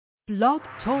Blog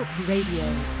Talk Radio.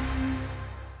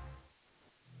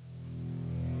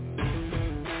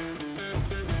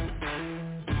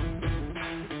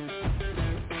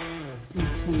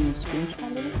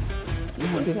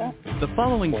 The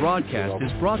following broadcast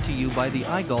is brought to you by the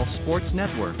iGolf Sports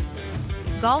Network.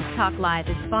 Golf Talk Live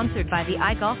is sponsored by the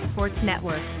iGolf Sports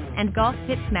Network and Golf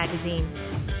Tips Magazine.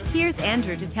 Here's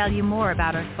Andrew to tell you more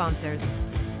about our sponsors.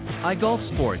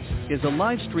 iGolf Sports is a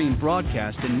live stream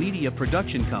broadcast and media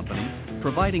production company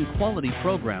providing quality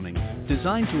programming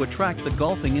designed to attract the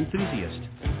golfing enthusiast.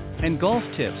 And Golf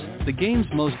Tips, the game's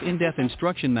most in-depth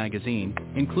instruction magazine,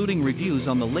 including reviews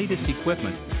on the latest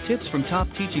equipment, tips from top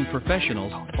teaching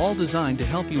professionals, all designed to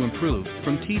help you improve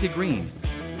from tee to green.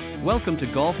 Welcome to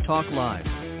Golf Talk Live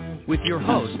with your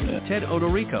host, Ted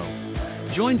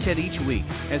Odorico. Join Ted each week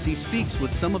as he speaks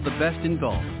with some of the best in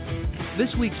golf.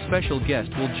 This week's special guest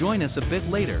will join us a bit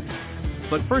later.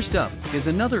 But first up is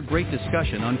another great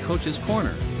discussion on Coach's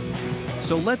Corner.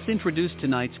 So let's introduce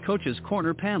tonight's Coach's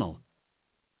Corner panel.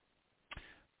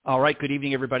 All right, good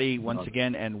evening, everybody, once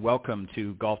again, and welcome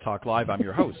to Golf Talk Live. I'm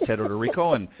your host, Ted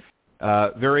Odorico, and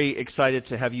very excited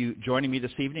to have you joining me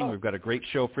this evening. We've got a great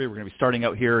show for you. We're going to be starting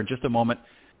out here in just a moment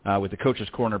with the Coach's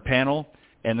Corner panel,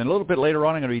 and then a little bit later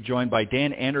on, I'm going to be joined by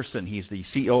Dan Anderson. He's the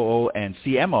COO and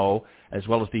CMO, as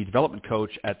well as the development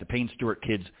coach at the Payne Stewart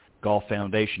Kids Golf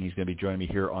Foundation. He's going to be joining me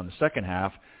here on the second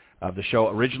half of the show.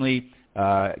 Originally,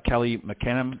 Kelly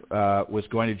McKenna was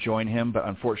going to join him, but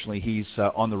unfortunately he's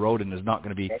on the road and is not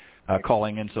going to be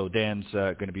calling in, so Dan's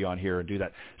going to be on here and do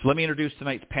that. So let me introduce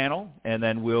tonight's panel, and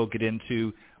then we'll get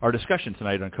into our discussion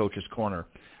tonight on Coach's Corner.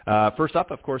 First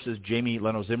up, of course, is Jamie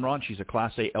Leno-Zimron. She's a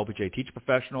Class A LPGA teacher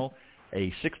professional,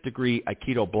 a 6th-degree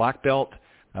Aikido black belt,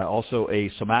 also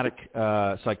a somatic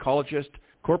psychologist,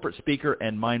 corporate speaker,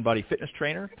 and mind-body fitness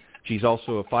trainer. She's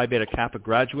also a Phi Beta Kappa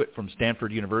graduate from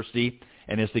Stanford University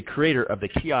and is the creator of the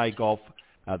Ki Golf,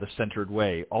 the Centered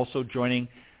Way. Also joining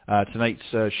tonight's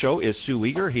show is Sue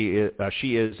Weger.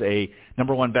 She is a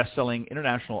 #1 best-selling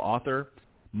international author,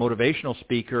 motivational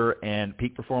speaker, and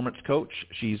peak performance coach.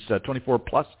 She's a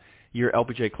 24-plus year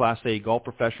LPGA Class A golf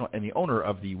professional and the owner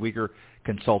of the Weger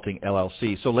Consulting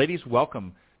LLC. So, ladies,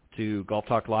 welcome to Golf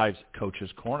Talk Live's Coach's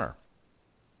Corner.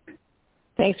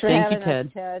 Thanks for having us,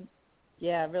 Ted.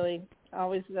 Yeah, really,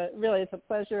 always, really, it's a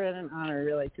pleasure and an honor,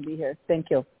 really, to be here. Thank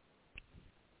you.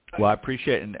 Well, I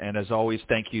appreciate it, and as always,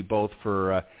 thank you both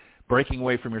for breaking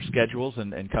away from your schedules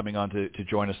and coming on to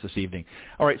join us this evening.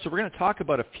 All right, so we're going to talk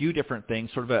about a few different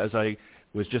things, sort of as I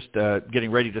was just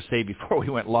getting ready to say before we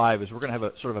went live, is we're going to have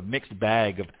a sort of a mixed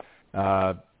bag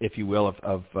of, if you will,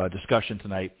 of discussion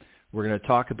tonight. We're going to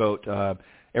talk about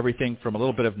everything from a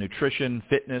little bit of nutrition,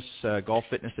 fitness, golf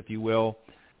fitness, if you will,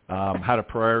 how to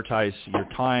prioritize your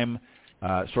time,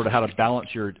 sort of how to balance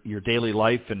your daily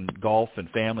life and golf and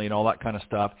family and all that kind of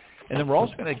stuff. And then we're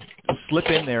also going to slip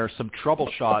in there some trouble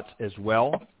shots as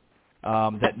well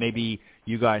that maybe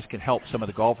you guys can help some of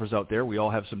the golfers out there. We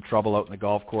all have some trouble out in the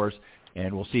golf course,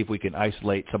 and we'll see if we can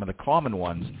isolate some of the common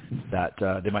ones that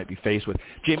they might be faced with.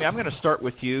 Jamie, I'm going to start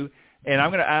with you, and I'm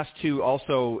going to ask too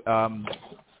also,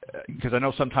 because I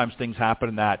know sometimes things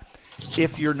happen that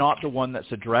if you're not the one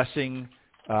that's addressing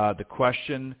the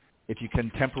question, if you can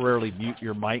temporarily mute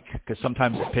your mic, because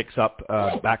sometimes it picks up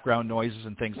background noises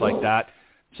and things like that.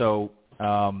 So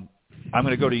I'm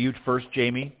going to go to you first,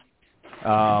 Jamie,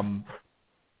 and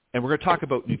we're going to talk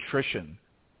about nutrition.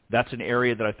 That's an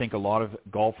area that I think a lot of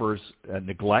golfers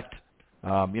neglect.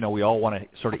 We all want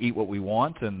to sort of eat what we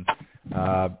want and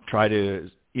try to,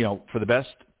 for the best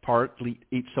part,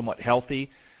 eat somewhat healthy.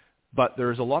 But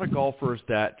there's a lot of golfers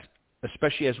that,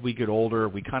 especially as we get older,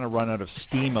 we kind of run out of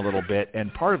steam a little bit,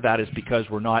 and part of that is because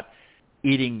we're not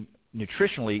eating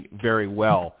nutritionally very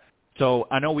well. So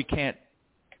I know we can't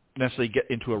necessarily get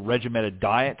into a regimented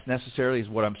diet necessarily is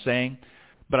what I'm saying,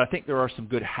 but I think there are some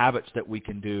good habits that we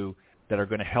can do that are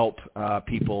going to help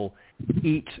people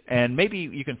eat, and maybe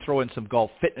you can throw in some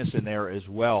golf fitness in there as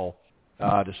well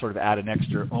to sort of add an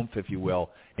extra oomph, if you will,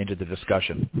 into the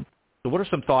discussion. So what are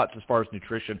some thoughts as far as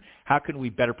nutrition? How can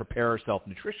we better prepare ourselves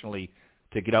nutritionally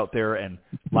to get out there and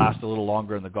last a little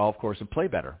longer in the golf course and play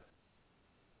better?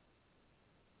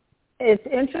 It's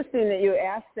interesting that you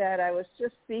asked that. I was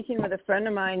just speaking with a friend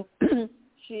of mine.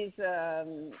 She's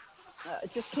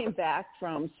just came back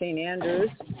from St.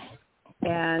 Andrews,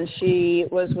 and she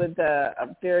was with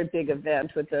a very big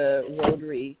event with the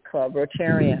Rotary Club,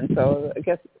 Rotarian. So I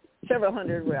guess several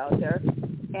hundred were out there.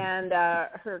 And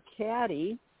her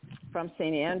caddy from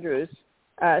St. Andrews,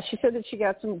 she said that she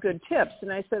got some good tips.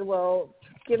 And I said, well,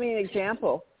 give me an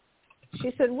example.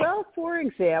 She said, well, for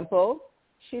example,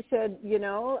 she said,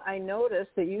 I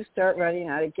noticed that you start running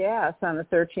out of gas on the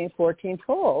 13th, 14th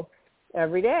hole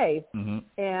every day. Mm-hmm.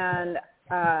 And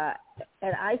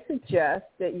I suggest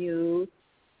that you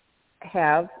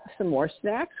have some more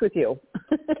snacks with you.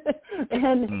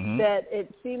 And mm-hmm. that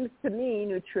it seems to me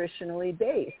nutritionally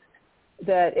based,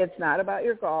 that it's not about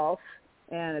your golf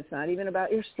and it's not even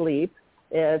about your sleep.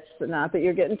 It's not that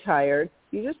you're getting tired.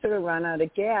 You just sort of run out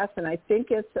of gas, and I think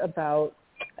it's about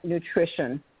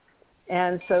nutrition.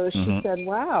 And so she mm-hmm. said,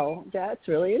 wow, that's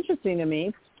really interesting to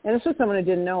me. And this was someone who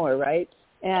didn't know her, right?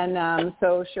 And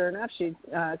so sure enough, she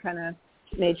kind of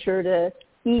made sure to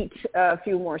eat a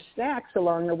few more snacks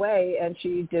along the way, and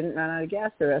she didn't run out of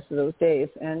gas the rest of those days.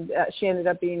 And she ended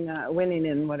up being winning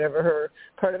in whatever her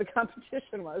part of the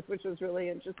competition was, which was really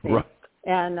interesting. Right.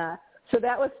 And so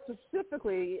that was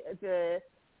specifically the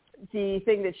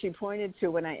thing that she pointed to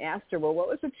when I asked her, well, what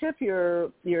was the tip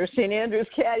your St. Andrews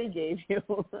caddy gave you?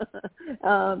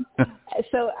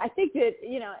 So I think that,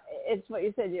 it's what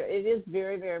you said. It is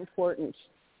very, very important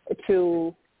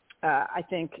to, I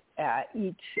think,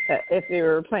 eat. If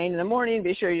you're playing in the morning,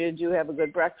 be sure you do have a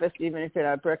good breakfast, even if you're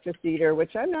not a breakfast eater,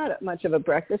 which I'm not much of a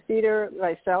breakfast eater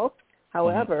myself.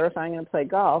 However, mm-hmm. if I'm going to play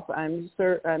golf, I'm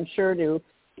sure to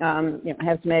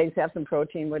have some eggs, have some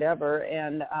protein, whatever,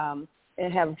 and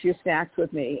have a few snacks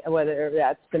with me, whether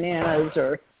that's bananas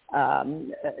or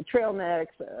trail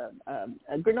mix,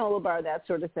 a granola bar, that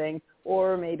sort of thing,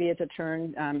 or maybe it's a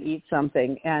turn, eat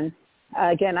something. And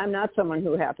again, I'm not someone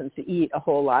who happens to eat a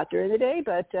whole lot during the day,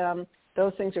 but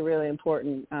those things are really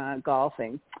important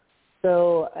golfing.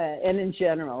 So, and in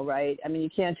general, right? I mean, you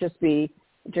can't just be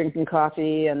drinking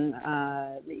coffee and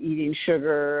eating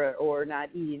sugar or not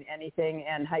eating anything.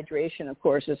 And hydration, of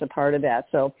course, is a part of that.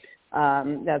 So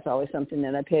that's always something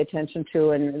that I pay attention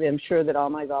to, and I'm sure that all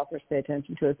my golfers pay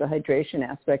attention to, is the hydration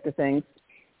aspect of things.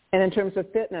 And in terms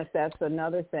of fitness, that's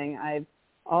another thing. I've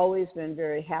always been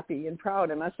very happy and proud,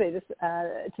 I must say this,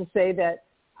 to say that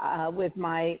with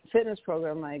my fitness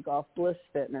program, my Golf Bliss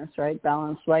Fitness, right,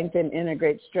 balance, lengthen,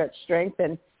 integrate, stretch,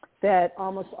 strengthen, that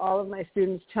almost all of my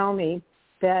students tell me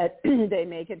that they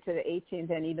make it to the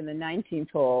 18th and even the 19th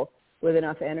hole with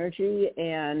enough energy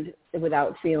and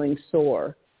without feeling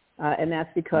sore. And that's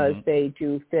because mm-hmm. they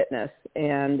do fitness,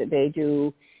 and they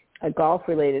do a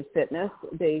golf-related fitness.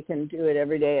 They can do it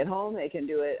every day at home. They can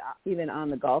do it even on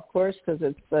the golf course, because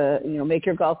it's, make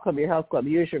your golf club your health club.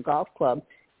 Use your golf club.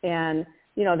 And,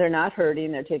 they're not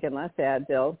hurting. They're taking less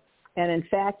Advil. And, in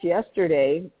fact,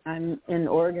 yesterday, I'm in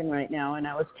Oregon right now, and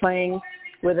I was playing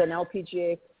with an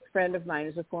LPGA friend of mine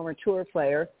who's a former tour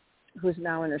player who's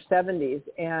now in her 70s.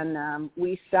 And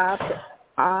we stopped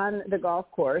on the golf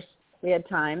course. We had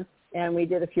time, and we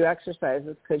did a few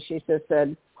exercises, because she just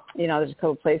said, there's a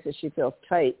couple places she feels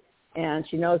tight, and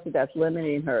she knows that that's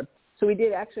limiting her. So we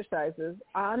did exercises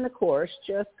on the course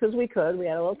just because we could. We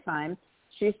had a little time.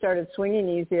 She started swinging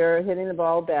easier, hitting the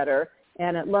ball better.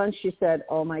 And at lunch, she said,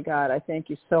 oh, my God, I thank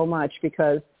you so much,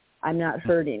 because I'm not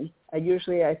hurting.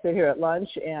 Usually I sit here at lunch,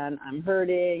 and I'm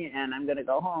hurting, and I'm going to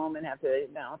go home and have to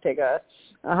take a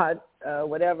hot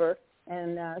whatever.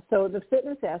 And so the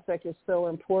fitness aspect is so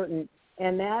important,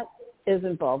 and that is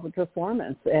involved with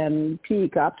performance and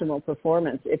peak optimal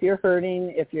performance. If you're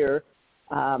hurting, if your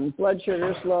blood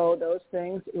sugar's low, those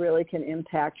things really can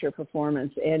impact your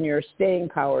performance and your staying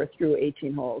power through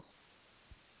 18 holes.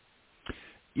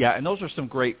 Yeah, and those are some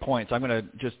great points. I'm going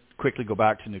to just quickly go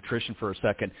back to nutrition for a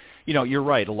second. You're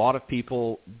right. A lot of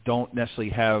people don't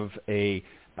necessarily have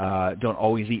don't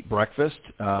always eat breakfast,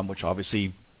 which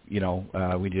obviously, we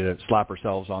need to slap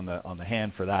ourselves on the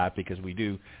hand for that, because we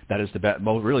do. That is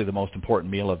really the most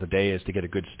important meal of the day, is to get a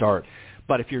good start.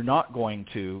 But if you're not going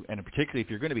to, and particularly if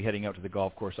you're going to be heading out to the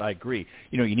golf course, I agree.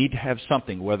 You need to have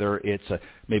something, whether it's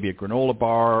maybe a granola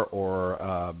bar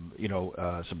or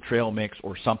some trail mix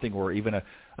or something, or even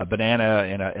a banana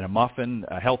in a muffin,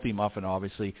 a healthy muffin,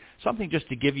 obviously, something just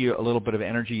to give you a little bit of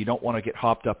energy. You don't want to get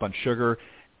hopped up on sugar.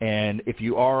 And if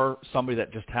you are somebody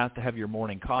that just has to have your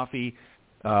morning coffee,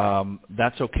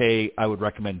 that's okay. I would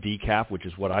recommend decaf, which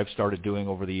is what I've started doing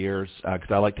over the years, because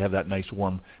I like to have that nice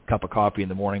warm cup of coffee in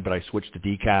the morning, but I switched to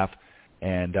decaf,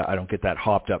 and I don't get that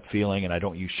hopped up feeling, and I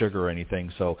don't use sugar or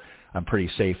anything, so I'm pretty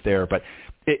safe there. But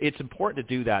it's important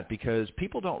to do that, because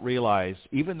people don't realize,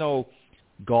 even though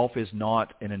golf is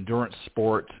not an endurance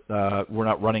sport, we're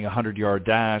not running a 100-yard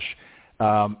dash,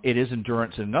 it is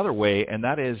endurance in another way, and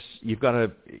that is, you've got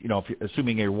to,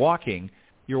 assuming you're walking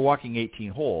 18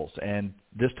 holes, and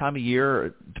this time of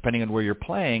year, depending on where you're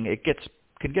playing,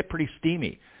 can get pretty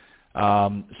steamy.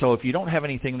 So if you don't have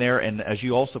anything there, and as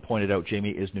you also pointed out,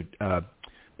 Jamie, is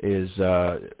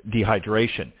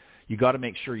dehydration. you got to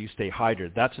make sure you stay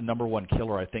hydrated. That's a number one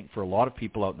killer, I think, for a lot of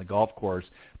people out in the golf course.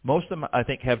 Most of them, I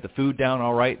think, have the food down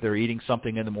all right. They're eating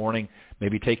something in the morning,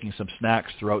 maybe taking some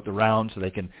snacks throughout the round so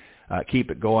they can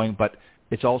keep it going. But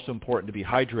it's also important to be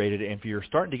hydrated. And if you're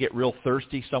starting to get real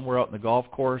thirsty somewhere out in the golf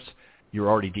course, you're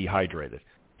already dehydrated.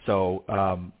 So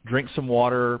drink some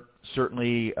water.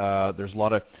 Certainly there's a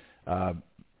lot of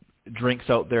drinks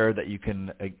out there that you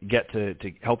can get to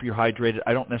help you hydrated.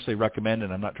 I don't necessarily recommend,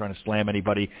 and I'm not trying to slam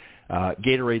anybody,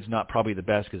 Gatorade's not probably the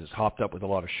best because it's hopped up with a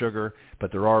lot of sugar,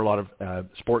 but there are a lot of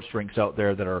sports drinks out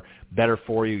there that are better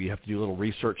for you. You have to do a little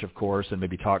research, of course, and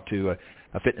maybe talk to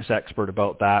a fitness expert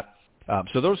about that.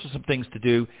 So those are some things to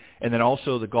do. And then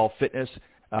also the golf fitness,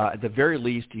 at the very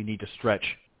least, you need to stretch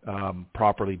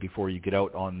properly before you get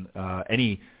out on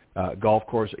any golf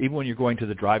course, even when you're going to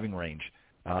the driving range.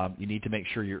 You need to make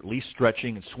sure you're at least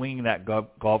stretching and swinging that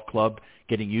golf club,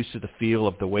 getting used to the feel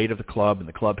of the weight of the club and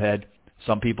the club head.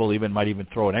 Some people might even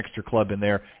throw an extra club in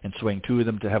there and swing two of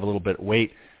them to have a little bit of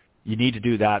weight. You need to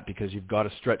do that because you've got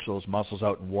to stretch those muscles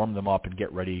out and warm them up and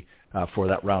get ready for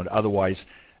that round. Otherwise,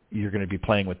 you're going to be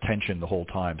playing with tension the whole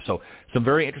time. So some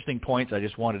very interesting points. I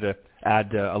just wanted to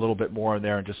add a little bit more in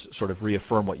there and just sort of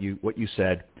reaffirm what you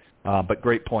said. But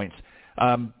great points.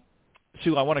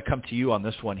 Sue, I want to come to you on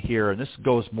this one here, and this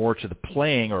goes more to the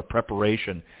playing or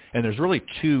preparation. And there's really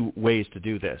two ways to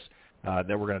do this that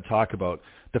we're going to talk about.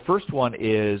 The first one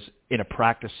is in a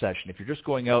practice session. If you're just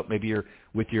going out, maybe you're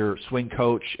with your swing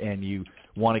coach and you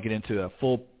want to get into a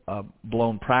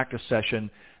full-blown practice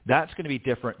session, that's going to be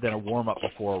different than a warm-up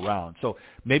before a round. So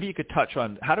maybe you could touch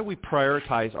on how do we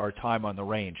prioritize our time on the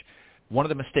range. One of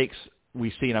the mistakes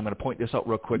we see, and I'm going to point this out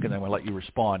real quick and then I'm going to let you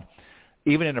respond,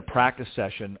 even in a practice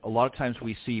session, a lot of times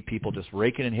we see people just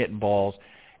raking and hitting balls,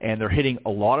 and they're hitting a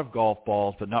lot of golf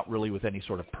balls, but not really with any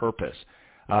sort of purpose.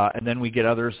 And then we get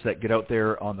others that get out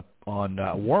there on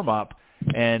warm-up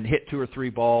and hit two or three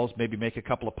balls, maybe make a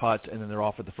couple of putts, and then they're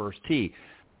off at the first tee.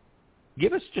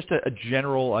 Give us just a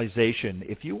generalization.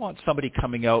 If you want somebody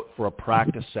coming out for a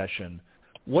practice session,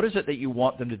 what is it that you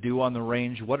want them to do on the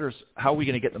range? How are we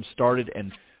going to get them started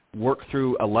and work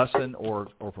through a lesson or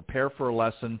prepare for a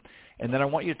lesson? And then I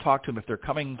want you to talk to them if they're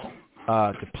coming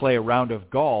to play a round of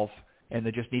golf and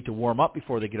they just need to warm up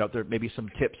before they get out there, maybe some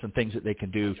tips and things that they can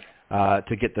do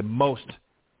to get the most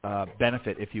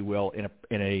benefit, if you will,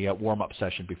 in a warm-up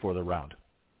session before the round.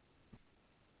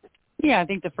 Yeah, I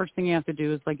think the first thing you have to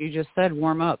do is, like you just said,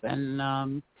 warm up.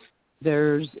 And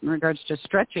in regards to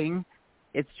stretching,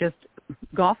 it's just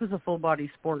golf is a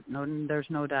full-body sport. There's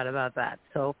no doubt about that.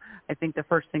 So I think the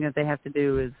first thing that they have to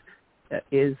do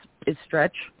is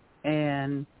stretch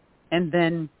and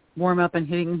then warm up and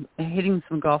hitting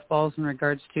some golf balls in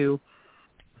regards to.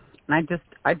 And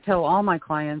I tell all my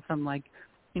clients, I'm like,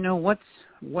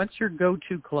 what's your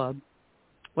go-to club?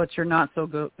 What's your not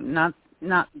the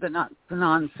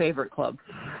non-favorite club,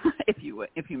 if you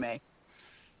may.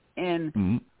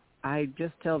 And I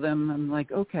just tell them, I'm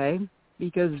like, okay,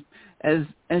 because as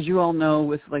you all know,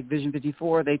 with like Vision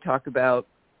 54, they talk about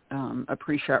a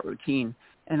pre-shot routine,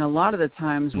 and a lot of the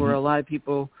times where a lot of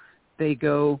people, they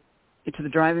go to the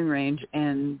driving range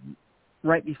and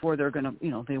right before they're gonna,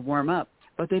 they warm up,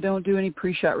 but they don't do any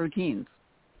pre-shot routines.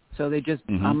 So they just,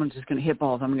 I'm just going to hit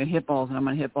balls. I'm going to hit balls, and I'm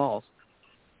going to hit balls.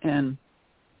 And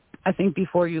I think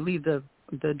before you leave the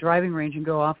driving range and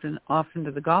go off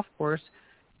into the golf course,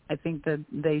 I think that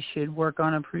they should work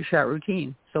on a pre-shot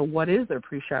routine. So what is their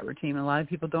pre-shot routine? A lot of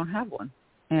people don't have one.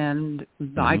 And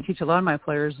I teach a lot of my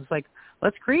players, it's like,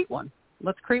 let's create one.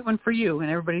 Let's create one for you. And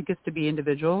everybody gets to be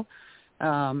individual.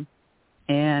 And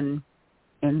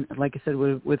like I said,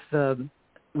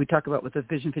 we talk about with the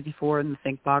Vision 54 and the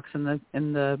think box and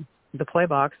the play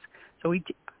box. So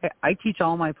I teach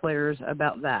all my players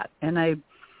about that. And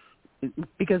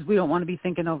because we don't want to be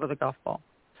thinking over the golf ball.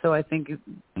 So I think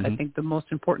the most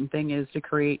important thing is to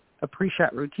create a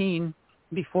pre-shot routine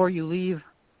before you leave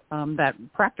that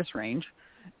practice range,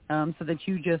 so that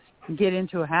you just get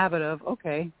into a habit of,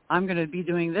 okay, I'm going to be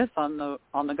doing this on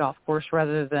the golf course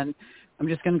rather than I'm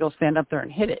just going to go stand up there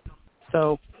and hit it.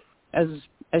 So as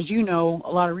you know,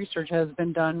 a lot of research has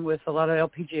been done with a lot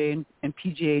of LPGA and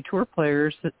PGA Tour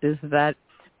players, is that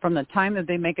from the time that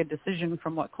they make a decision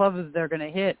from what clubs they're going to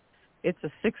hit, it's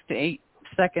a 6 to 8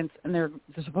 seconds, and they're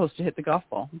supposed to hit the golf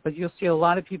ball. But you'll see a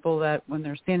lot of people that when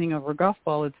they're standing over a golf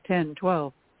ball, it's 10,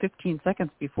 12, 15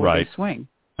 seconds before they swing.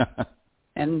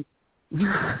 And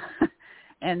that's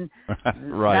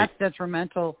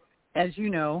detrimental, as you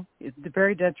know, it's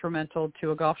very detrimental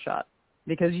to a golf shot,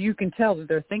 because you can tell that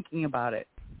they're thinking about it.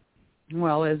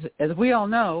 Well, as we all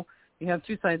know, you have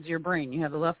two sides of your brain. You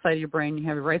have the left side of your brain, you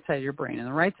have the right side of your brain. And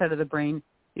the right side of the brain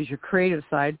is your creative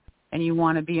side. and you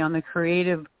want to be on the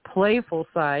creative, playful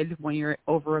side when you're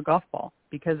over a golf ball,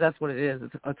 because that's what it is.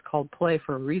 It's called play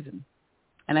for a reason.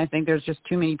 And I think there's just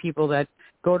too many people that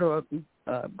go to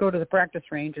the practice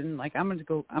range and like, I'm going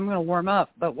to warm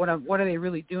up, but what are they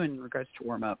really doing in regards to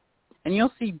warm up? And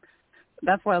you'll see,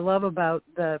 that's what I love about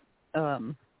the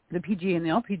PGA and the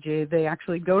LPGA. They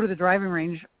actually go to the driving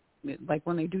range, like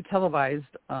when they do televised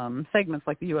segments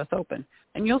like the U.S. Open,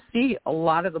 and you'll see a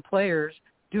lot of the players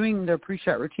doing their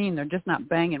pre-shot routine. They're just not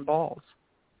banging balls.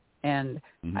 And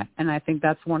I think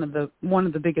that's one of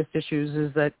the biggest issues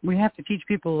is that we have to teach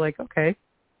people, like, okay,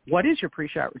 what is your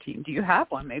pre-shot routine? Do you have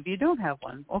one? Maybe you don't have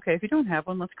one. Okay, if you don't have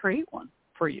one, let's create one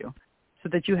for you so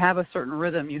that you have a certain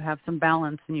rhythm, you have some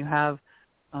balance, and you have,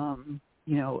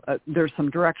 there's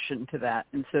some direction to that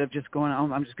instead of just going, oh,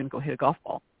 I'm just going to go hit a golf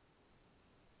ball.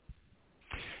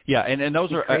 Yeah, and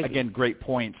those are, again, great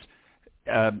points.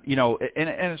 And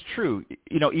it's true.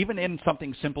 Even in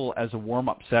something simple as a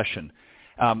warm-up session,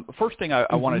 first thing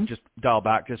I want to just dial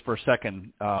back just for a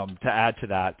second to add to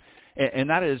that, and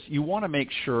that is you want to make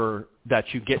sure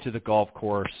that you get to the golf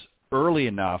course early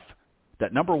enough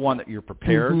that, number one, that you're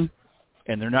prepared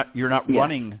and you're not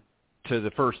running to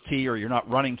the first tee, or you're not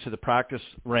running to the practice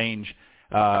range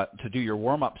to do your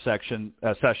warm-up session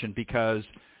because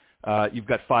you've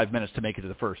got 5 minutes to make it to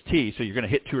the first tee, so you're going to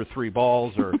hit 2 or 3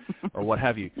 balls or what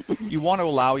have you. You want to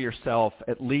allow yourself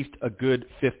at least a good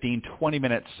 15, 20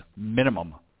 minutes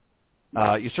minimum.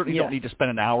 You certainly don't need to spend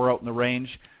an hour out in the range,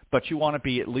 but you want to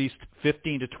be at least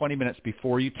 15 to 20 minutes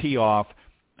before you tee off,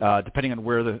 depending on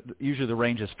where usually the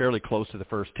range is fairly close to the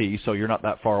first tee, so you're not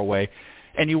that far away.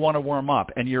 And you want to warm up.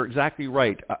 And you're exactly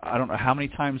right. I don't know how many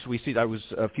times we see.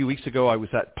 A few weeks ago, I was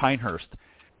at Pinehurst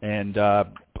and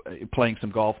playing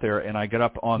some golf there, and I got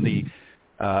up on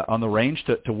the range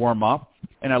to warm up,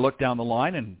 and I looked down the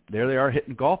line, and there they are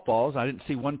hitting golf balls. I didn't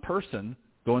see one person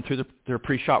going through their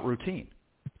pre-shot routine,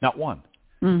 not one.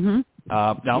 Now,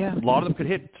 a lot of them could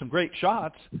hit some great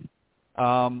shots,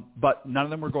 but none of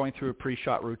them were going through a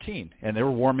pre-shot routine, and they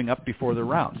were warming up before their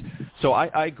rounds. So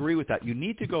I agree with that. You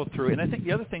need to go through, and I think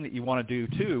the other thing that you want to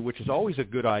do too, which is always a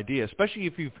good idea, especially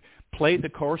if you've played the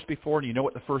course before and you know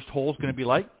what the first hole is going to be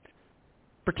like,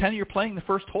 pretend you're playing the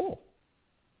first hole.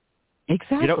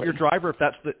 Exactly. Your driver,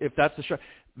 if that's the shot,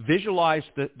 visualize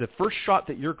the first shot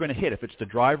that you're going to hit. If it's the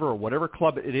driver or whatever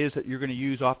club it is that you're going to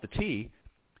use off the tee,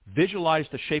 visualize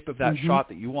the shape of that shot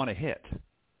that you want to hit,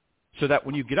 so that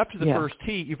when you get up to the first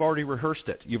tee, you've already rehearsed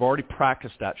it. You've already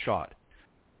practiced that shot.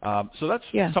 So that's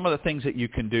some of the things that you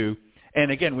can do.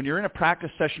 And again, when you're in a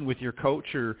practice session with your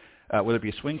coach, or whether it be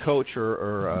a swing coach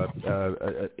or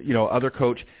other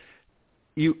coach,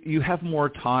 you have more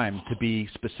time to be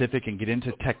specific and get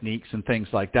into techniques and things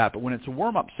like that. But when it's a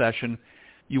warm-up session,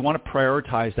 you want to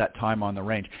prioritize that time on the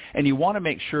range. And you want to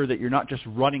make sure that you're not just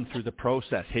running through the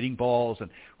process, hitting balls and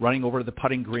running over to the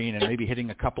putting green and maybe hitting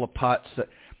a couple of putts.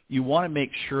 You want to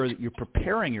make sure that you're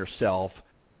preparing yourself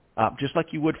just like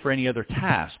you would for any other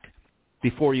task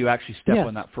before you actually step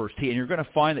on that first tee. And you're going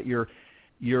to find that your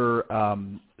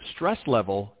stress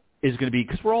level is going to be,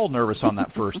 because we're all nervous on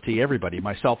that first tee, everybody,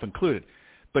 myself included.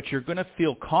 But you're going to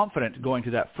feel confident going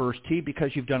to that first tee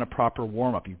because you've done a proper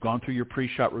warm-up. You've gone through your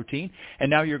pre-shot routine, and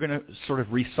now you're going to sort of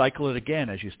recycle it again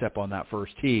as you step on that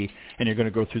first tee, and you're going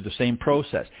to go through the same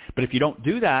process. But if you don't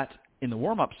do that in the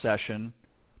warm-up session,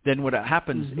 then what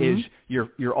happens is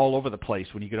you're all over the place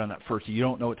when you get on that first tee. You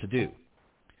don't know what to do.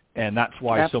 And that's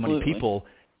why so many people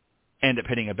end up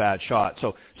hitting a bad shot.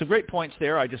 So some great points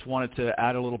there. I just wanted to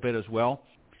add a little bit as well.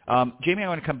 Jamie, I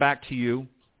want to come back to you,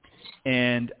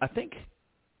 and I think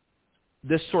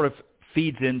this sort of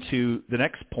feeds into the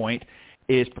next point,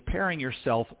 is preparing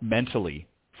yourself mentally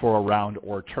for a round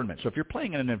or a tournament. So if you're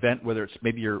playing in an event, whether it's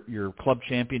maybe your club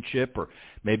championship, or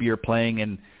maybe you're playing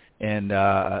in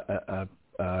it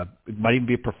might even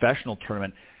be a professional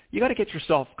tournament, you got to get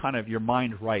yourself kind of your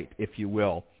mind right, if you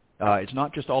will. It's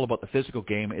not just all about the physical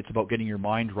game. It's about getting your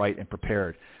mind right and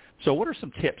prepared. So what are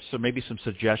some tips or maybe some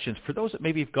suggestions for those that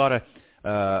maybe have got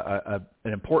an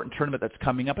important tournament that's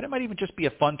coming up, and it might even just be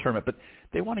a fun tournament, but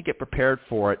they want to get prepared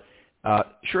for it.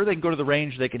 Sure, they can go to the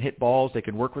range, they can hit balls, they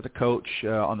can work with a coach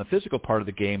on the physical part of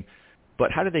the game,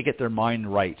 but how do they get their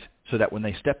mind right so that when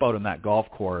they step out on that golf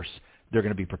course, they're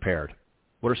going to be prepared?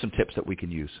 What are some tips that we can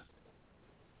use?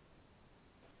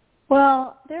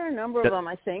 Well, there are a number of them,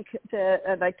 I think, that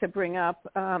I'd like to bring up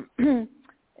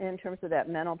in terms of that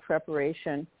mental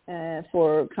preparation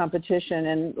for competition.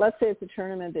 And let's say it's a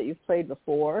tournament that you've played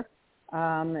before,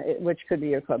 which could be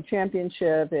your club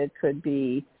championship. It could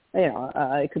be,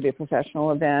 it could be a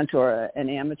professional event or an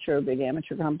amateur, big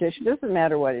amateur competition. It doesn't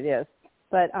matter what it is.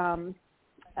 But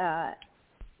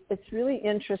it's really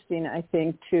interesting, I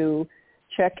think, to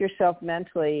check yourself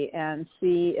mentally and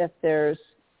see if there's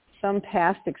some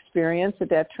past experience at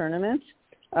that tournament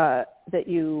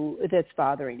that's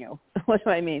bothering you. What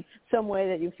do I mean? Some way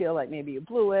that you feel like maybe you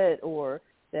blew it, or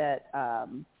that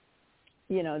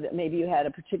that maybe you had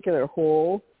a particular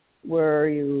hole where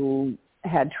you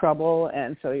had trouble,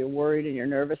 and so you're worried and you're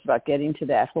nervous about getting to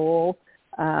that hole,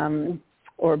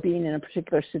 or being in a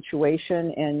particular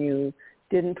situation and you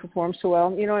didn't perform so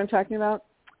well. You know what I'm talking about?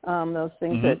 Those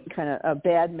things that kind of a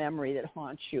bad memory that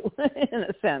haunts you in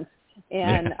a sense.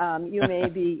 And you may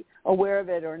be aware of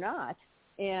it or not.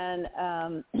 And,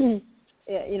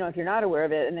 if you're not aware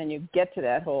of it and then you get to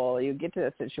that hole, you get to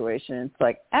that situation, it's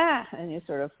like, and you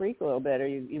sort of freak a little bit, or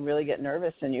you really get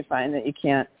nervous and you find that you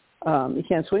can't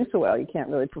swing so well. You can't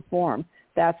really perform.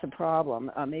 That's a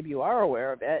problem. Maybe you are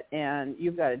aware of it and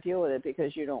you've got to deal with it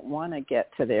because you don't want to get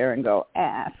to there and go,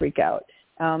 freak out.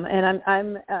 And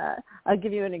I'll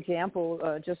give you an example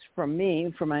just from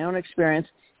me, from my own experience.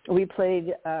 We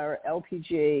played our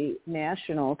LPGA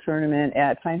national tournament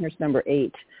at Pinehurst number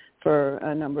 8 for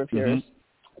a number of years,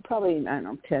 probably,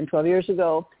 10, 12 years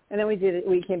ago. And then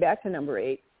we came back to number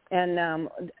 8. And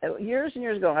years and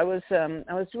years ago, I was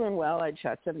doing well. I'd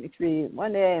shot 73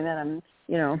 one day, and then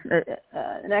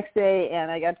the next day,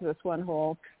 and I got to this one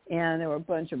hole, and there were a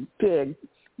bunch of big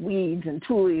weeds and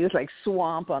tules, like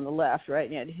swamp on the left, right?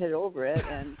 And you had to hit over it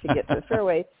and to get to the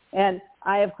fairway. And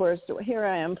I, of course, here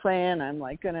I am playing. I'm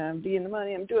like going to be in the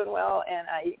money. I'm doing well. And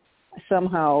I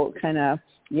somehow kind of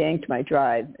yanked my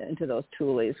drive into those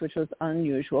tules, which was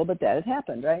unusual, but that had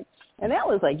happened, right? And that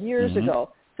was like years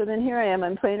ago. So then here I am.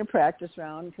 I'm playing a practice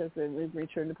round because we've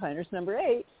returned to Pinehurst number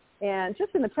 8. And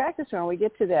just in the practice round, we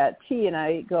get to that tee, and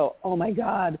I go, oh, my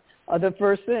God, the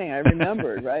first thing I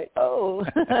remembered, right?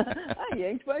 I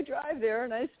yanked my drive there,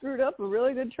 and I screwed up a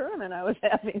really good tournament I was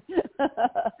having.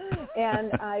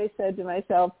 And I said to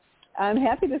myself, I'm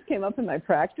happy this came up in my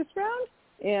practice round,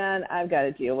 and I've got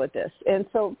to deal with this. And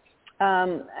so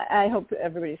I hope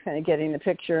everybody's kind of getting the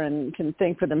picture and can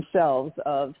think for themselves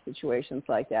of situations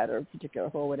like that, or a particular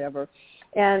hole, whatever.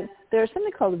 And there's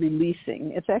something called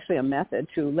releasing. It's actually a method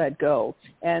to let go.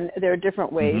 And there are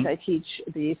different ways. I teach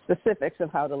the specifics of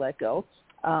how to let go.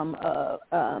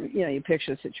 You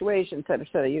picture the situation, et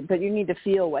cetera, but you need to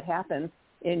feel what happens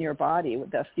in your body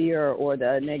with the fear or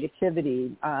the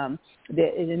negativity,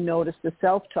 and notice the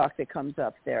self-talk that comes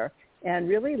up there. And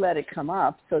really let it come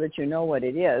up so that you know what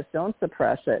it is. Don't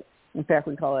suppress it. In fact,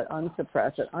 we call it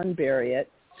unsuppress it, unbury it,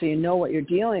 so you know what you're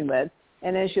dealing with.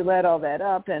 And as you let all that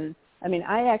up, and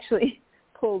I actually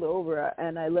pulled over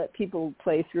and I let people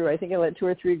play through. I think I let 2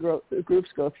 or 3 groups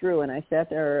go through, and I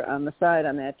sat there on the side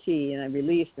on that tee, and I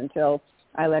released until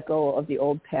I let go of the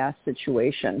old past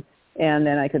situation. And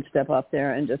then I could step up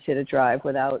there and just hit a drive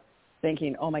without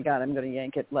thinking, oh, my God, I'm going to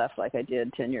yank it left like I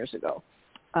did 10 years ago.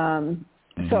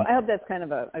 So I hope that's kind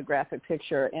of a graphic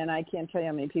picture, and I can't tell you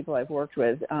how many people I've worked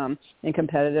with and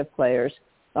competitive players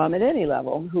at any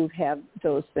level who have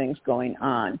those things going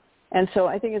on. And so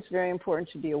I think it's very important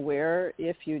to be aware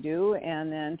if you do, and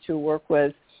then to work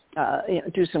with,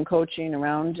 do some coaching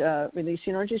around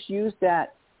releasing, or just use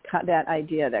that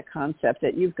idea, that concept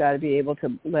that you've got to be able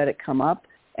to let it come up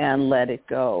and let it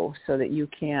go so that you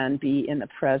can be in the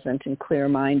present and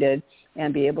clear-minded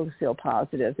and be able to feel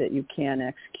positive that you can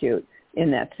execute in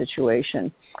that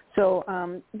situation. So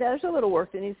there's a little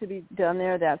work that needs to be done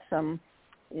there. That's some,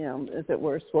 as it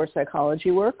were, sports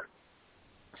psychology work.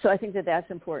 So I think that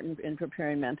that's important in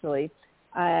preparing mentally.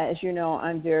 As you know,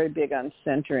 I'm very big on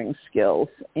centering skills,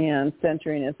 and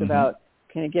centering is about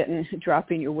kind of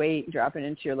dropping your weight, dropping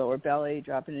into your lower belly,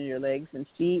 dropping into your legs and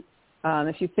feet.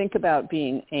 If you think about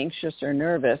being anxious or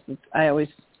nervous, I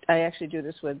actually do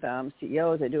this with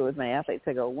CEOs. I do it with my athletes.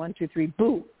 I go 1, 2, 3,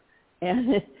 boo.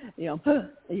 And, you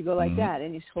go like that,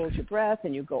 and you hold your breath,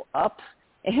 and you go up,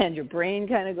 and your brain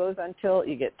kind of goes on tilt.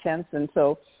 You get tense, and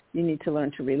so you need to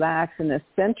learn to relax. And the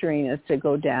centering is to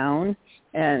go down,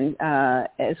 and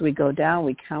as we go down,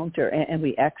 we counter, and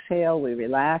we exhale, we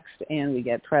relax, and we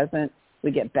get present, we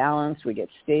get balanced, we get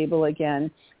stable again.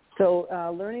 So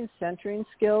learning centering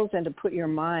skills, and to put your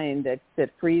mind that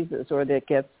freezes or that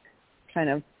gets kind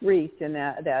of freaked in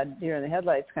that deer in the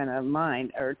headlights kind of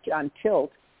mind, or on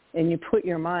tilt, and you put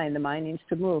your mind, the mind needs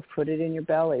to move, put it in your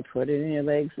belly, put it in your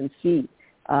legs and feet,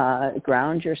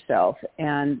 ground yourself.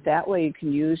 And that way you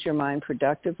can use your mind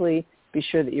productively, be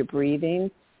sure that you're breathing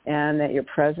and that you're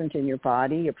present in your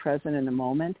body, you're present in the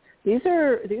moment. These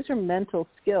are mental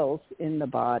skills in the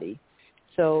body.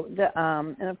 So,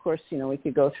 and of course, we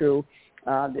could go through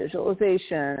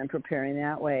visualization and preparing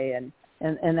that way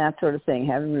and that sort of thing,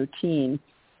 having routine.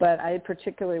 But I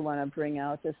particularly want to bring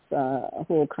out this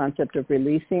whole concept of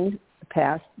releasing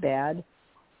past bad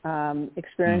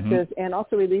experiences and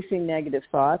also releasing negative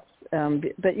thoughts.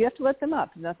 But you have to let them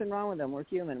up. There's nothing wrong with them. We're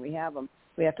human. We have them.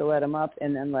 We have to let them up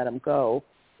and then let them go.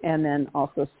 And then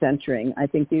also centering. I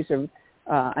think these are,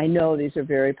 I know these are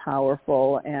very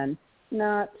powerful and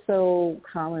not so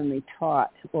commonly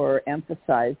taught or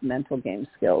emphasized mental game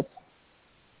skills.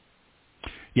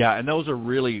 Yeah, and those are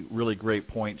really, really great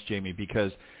points, Jamie,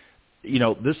 because, you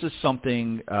know, this is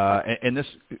something, and this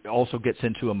also gets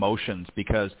into emotions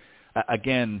because,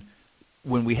 again,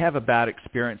 when we have a bad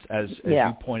experience, as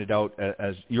you pointed out,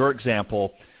 as your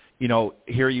example, you know,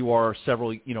 here you are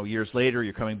several, you know, years later,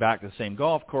 you're coming back to the same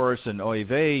golf course, and oy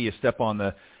vey, you step on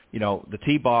the, you know, the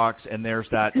tee box, and there's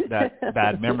that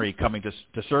bad memory coming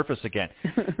to surface again.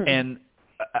 And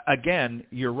again,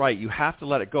 you're right. You have to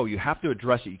let it go. You have to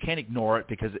address it. You can't ignore it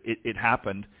because it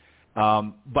happened.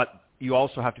 But you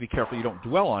also have to be careful you don't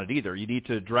dwell on it either. You need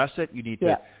to address it. You need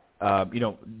to, you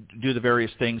know, do the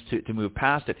various things to move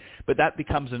past it. But that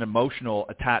becomes an emotional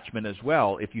attachment as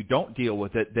well. If you don't deal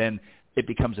with it, then it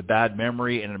becomes a bad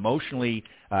memory, and emotionally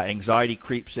anxiety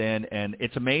creeps in. And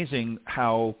it's amazing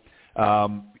how,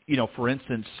 you know, for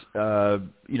instance,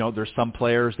 you know, there's some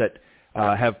players that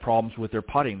have problems with their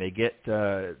putting. They get,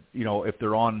 you know, if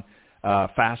they're on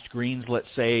fast greens, let's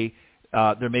say,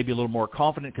 they're maybe a little more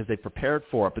confident because they prepared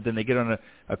for it, but then they get on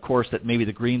a course that maybe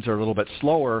the greens are a little bit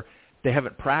slower. They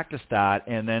haven't practiced that,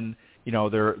 and then, you know,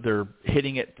 they're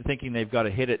hitting it thinking they've got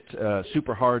to hit it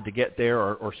super hard to get there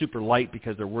or super light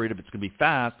because they're worried if it's going to be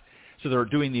fast. So they're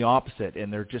doing the opposite,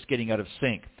 and they're just getting out of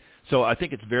sync. So I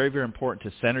think it's very, very important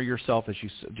to center yourself, as you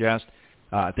suggest.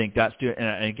 I think that's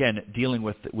and again, dealing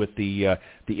with the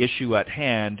issue at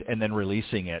hand and then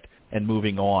releasing it and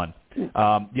moving on.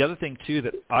 The other thing too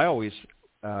that I always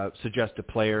suggest to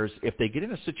players, if they get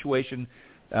in a situation,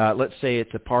 let's say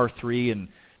it's a par 3 and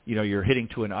you know you're hitting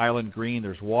to an island green,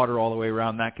 there's water all the way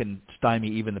around, that can stymie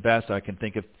even the best. I can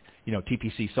think of, you know,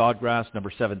 TPC Sawgrass,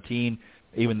 number 17.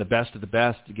 Even the best of the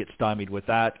best get stymied with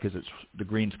that because the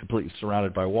green's completely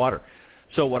surrounded by water.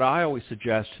 So what I always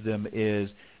suggest to them is,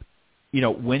 you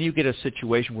know, when you get a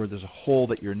situation where there's a hole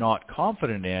that you're not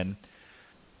confident in,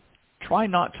 try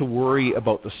not to worry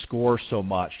about the score so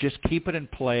much. Just keep it in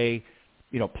play.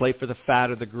 You know, play for the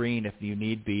fat of the green if you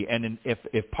need be. And if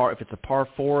it's a par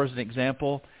 4 as an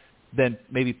example, then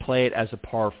maybe play it as a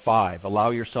par 5. Allow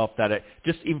yourself that,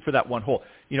 just even for that one hole.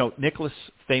 You know,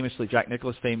 Jack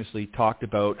Nicklaus famously talked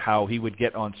about how he would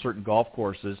get on certain golf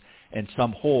courses and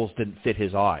some holes didn't fit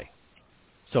his eye.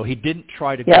 So he didn't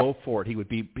try to go for it. He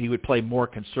would play more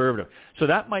conservative. So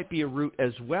that might be a route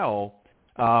as well,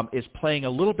 is playing a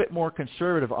little bit more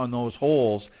conservative on those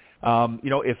holes. You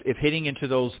know, if hitting into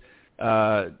those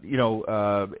bad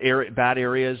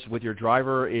areas with your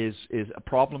driver is a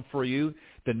problem for you,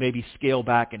 then maybe scale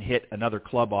back and hit another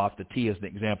club off the tee as an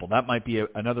example. That might be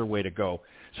another way to go.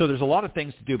 So there's a lot of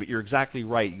things to do, but you're exactly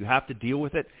right. You have to deal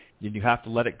with it, and you have to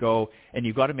let it go, and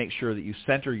you've got to make sure that you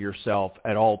center yourself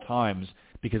at all times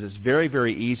because it's very,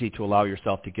 very easy to allow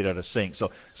yourself to get out of sync. So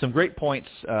some great points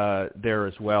there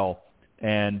as well.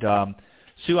 And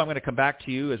Sue, I'm going to come back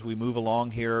to you as we move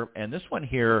along here. And this one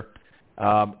here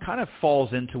kind of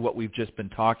falls into what we've just been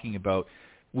talking about.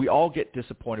 We all get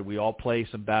disappointed. We all play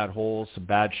some bad holes, some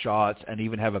bad shots, and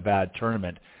even have a bad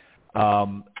tournament.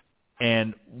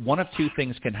 And one of two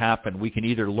things can happen. We can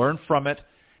either learn from it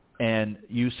and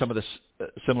use some of the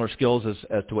similar skills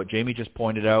as to what Jamie just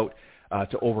pointed out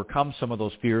to overcome some of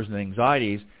those fears and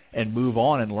anxieties and move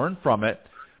on and learn from it,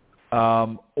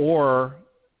 or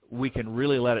we can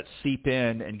really let it seep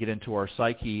in and get into our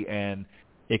psyche, and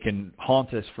it can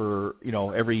haunt us for, you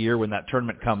know, every year when that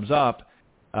tournament comes up.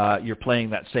 You're playing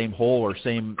that same hole or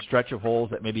same stretch of holes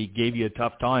that maybe gave you a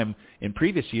tough time in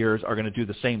previous years are going to do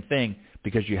the same thing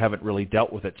because you haven't really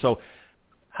dealt with it. So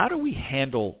how do we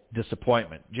handle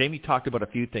disappointment? Jamie talked about a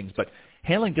few things, but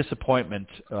handling disappointment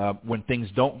when things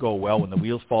don't go well, when the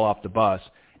wheels fall off the bus,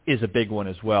 is a big one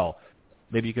as well.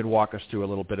 Maybe you could walk us through a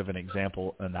little bit of an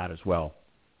example on that as well.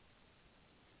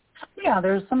 Yeah,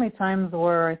 there's so many times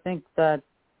where I think that,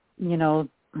 you know,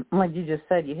 like you just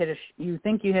said, you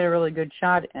think you hit a really good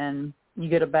shot and you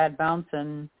get a bad bounce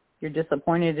and you're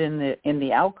disappointed in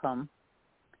the outcome.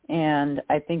 And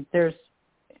I think there's,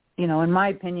 you know, in my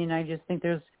opinion, I just think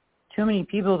there's too many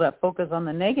people that focus on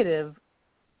the negative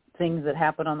things that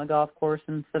happen on the golf course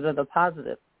instead of the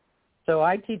positive. So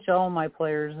I teach all my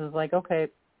players is like, okay,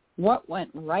 what went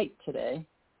right today?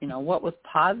 You know, what was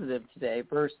positive today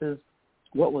versus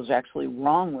what was actually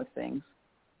wrong with things.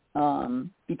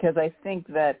 Because I think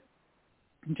that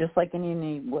just like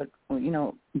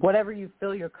whatever you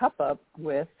fill your cup up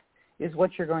with is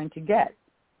what you're going to get.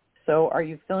 So are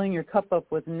you filling your cup up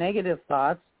with negative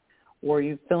thoughts, or are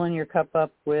you filling your cup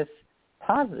up with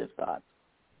positive thoughts?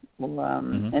 Well,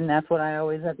 and that's what I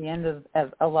always, at the end of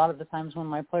a lot of the times when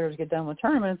my players get done with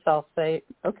tournaments, I'll say,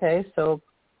 okay, so,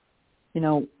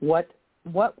 what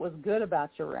was good about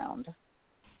your round?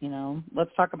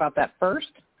 Let's talk about that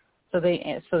first. So they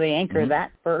anchor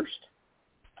that first.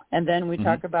 And then we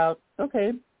talk about,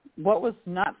 okay, what was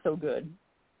not so good?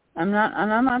 I'm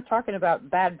not talking about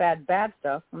bad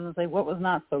stuff. I'm going to say what was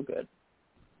not so good.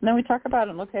 And then we talk about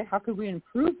it, okay, how could we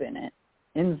improve in it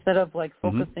instead of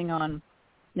focusing on,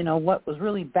 what was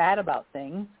really bad about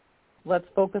things. Let's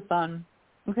focus on,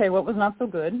 okay, what was not so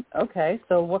good? Okay,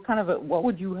 so what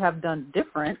would you have done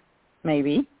different,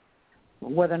 maybe?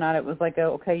 Whether or not it was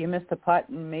okay, you missed a putt,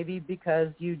 and maybe because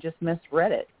you just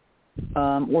misread it,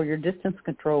 or your distance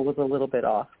control was a little bit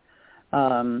off.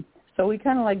 So we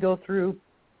kind of go through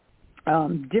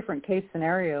different case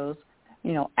scenarios,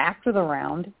 after the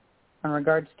round in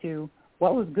regards to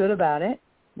what was good about it,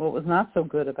 what was not so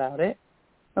good about it.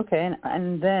 Okay,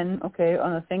 and then, okay,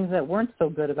 on the things that weren't so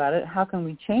good about it, how can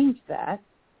we change that?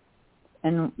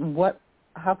 And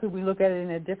how could we look at it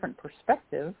in a different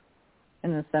perspective,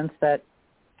 in the sense that,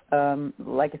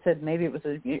 like I said, maybe it was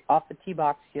off the tee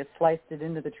box, you sliced it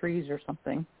into the trees or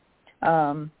something.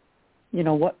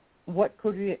 What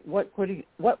could we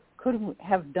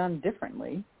have done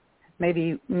differently?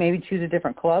 Maybe choose a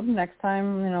different club next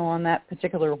time, on that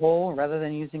particular hole rather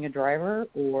than using a driver,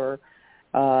 or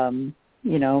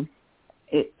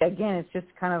it's just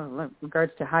kind of in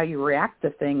regards to how you react to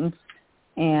things.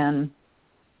 And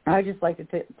I just like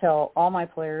to tell all my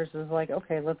players is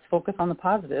okay, let's focus on the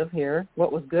positive here.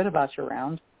 What was good about your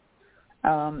round?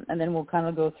 And then we'll kind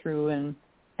of go through and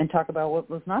talk about what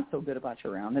was not so good about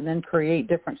your round, and then create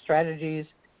different strategies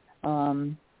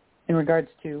in regards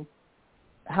to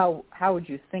how would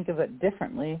you think of it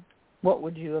differently? What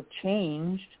would you have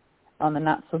changed on the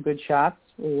not so good shots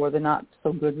or the not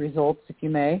so good results, if you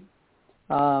may?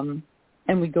 And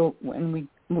we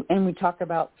talk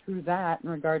about through that in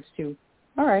regards to,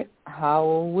 all right,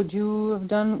 what would you have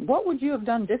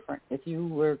done different if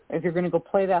you're going to go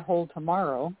play that hole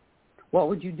tomorrow? What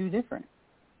would you do different?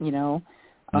 Because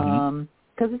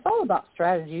it's all about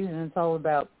strategies, and it's all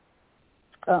about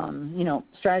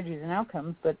strategies and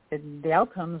outcomes. But the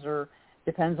outcomes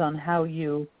depends on how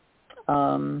you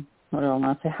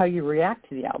how you react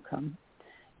to the outcome.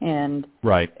 And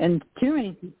right. And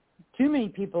too many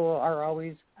people are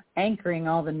always anchoring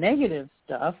all the negative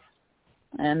stuff.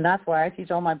 And that's why I teach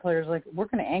all my players, we're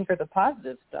going to anchor the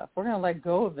positive stuff. We're going to let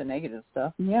go of the negative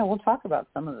stuff. And, yeah, we'll talk about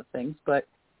some of the things. But,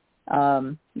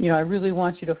 I really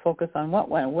want you to focus on what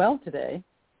went well today,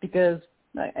 because,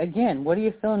 again, what are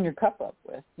you filling your cup up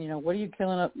with? What are you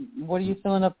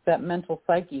filling up that mental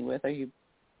psyche with? Are you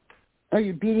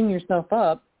beating yourself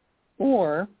up,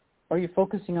 or are you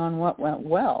focusing on what went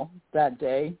well that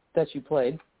day that you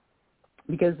played?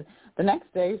 Because the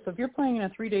next day, so if you're playing in a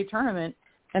 3-day tournament,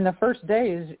 and the first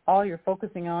day is all you're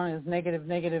focusing on is negative,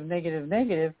 negative, negative,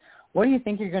 negative, what do you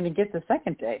think you're going to get the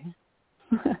second day?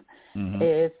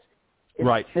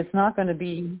 It's not going to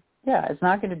be, it's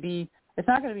not going to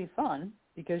be fun,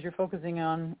 because you're focusing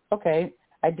on, okay,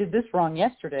 I did this wrong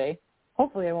yesterday.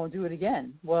 Hopefully I won't do it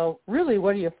again. Well, really,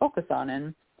 what do you focus on?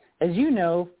 And as you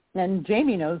know, and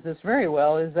Jamie knows this very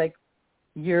well, is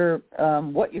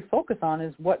what you focus on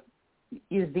is what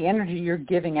is the energy you're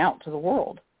giving out to the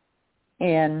world.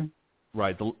 And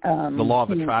right, the law of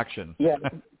attraction.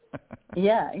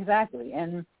 Yeah, exactly.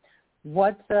 And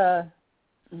I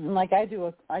do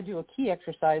a key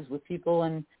exercise with people,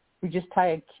 and we just tie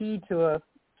a key to a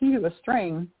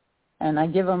string, and I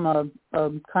give them a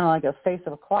kind of like a face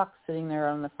of a clock sitting there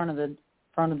on the front of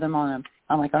them on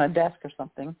a desk or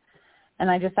something.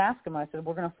 And I just ask them, I said,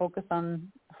 we're going to focus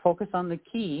on the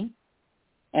key,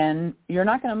 and you're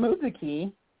not going to move the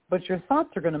key, but your thoughts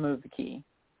are going to move the key.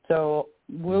 So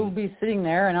we'll be sitting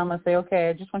there, and I'm going to say, okay,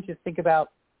 I just want you to think about,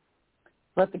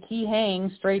 let the key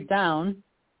hang straight down,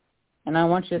 and I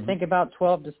want you to think about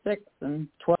 12 to 6 and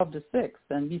 12 to 6.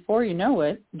 And before you know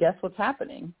it, guess what's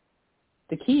happening?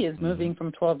 The key is moving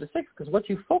from 12 to 6, because what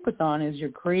you focus on is you're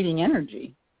creating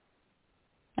energy.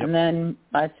 Yep. And then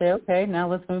I say, okay, now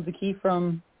let's move the key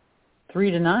from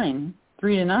 3 to 9.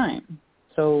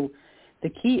 So the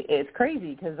key, it's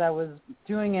crazy, because I was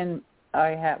doing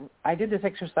I did this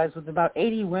exercise with about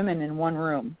 80 women in one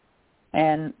room,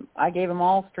 and I gave them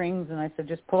all strings, and I said,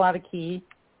 just pull out a key,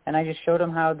 and I just showed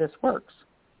them how this works.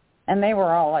 And they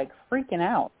were all freaking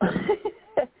out.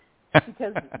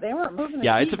 because they weren't moving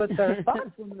the key, but their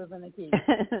thoughts were moving the key.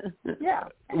 Yeah.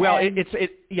 Well,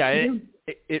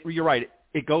 you're right.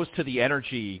 It goes to the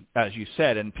energy, as you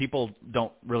said, and people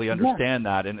don't really understand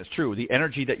that, and it's true. The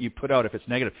energy that you put out, if it's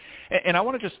negative. And I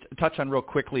want to just touch on real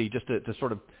quickly, just to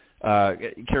sort of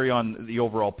carry on the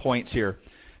overall points here,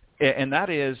 and that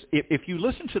is, if you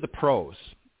listen to the pros,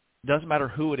 doesn't matter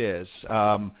who it is,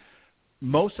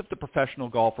 most of the professional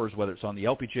golfers, whether it's on the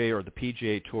LPGA or the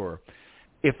PGA Tour,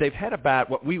 if they've had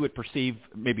what we would perceive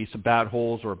maybe some bad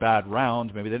holes or a bad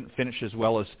round, maybe they didn't finish as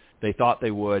well as they thought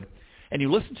they would, and you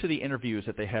listen to the interviews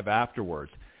that they have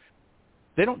afterwards,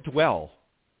 they don't dwell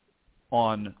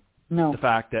on the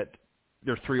fact that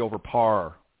they're 3 over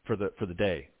par for the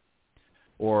day,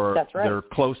 or they're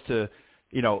close to,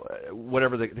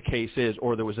 whatever the case is,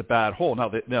 or there was a bad hole.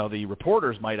 Now the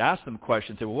reporters might ask them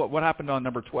questions, say, well, what happened on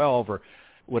number 12 or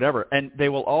whatever, and they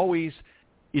will always,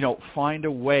 find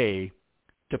a way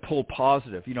to pull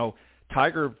positive.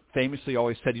 Tiger famously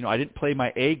always said, I didn't play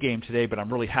my A game today, but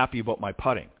I'm really happy about my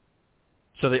putting.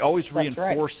 So they always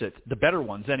reinforce it, the better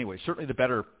ones anyway, certainly the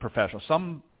better professionals.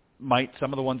 Some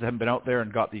of the ones that haven't been out there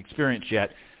and got the experience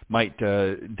yet might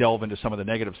delve into some of the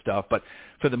negative stuff. But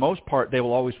for the most part, they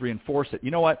will always reinforce it.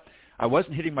 You know what? I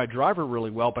wasn't hitting my driver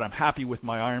really well, but I'm happy with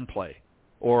my iron play.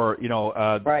 Or,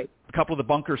 a couple of the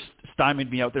bunkers stymied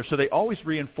me out there. So they always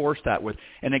reinforce that with,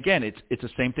 and again, it's the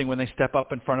same thing when they step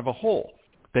up in front of a hole.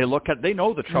 They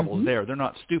know the trouble is there. They're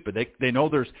not stupid. They know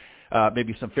there's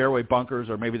maybe some fairway bunkers,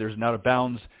 or maybe there's an out of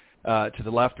bounds to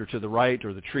the left or to the right,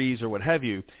 or the trees or what have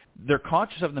you. They're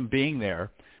conscious of them being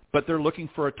there, but they're looking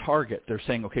for a target. They're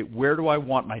saying, okay, where do I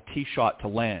want my tee shot to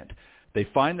land? They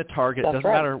find the target. It doesn't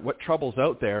matter what trouble's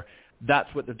out there.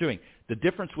 That's what they're doing. The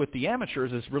difference with the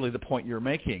amateurs is really the point you're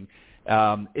making,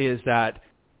 is that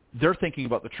they're thinking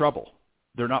about the trouble.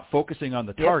 They're not focusing on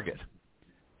the target.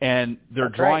 And they're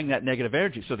drawing that negative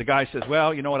energy. So the guy says,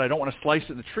 well, you know what, I don't want to slice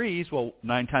it in the trees. Well,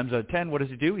 9 times out of 10, what does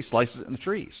he do? He slices it in the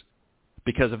trees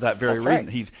because of that very reason.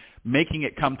 He's making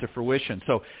it come to fruition.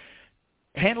 So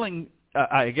handling,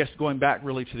 I guess going back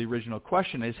really to the original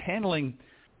question, is handling,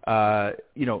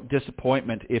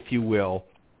 disappointment, if you will,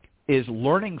 is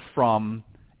learning from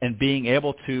and being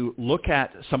able to look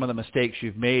at some of the mistakes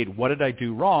you've made. What did I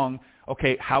do wrong?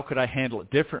 Okay, how could I handle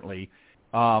it differently?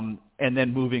 And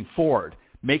then moving forward,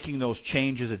 making those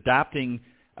changes, adapting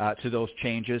to those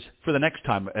changes for the next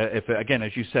time. If, again,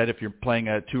 as you said, if you're playing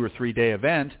a 2 or 3 day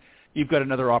event, you've got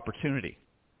another opportunity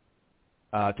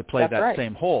to play that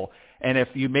same hole. And if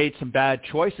you made some bad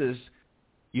choices,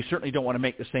 you certainly don't want to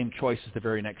make the same choices the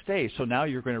very next day. So now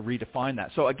you're going to redefine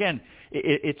that. So again,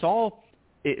 it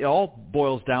all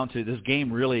boils down to this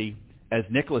game really, as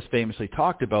Nicholas famously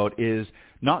talked about, is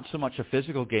not so much a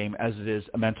physical game as it is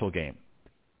a mental game.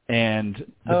 And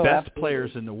the best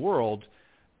players in the world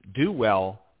do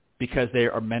well because they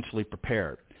are mentally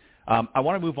prepared. I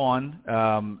want to move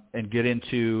on and get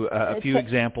into a few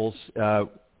examples.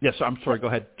 Yes, I'm sorry. Go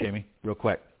ahead, Jamie, real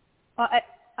quick.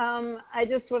 I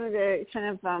just wanted to kind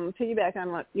of piggyback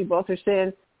on what you both are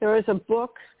saying. There was a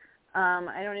book.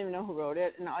 I don't even know who wrote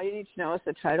it, and all you need to know is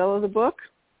the title of the book.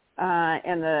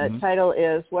 And the title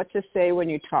is What to Say When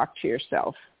You Talk to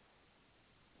Yourself.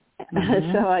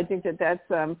 So I think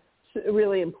that's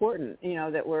really important,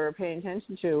 that we're paying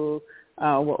attention to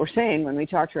what we're saying when we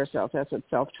talk to ourselves. That's what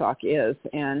self-talk is.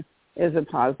 And is it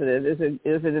positive? Is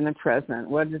it in the present?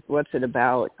 What's it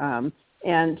about?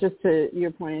 And just to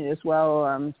your point as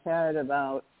well, Ted,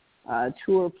 about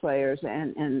tour players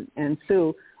and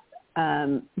Sue,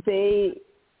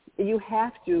 you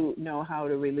have to know how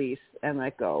to release and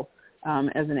let go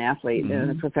as an athlete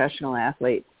and a professional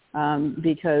athlete.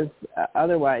 Because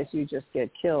otherwise you just get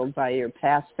killed by your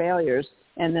past failures,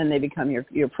 and then they become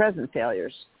your present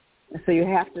failures. So you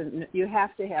have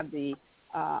to have the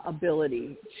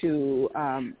ability to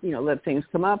let things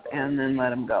come up and then let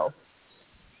them go.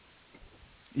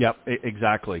 Yep,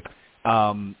 exactly.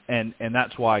 And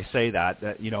that's why I say that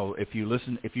if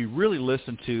you really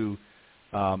listen to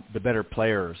the better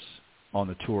players on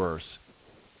the tours,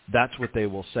 that's what they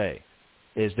will say.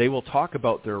 Is they will talk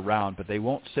about their round, but they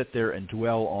won't sit there and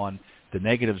dwell on the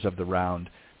negatives of the round.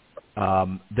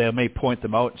 They may point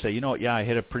them out and say, I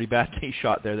hit a pretty bad tee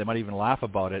shot there. They might even laugh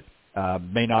about it.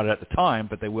 May not at the time,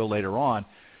 but they will later on.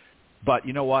 But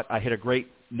you know what? I hit a great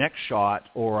next shot,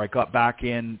 or I got back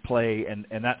in play, and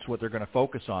that's what they're going to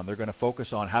focus on. They're going to focus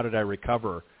on how did I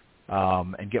recover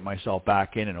and get myself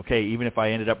back in. And, okay, even if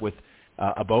I ended up with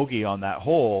a bogey on that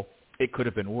hole, it could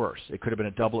have been worse. It could have been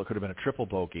a double. It could have been a triple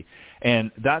bogey.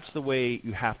 And that's the way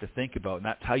you have to think about it, and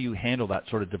that's how you handle that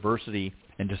sort of diversity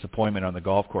and disappointment on the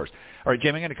golf course. All right,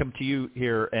 Jamie, I'm going to come to you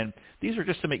here, and these are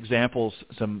just some examples,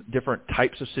 some different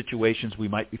types of situations we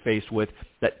might be faced with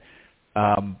that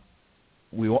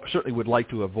we certainly would like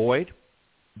to avoid,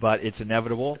 but it's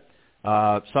inevitable.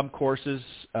 Some courses,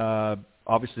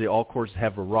 obviously all courses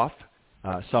have a rough.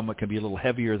 Some can be a little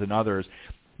heavier than others.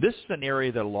 This is an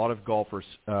area that a lot of golfers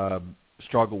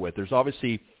struggle with. There's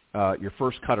obviously your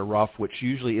first cut of rough, which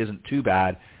usually isn't too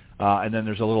bad, and then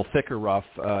there's a little thicker rough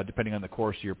depending on the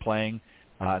course you're playing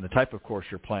and the type of course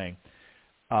you're playing.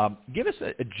 Give us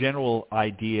a general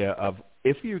idea of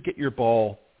if you get your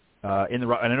ball in the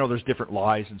rough, and I know there's different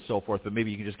lies and so forth, but maybe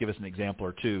you can just give us an example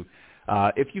or two.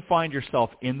 If you find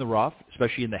yourself in the rough,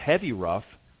 especially in the heavy rough,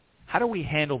 how do we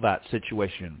handle that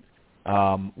situation?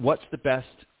 What's the best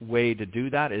way to do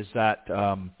that? Is that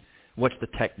what's the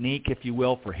technique, if you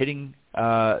will, for hitting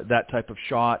that type of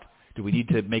shot? Do we need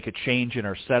to make a change in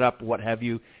our setup, what have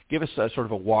you? Give us a sort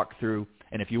of a walkthrough,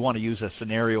 and if you want to use a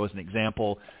scenario as an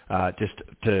example, just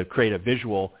to create a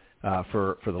visual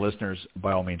for the listeners,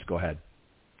 by all means, go ahead.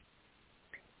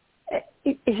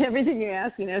 Everything you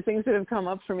ask, things that have come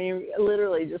up for me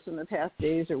literally just in the past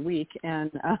days or week.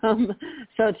 And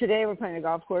so today we're playing a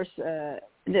golf course that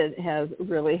has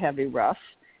really heavy rough.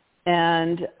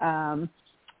 And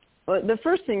the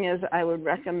first thing is I would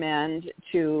recommend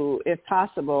to, if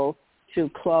possible, to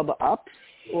club up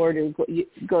or to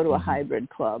go to a hybrid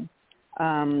club.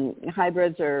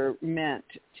 Hybrids are meant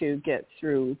to get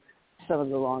through some of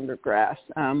the longer grass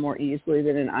more easily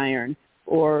than an iron.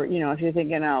 Or, if you're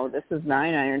thinking, this is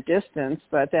 9-iron distance,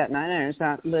 but that 9-iron is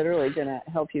not literally going to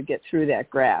help you get through that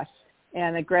grass.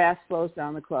 And the grass slows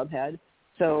down the club head,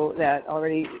 so that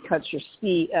already cuts your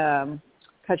speed,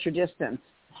 cuts your distance.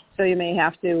 So you may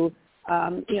have to,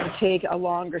 take a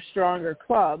longer, stronger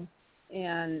club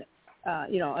and,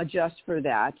 adjust for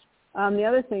that. The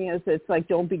other thing is it's like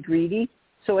don't be greedy.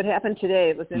 So what happened today,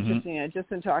 it was interesting. I had just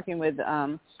been talking with this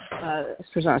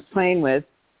person I was playing with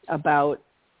about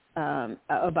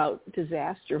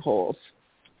disaster holes.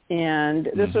 And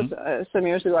this was some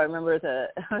years ago. I remember the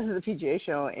PGA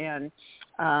show, and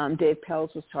Dave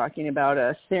Pelz was talking about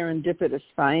a serendipitous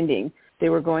finding. They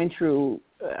were going through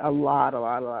a lot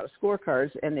of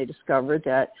scorecards, and they discovered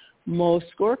that most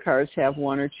scorecards have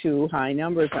one or two high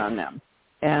numbers on them.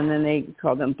 And then they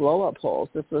called them blow-up holes.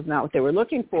 This was not what they were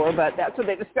looking for, but that's what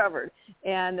they discovered.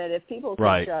 And that if people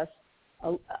could just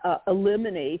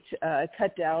eliminate,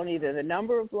 cut down either the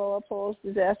number of blow-up holes,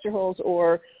 disaster holes,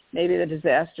 or maybe the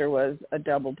disaster was a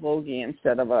double bogey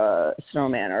instead of a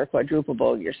snowman or a quadruple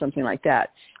bogey or something like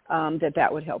that, that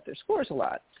would help their scores a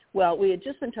lot. Well, we had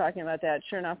just been talking about that.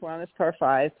 Sure enough, we're on this par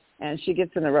 5, and she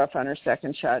gets in the rough on her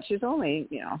second shot. She's only,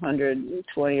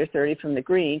 120 or 30 from the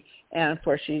green, and, of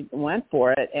course, she went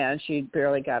for it, and she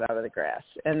barely got out of the grass.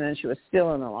 And then she was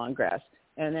still in the long grass.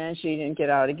 And then she didn't get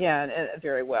out again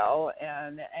very well.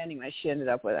 And anyway, she ended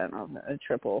up with, a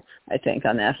triple, I think,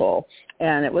 on that hole.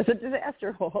 And it was a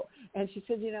disaster hole. And she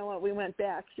said, you know what, we went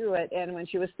back through it. And when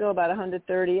she was still about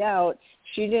 130 out,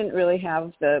 she didn't really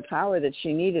have the power that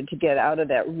she needed to get out of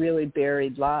that really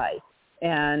buried lie.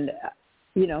 And,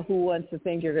 who wants to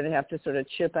think you're going to have to sort of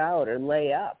chip out or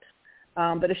lay up?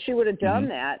 But if she would have done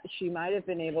that, she might have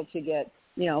been able to get,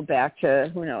 back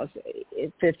to,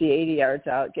 50, 80 yards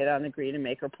out, get on the green and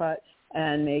make her putt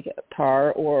and make it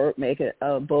par or make it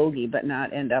a bogey, but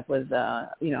not end up with, a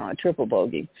triple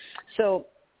bogey. So,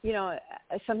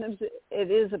 sometimes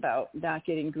it is about not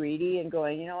getting greedy and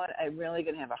going, you know what, I'm really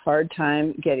going to have a hard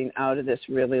time getting out of this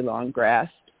really long grass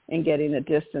and getting the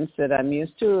distance that I'm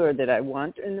used to or that I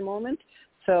want in the moment.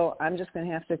 So I'm just going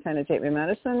to have to kind of take my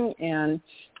medicine and,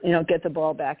 get the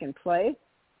ball back in play.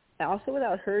 Also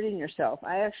without hurting yourself.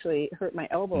 I actually hurt my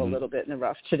elbow a little bit in the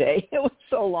rough today. It was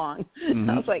so long.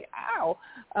 I was like, ow.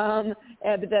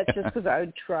 But that's just because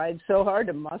I tried so hard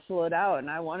to muscle it out, and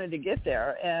I wanted to get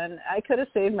there. And I could have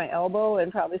saved my elbow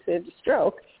and probably saved a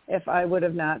stroke if I would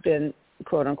have not been,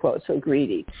 quote, unquote, so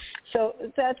greedy. So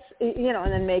that's,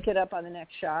 and then make it up on the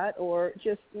next shot, or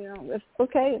just,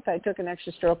 if I took an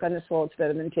extra stroke on this hole, it's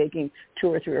better than taking 2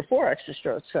 or 3 or 4 extra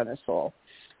strokes on this hole.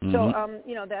 So,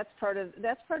 that's part of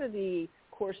the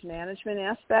course management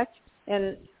aspect.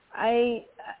 And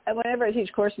whenever I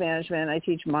teach course management, I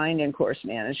teach mind and course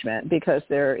management because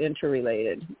they're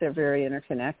interrelated. They're very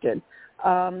interconnected.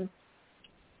 So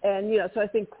I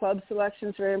think club selection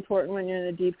is very important when you're in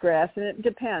the deep grass. And it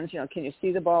depends, can you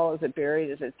see the ball? Is it buried?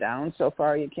 Is it down so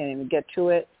far you can't even get to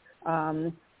it?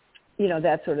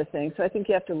 That sort of thing. So I think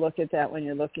you have to look at that when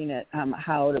you're looking at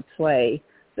how to play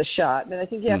the shot. But I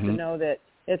think you have to know that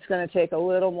it's going to take a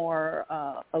little more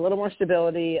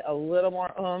stability, a little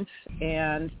more oomph,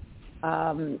 and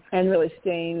really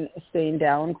staying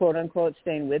down, quote unquote,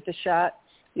 staying with the shot.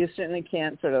 You certainly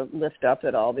can't sort of lift up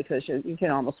at all because you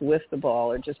can almost whiff the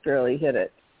ball or just barely hit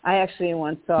it. I actually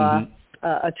once saw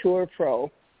a tour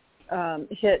pro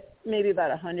hit maybe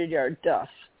about 100-yard duff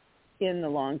in the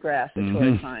long grass at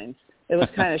Torrey Pines. It was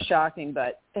kind of shocking,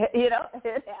 but it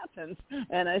happens.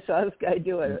 And I saw this guy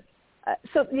do it.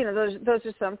 So those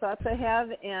are some thoughts I have.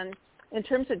 And in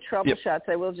terms of trouble shots,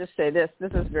 I will just say this.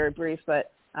 This is very brief,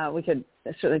 but we could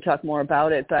certainly talk more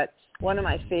about it. But one of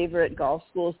my favorite golf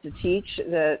schools to teach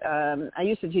that I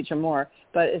used to teach them more,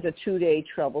 but is a 2-day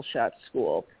trouble shot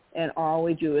school. And all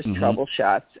we do is trouble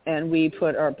shots. And we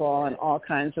put our ball in all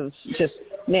kinds of just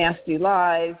nasty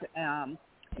lies,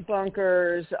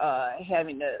 bunkers,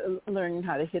 learning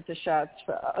how to hit the shots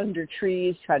under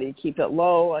trees, how do you keep it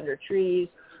low under trees,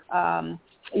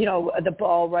 the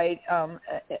ball right,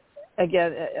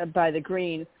 again, by the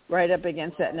green, right up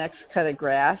against that next cut of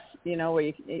grass, where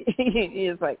you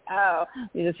just like,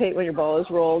 you just hate when your ball is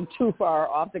rolled too far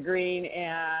off the green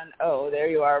and, there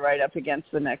you are right up against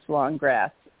the next long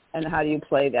grass. And how do you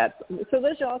play that? So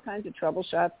there's all kinds of trouble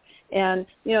shots. And,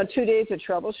 2 days of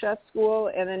trouble shot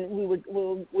school, and then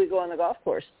we go on the golf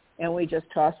course, and we just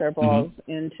toss our balls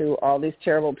into all these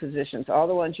terrible positions. All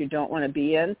the ones you don't want to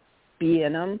be in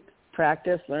them,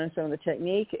 practice, learn some of the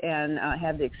technique, and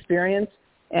have the experience.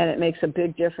 And it makes a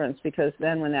big difference because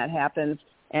then when that happens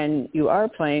and you are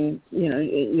playing,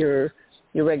 your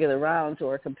regular rounds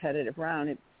or a competitive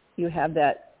round, you have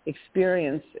that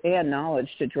experience and knowledge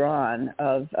to draw on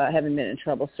of having been in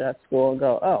trouble shot school and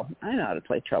go, I know how to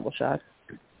play trouble shots.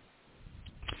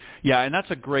 Yeah, and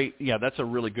that's a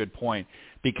really good point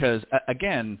because,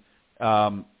 again,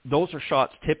 those are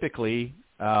shots typically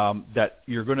that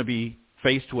you're going to be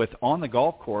faced with on the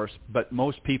golf course, but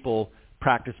most people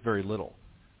practice very little.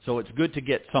 So it's good to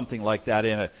get something like that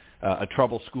in a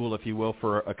trouble school, if you will,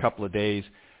 for a couple of days.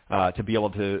 To be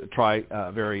able to try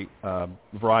a very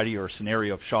variety or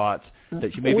scenario of shots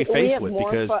that you may be faced with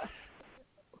because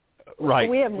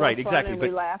we have more fun exactly, and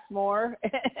we laugh more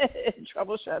in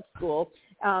trouble shot school,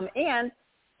 and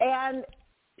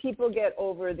people get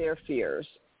over their fears.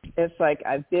 It's like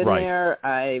I've been there,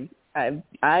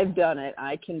 I've done it,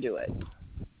 I can do it.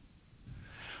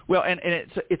 Well, and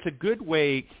it's a good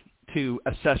way to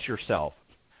assess yourself,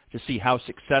 to see how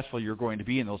successful you're going to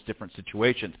be in those different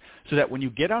situations, so that when you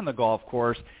get on the golf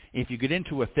course, if you get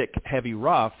into a thick, heavy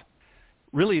rough,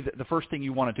 really the first thing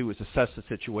you want to do is assess the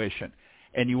situation.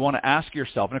 And you want to ask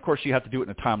yourself, and of course you have to do it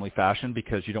in a timely fashion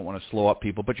because you don't want to slow up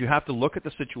people, but you have to look at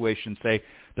the situation and say,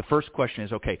 the first question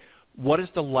is, okay, what is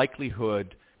the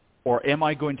likelihood, or am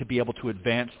I going to be able to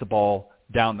advance the ball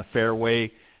down the fairway?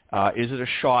 Is it a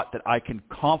shot that I can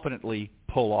confidently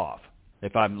pull off?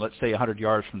 If I'm, let's say, 100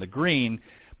 yards from the green,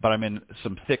 but I'm in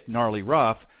some thick, gnarly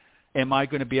rough, am I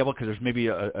going to be able, because there's maybe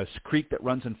a creek that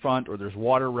runs in front or there's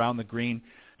water around the green.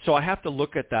 So I have to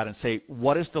look at that and say,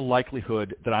 what is the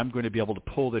likelihood that I'm going to be able to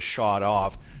pull this shot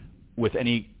off with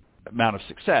any amount of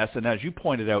success? And as you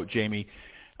pointed out, Jamie,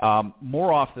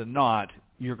 more often than not,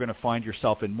 you're going to find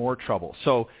yourself in more trouble.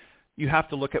 So you have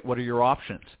to look at what are your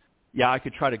options. Yeah, I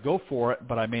could try to go for it,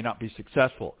 but I may not be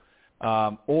successful.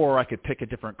 Or I could pick a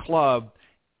different club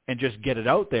and just get it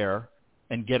out there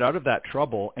and get out of that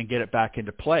trouble and get it back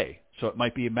into play. So it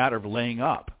might be a matter of laying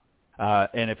up.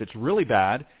 And if it's really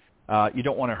bad, you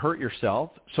don't want to hurt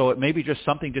yourself. So it may be just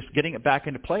something, just getting it back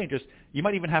into play. And you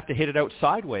might even have to hit it out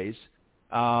sideways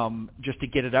just to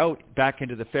get it out back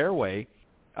into the fairway.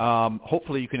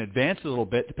 Hopefully you can advance a little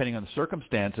bit depending on the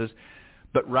circumstances.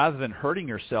 But rather than hurting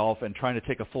yourself and trying to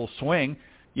take a full swing,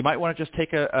 you might want to just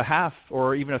take a half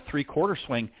or even a three-quarter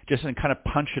swing just and kind of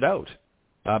punch it out.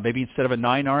 Maybe instead of a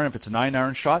 9-iron, if it's a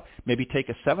 9-iron shot, maybe take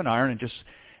a 7-iron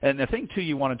and the thing, too,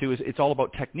 you want to do is it's all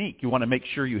about technique. You want to make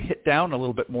sure you hit down a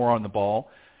little bit more on the ball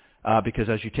because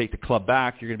as you take the club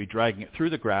back, you're going to be dragging it through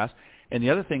the grass. And the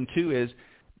other thing, too, is,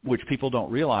 which people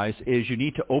don't realize, is you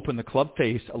need to open the club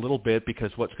face a little bit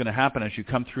because what's going to happen as you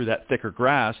come through that thicker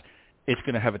grass, it's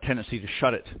going to have a tendency to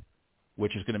shut it,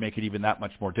 which is going to make it even that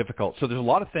much more difficult. So there's a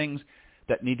lot of things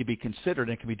that need to be considered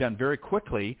and can be done very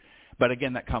quickly. But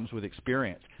again, that comes with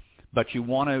experience. But you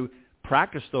want to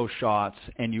practice those shots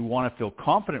and you want to feel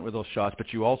confident with those shots,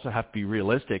 but you also have to be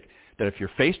realistic that if you're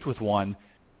faced with one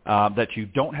that you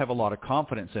don't have a lot of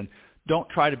confidence in, don't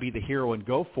try to be the hero and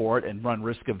go for it and run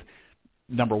risk of,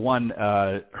 number one,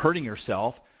 hurting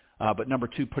yourself, but number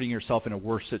two, putting yourself in a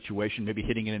worse situation, maybe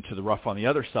hitting it into the rough on the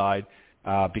other side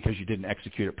because you didn't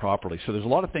execute it properly. So there's a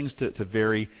lot of things to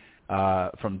vary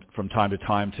from time to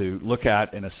time to look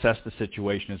at and assess the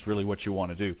situation is really what you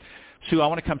want to do. Sue, I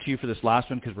want to come to you for this last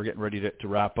one because we're getting ready to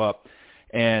wrap up.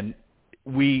 And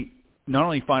we not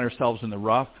only find ourselves in the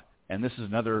rough, and this is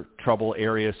another trouble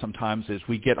area sometimes, is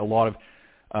we get a lot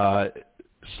of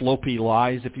slopey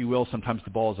lies, if you will. Sometimes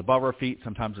the ball is above our feet,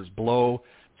 sometimes it's below,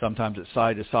 sometimes it's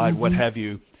side to side, what have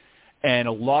you. And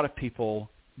a lot of people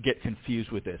get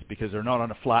confused with this because they're not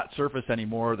on a flat surface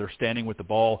anymore. They're standing with the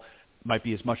ball, might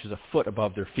be as much as a foot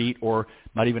above their feet, or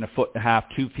not even a foot and a half,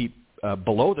 2 feet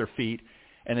below their feet,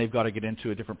 and they've got to get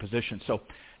into a different position. So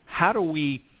how do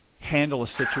we handle a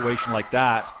situation like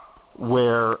that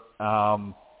where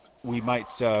we might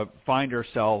find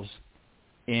ourselves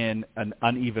in an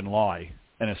uneven lie,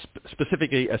 and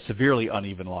specifically a severely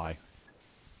uneven lie?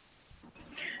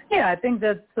 Yeah, I think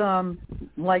that's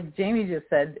like Jamie just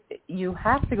said, you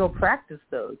have to go practice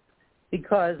those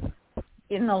because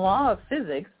in the law of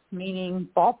physics, meaning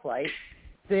ball flight,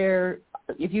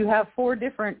 if you have 4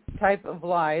 different type of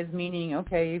lies, meaning,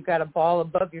 okay, you've got a ball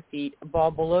above your feet, a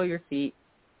ball below your feet,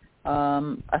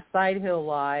 a side hill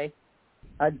lie,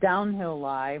 a downhill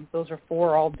lie, those are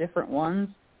 4 all different ones.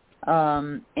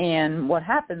 And what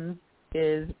happens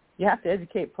is you have to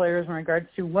educate players in regards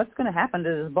to what's going to happen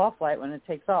to this ball flight when it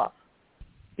takes off.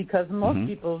 Because most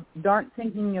people aren't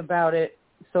thinking about it.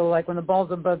 So like when the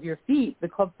ball's above your feet, the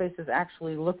club face is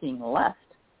actually looking left.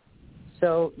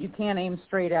 So you can't aim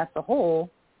straight at the hole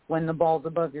when the ball's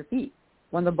above your feet.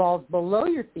 When the ball's below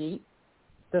your feet,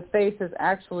 the face is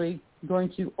actually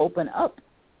going to open up,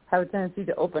 have a tendency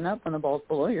to open up when the ball's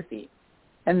below your feet.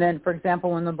 And then, for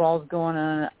example, when the ball's going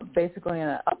on basically in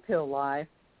an uphill lie,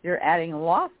 you're adding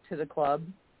loft to the club.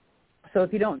 So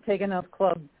if you don't take enough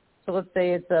club, so let's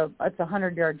say it's a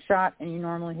 100-yard shot and you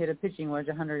normally hit a pitching wedge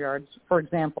 100 yards, for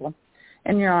example,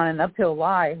 and you're on an uphill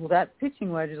lie, well, that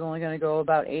pitching wedge is only going to go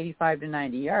about 85 to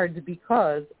 90 yards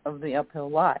because of the uphill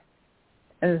lie.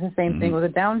 And it's the same thing with a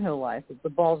downhill lie. So if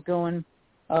the ball's going,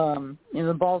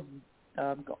 the ball's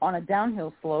on a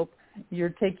downhill slope, you're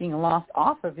taking loft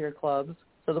off of your clubs,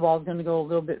 so the ball's going to go a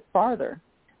little bit farther.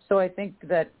 So I think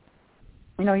that,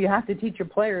 you have to teach your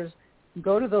players,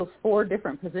 go to those 4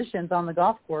 different positions on the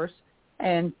golf course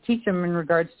and teach them in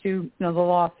regards to, the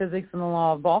law of physics and the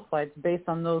law of ball flights based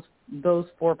on those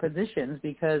 4 positions,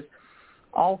 because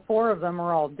all 4 of them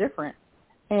are all different.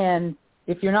 And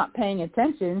if you're not paying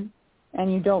attention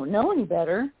and you don't know any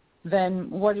better, then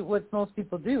what most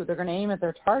people do, they're going to aim at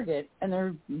their target,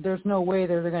 and there's no way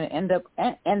they're going to end up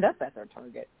at their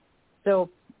target.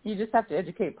 So you just have to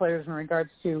educate players in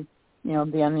regards to,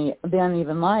 the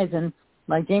uneven lies. And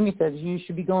like Jamie said, you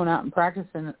should be going out and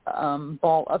practicing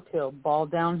ball uphill, ball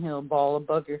downhill, ball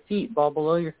above your feet, ball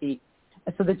below your feet,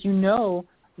 so that you know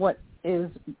what is,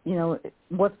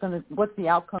 what's the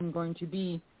outcome going to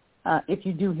be if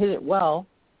you do hit it well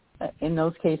in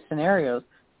those case scenarios.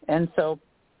 And so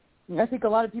I think a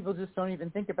lot of people just don't even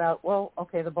think about, well,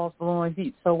 okay, the ball's below my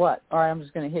feet, so what? All right, I'm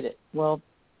just going to hit it. Well,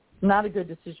 not a good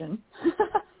decision.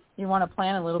 You want to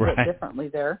plan a little bit differently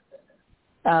there.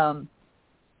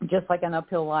 Just like an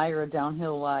uphill lie or a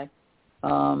downhill lie.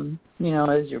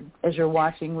 As you're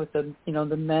watching with the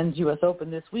men's U.S.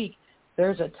 Open this week,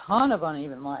 there's a ton of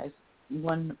uneven lies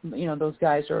when those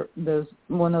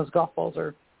golf balls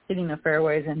are hitting the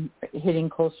fairways and hitting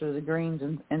closer to the greens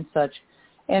and such.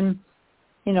 And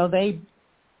they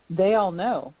all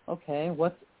know, okay,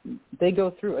 they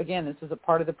go through, again, this is a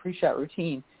part of the pre-shot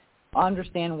routine,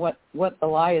 understand what the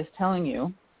lie is telling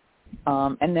you,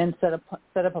 and then set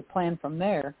up a plan from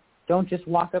there. Don't just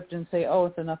walk up and say, oh,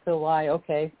 it's an uphill lie,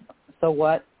 okay, so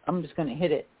what? I'm just going to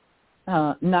hit it.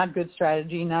 Not good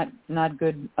strategy, not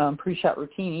good pre-shot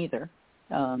routine either,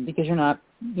 because you're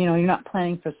not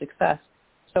planning for success.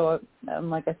 So,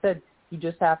 like I said, you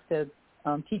just have to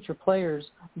teach your players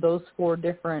those 4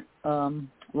 different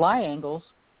lie angles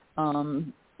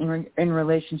in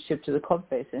relationship to the club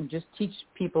face, and just teach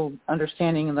people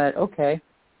understanding that, okay,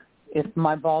 if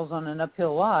my ball's on an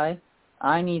uphill lie,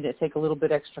 I need to take a little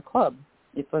bit extra club.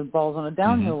 If the ball's on a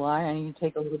downhill lie, I need to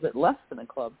take a little bit less than a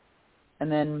club.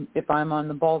 And then if I'm on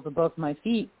the balls above my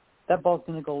feet, that ball's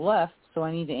going to go left, so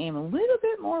I need to aim a little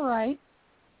bit more right.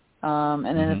 And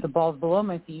then if the ball's below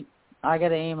my feet, I got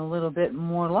to aim a little bit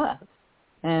more left.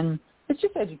 And it's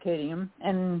just educating them.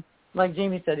 And like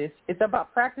Jamie said, it's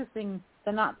about practicing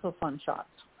the not-so-fun shots.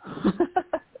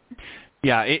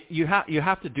 Yeah, you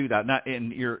have to do that.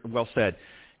 And you're well said.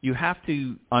 You have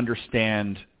to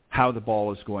understand how the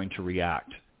ball is going to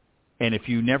react. And if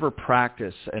you never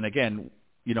practice, and again,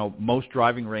 most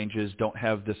driving ranges don't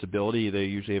have this ability. They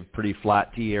usually have pretty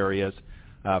flat tee areas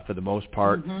for the most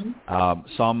part.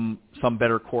 Some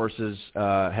better courses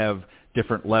have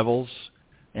different levels.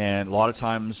 And a lot of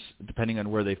times, depending on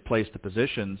where they've placed the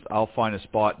positions, I'll find a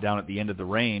spot down at the end of the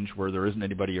range where there isn't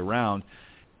anybody around,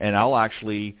 and I'll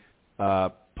actually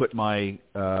put my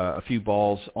a few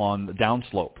balls on the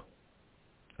downslope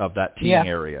of that teeing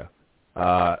area,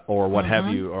 or what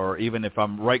have you. Or even if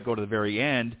I'm go to the very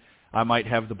end, I might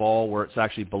have the ball where it's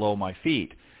actually below my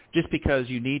feet. Just because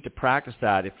you need to practice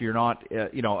that. If you're not,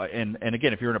 and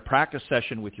again, if you're in a practice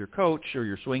session with your coach or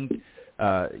your swing,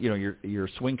 your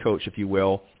swing coach, if you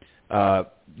will,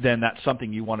 then that's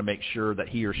something you want to make sure that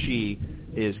he or she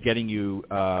is getting you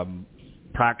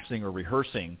practicing or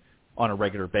rehearsing on a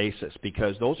regular basis,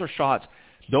 because those are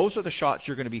the shots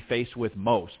you're going to be faced with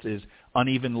most, is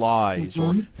uneven lies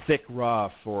or thick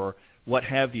rough or what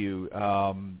have you,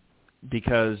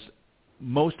 because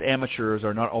most amateurs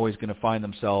are not always going to find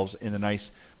themselves in a nice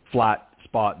flat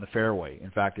spot in the fairway.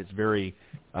 In fact, it's very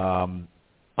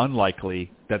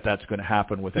unlikely that that's going to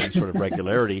happen with any sort of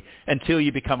regularity until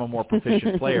you become a more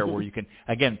proficient player, where you can,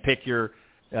 again, pick your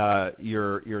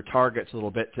targets a little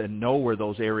bit to know where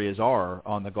those areas are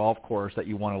on the golf course that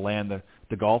you want to land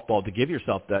the golf ball to give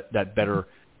yourself that better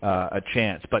a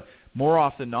chance. But more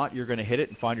often than not, you're going to hit it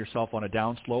and find yourself on a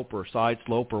down slope or side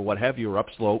slope or what have you, or up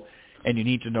slope, and you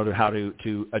need to know how to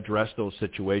address those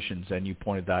situations, and you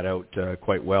pointed that out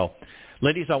quite well.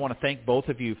 Ladies, I want to thank both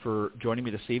of you for joining me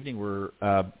this evening. We're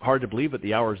hard to believe, but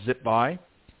the hours zip by,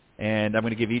 and I'm going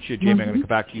to give each of you, Jamie, I'm going to come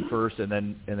back to you first, and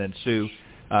then Sue.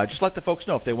 Just let the folks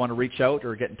know if they want to reach out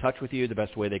or get in touch with you, the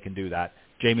best way they can do that.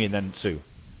 Jamie and then Sue.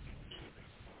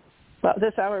 Well,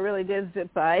 this hour really did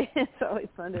zip by. It's always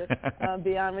fun to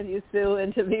be on with you, Sue,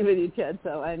 and to be with you, Ted.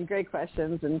 So, and great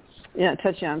questions, and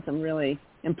touching on some really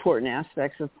important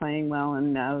aspects of playing well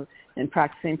and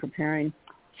practicing, preparing.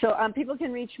 So people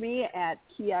can reach me at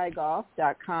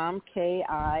kiaigolf.com,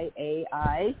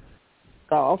 KIAI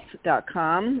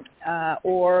golf.com,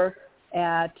 or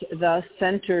at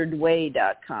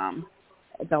thecenteredway.com.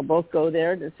 They'll both go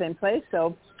there to the same place.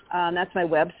 So that's my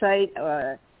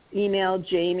website. Email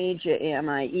Jamie,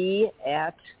 Jamie,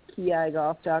 at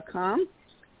kiaigolf.com.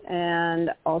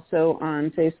 And also on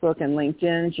Facebook and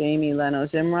LinkedIn, Jamie Leno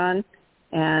Zimron.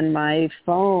 And my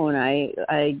phone, I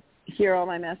hear all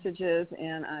my messages,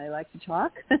 and I like to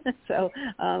talk. So,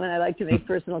 and I like to make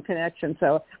personal connections.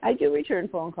 So I do return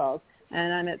phone calls,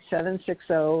 and I'm at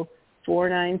 760-492-GOLF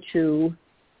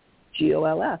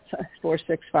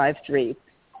 4653,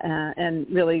 and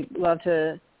really love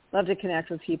to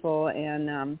connect with people,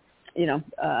 and and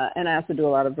I also do a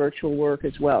lot of virtual work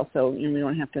as well. So we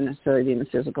don't have to necessarily be in the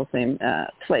physical same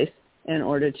place in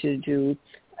order to do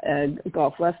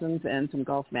golf lessons and some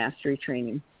golf mastery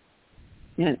training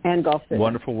and golf fitness.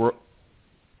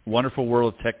 Wonderful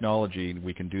world of technology.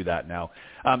 We can do that now.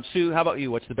 Sue, how about you?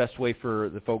 What's the best way for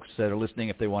the folks that are listening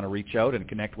if they want to reach out and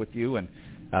connect with you and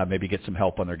maybe get some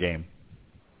help on their game?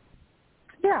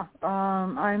 Yeah,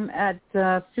 I'm at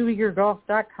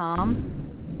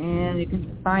SueEagerGolf.com, and you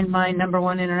can find my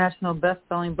 #1 international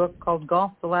best-selling book called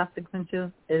Golf: The Last 6 Inches.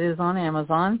 It is on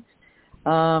Amazon.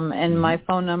 And my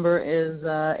phone number is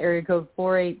area code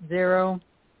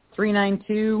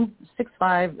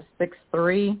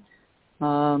 480-392-6563.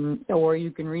 Or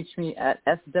you can reach me at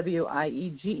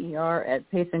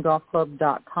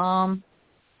SWIEGER@PayneGolfClub.com.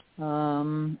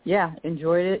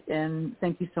 Enjoyed it, and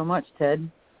thank you so much, Ted.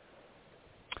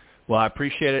 Well, I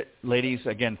appreciate it, ladies.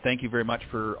 Again, thank you very much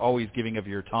for always giving of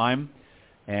your time.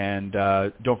 And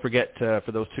don't forget,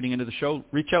 for those tuning into the show,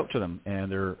 reach out to them,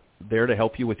 and they're there to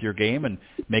help you with your game and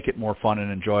make it more fun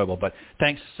and enjoyable. But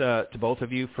thanks to both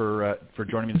of you for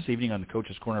joining me this evening on the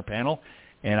Coach's Corner panel,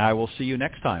 and I will see you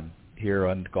next time here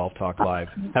on Golf Talk Live.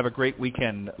 Have a great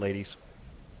weekend, ladies.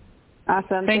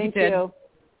 Awesome. Thank you.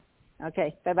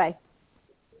 Okay. Bye-bye.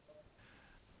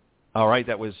 All right.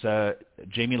 That was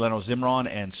Jamie Leno Zimron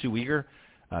and Sue Eager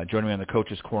joining me on the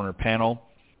Coach's Corner panel.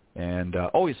 And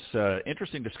always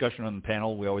interesting discussion on the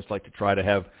panel. We always like to try to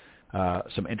have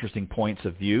some interesting points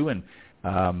of view. And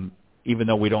even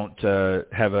though we don't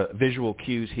have visual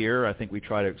cues here, I think we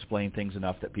try to explain things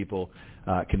enough that people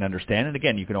can understand. And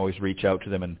again, you can always reach out to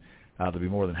them, and they'll be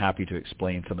more than happy to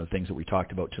explain some of the things that we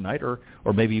talked about tonight, or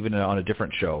maybe even on a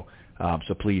different show.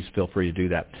 So please feel free to do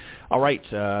that. All right.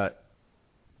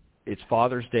 It's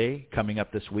Father's Day coming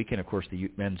up this week, and of course the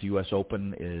men's U.S.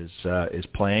 Open is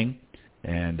playing,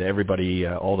 and everybody,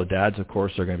 all the dads, of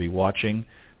course, are going to be watching.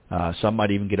 Some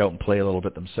might even get out and play a little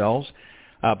bit themselves.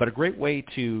 But a great way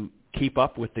to keep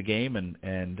up with the game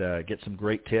and get some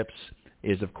great tips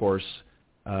is, of course,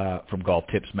 from Golf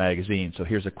Tips Magazine. So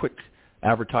here's a quick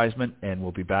advertisement, and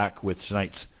we'll be back with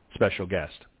tonight's special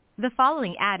guest. The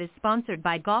following ad is sponsored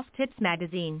by Golf Tips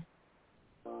Magazine.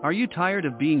 Are you tired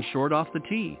of being short off the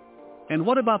tee? And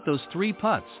what about those 3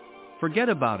 putts? Forget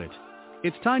about it.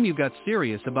 It's time you got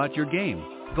serious about your game.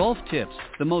 Golf Tips,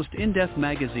 the most in-depth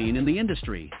magazine in the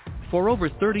industry. For over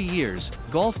 30 years,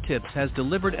 Golf Tips has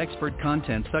delivered expert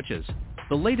content such as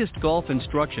the latest golf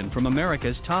instruction from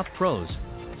America's top pros,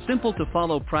 simple to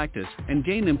follow practice and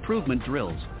game improvement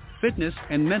drills, fitness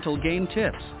and mental game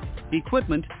tips,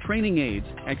 equipment, training aids,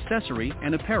 accessory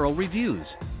and apparel reviews,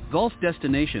 golf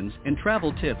destinations and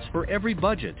travel tips for every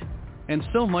budget, and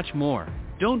so much more.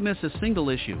 Don't miss a single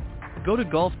issue. Go to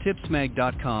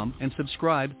golftipsmag.com and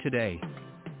subscribe today.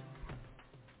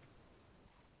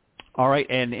 All right,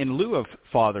 and in lieu of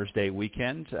Father's Day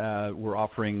weekend, we're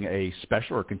offering a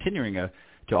special, or continuing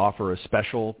to offer a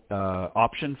special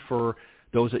option for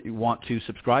those that want to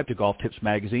subscribe to Golf Tips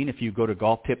Magazine. If you go to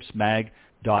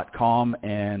golftipsmag.com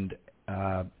and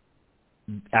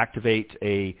activate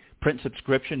a print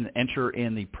subscription and enter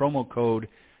in the promo code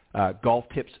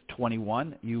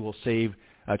GolfTips21, you will save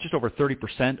just over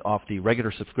 30% off the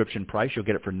regular subscription price. You'll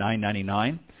get it for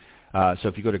 $9.99. So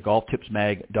if you go to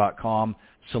golftipsmag.com,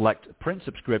 select print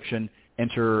subscription,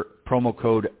 enter promo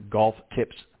code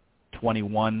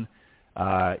GolfTips21,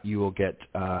 you will get,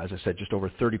 as I said, just over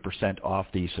 30% off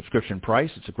the subscription price.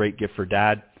 It's a great gift for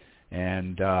Dad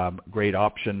and great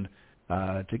option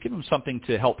to give him something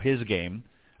to help his game.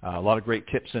 A lot of great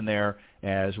tips in there,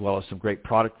 as well as some great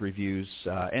product reviews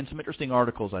and some interesting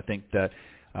articles, I think, that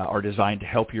are designed to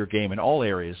help your game in all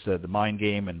areas, the mind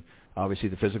game and obviously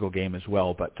the physical game as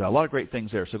well. But a lot of great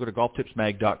things there. So go to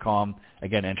golftipsmag.com.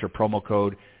 Again, enter promo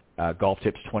code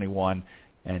GolfTips21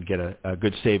 and get a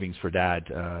good savings for Dad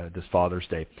this Father's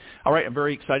Day. All right, I'm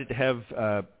very excited to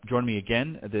have join me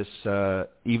again this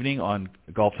evening on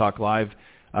Golf Talk Live,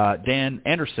 Dan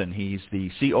Anderson. He's the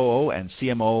COO and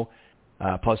CMO,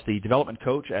 plus the development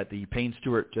coach at the Payne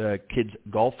Stewart Kids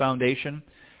Golf Foundation.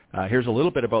 Here's a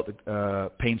little bit about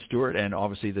the Payne Stewart and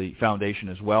obviously the foundation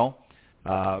as well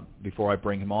before I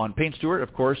bring him on. Payne Stewart,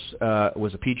 of course,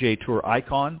 was a PGA Tour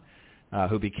icon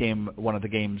who became one of the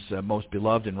game's most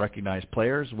beloved and recognized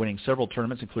players, winning several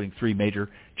tournaments, including 3 major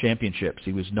championships.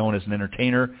 He was known as an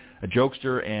entertainer, a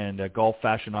jokester, and a golf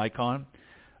fashion icon.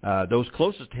 Those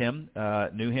closest to him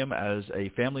knew him as a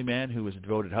family man who was a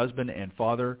devoted husband and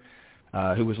father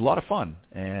who was a lot of fun,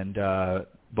 and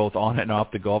both on and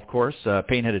off the golf course.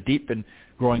 Payne had a deep and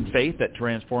growing faith that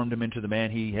transformed him into the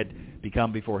man he had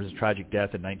become before his tragic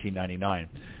death in 1999.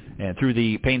 And through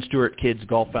the Payne Stewart Kids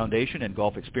Golf Foundation and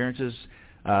Golf Experiences,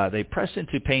 they pressed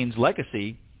into Payne's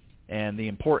legacy and the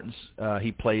importance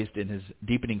he placed in his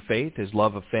deepening faith, his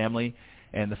love of family,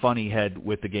 and the fun he had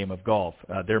with the game of golf.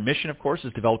 Their mission, of course,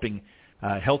 is developing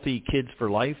healthy kids for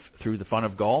life through the fun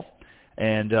of golf.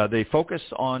 And they focus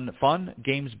on fun,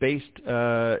 games-based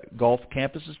golf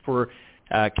campuses for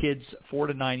kids 4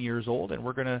 to 9 years old. And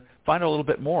we're going to find out a little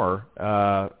bit more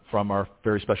from our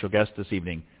very special guest this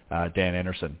evening, Dan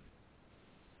Anderson.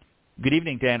 Good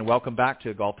evening, Dan. Welcome back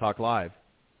to Golf Talk Live.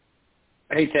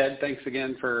 Hey, Ted. Thanks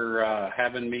again for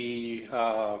having me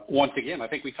once again. I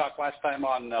think we talked last time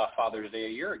on Father's Day a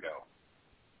year ago.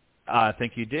 I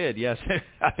think you did, yes.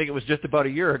 I think it was just about a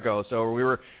year ago, so we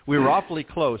were awfully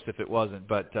close if it wasn't.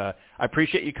 But I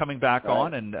appreciate you coming back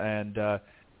on and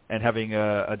having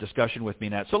a discussion with me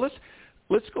now. So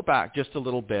let's go back just a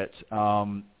little bit,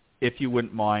 if you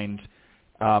wouldn't mind.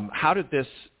 How did this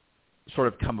sort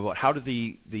of come about? How did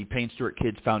the Payne Stewart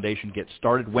Kids Foundation get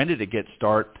started? When did it get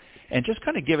started? And just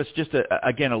kind of give us just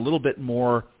again a little bit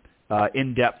more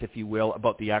in depth, if you will,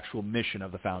 about the actual mission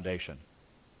of the foundation.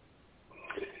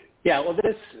 Yeah, well,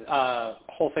 this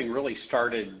whole thing really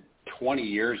started 20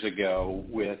 years ago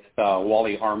with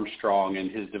Wally Armstrong and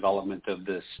his development of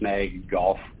the snag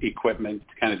golf equipment,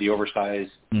 kind of the oversized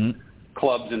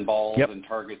clubs and balls and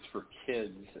targets for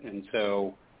kids. And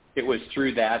so it was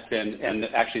through that, and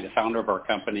actually the founder of our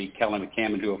company, Kelly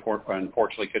McCammon, who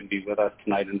unfortunately couldn't be with us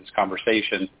tonight in this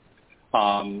conversation,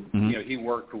 you know, he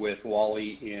worked with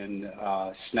Wally in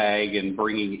snag and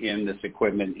bringing in this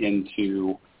equipment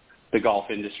into the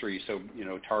golf industry, so, you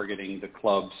know, targeting the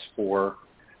clubs for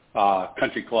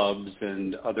country clubs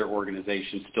and other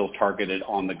organizations still targeted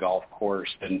on the golf course.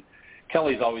 And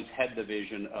Kelly's always had the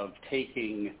vision of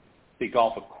taking the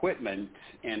golf equipment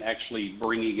and actually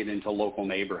bringing it into local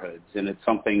neighborhoods. And it's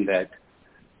something that,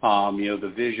 you know,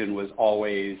 the vision was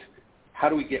always, how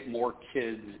do we get more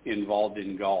kids involved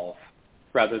in golf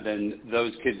rather than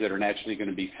those kids that are naturally going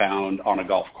to be found on a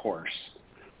golf course?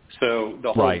 So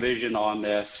the whole vision on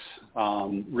this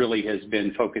really has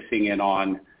been focusing in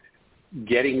on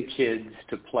getting kids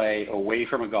to play away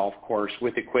from a golf course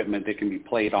with equipment that can be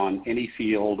played on any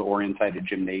field or inside a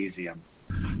gymnasium.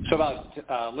 So about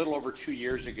a little over 2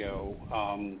 years ago,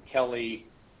 Kelly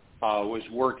was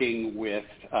working with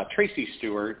Tracy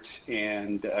Stewart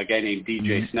and a guy named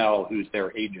DJ Snell, who's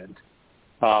their agent,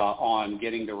 on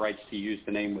getting the rights to use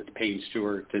the name with Payne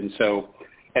Stewart. And so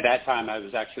at that time, I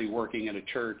was actually working in a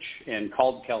church and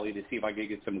called Kelly to see if I could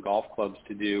get some golf clubs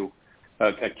to do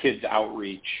a kids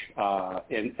outreach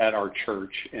at our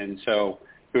church. And so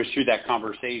it was through that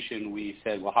conversation we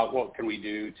said, well, what can we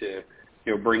do to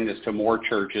bring this to more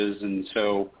churches? And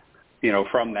so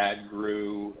from that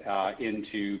grew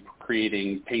into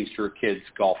creating Payne Stewart Kids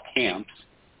golf camps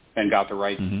and got the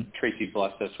rights. Tracy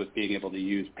blessed us with being able to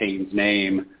use Payne's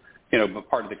name, but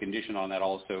part of the condition on that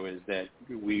also is that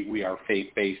we are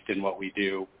faith-based in what we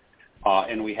do,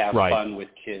 and we have fun with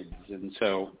kids. And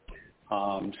so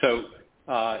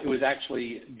it was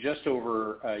actually just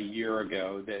over a year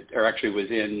ago or actually was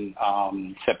in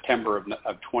September of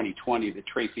 2020 that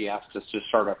Tracy asked us to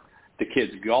start the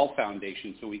Kids Golf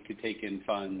Foundation so we could take in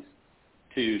funds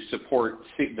to support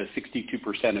the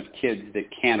 62% of kids that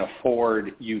can't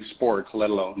afford youth sports, let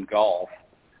alone golf,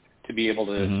 to be able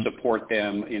to support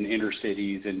them in inner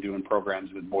cities and doing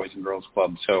programs with Boys and Girls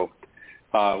Clubs. So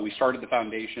we started the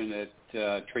foundation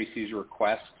at Tracy's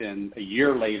request, and a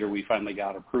year later we finally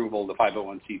got approval, the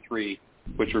 501c3,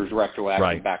 which was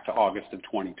retroactive back to August of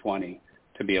 2020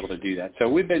 to be able to do that. So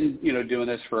we've been, doing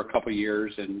this for a couple of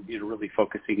years and, really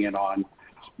focusing in on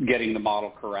getting the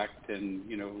model correct. And,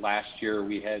 last year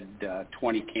we had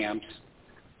 20 camps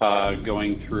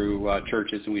going through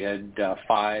churches, and we had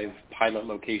 5 pilot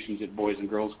locations at Boys and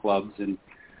Girls Clubs. And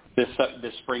this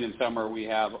spring and summer we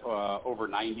have over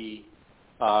 90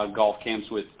 golf camps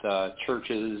with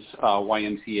churches,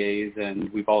 YMCAs,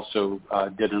 and we've also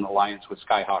did an alliance with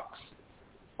Skyhawks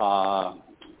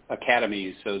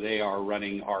Academies. So they are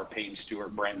running our Payne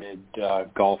Stewart branded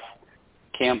golf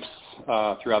camps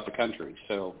throughout the country.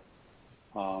 So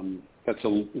that's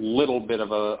a little bit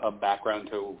of a background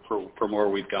from where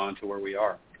we've gone to where we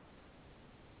are.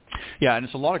 Yeah, and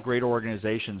it's a lot of great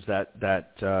organizations that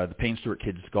the Payne Stewart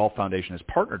Kids Golf Foundation has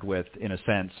partnered with, in a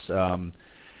sense.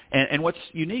 And what's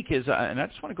unique is, and I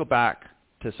just want to go back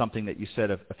to something that you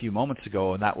said a few moments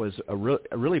ago, and that was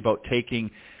really about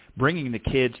bringing the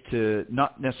kids to,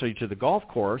 not necessarily to the golf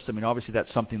course. I mean, obviously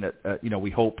that's something that we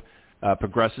hope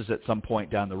progresses at some point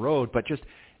down the road, but just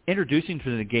introducing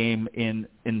to the game in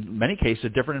many cases a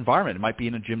different environment. It might be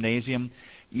in a gymnasium.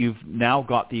 You've now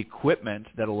got the equipment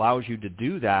that allows you to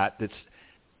do that.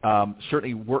 That's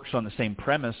certainly works on the same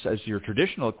premise as your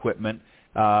traditional equipment.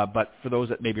 But for those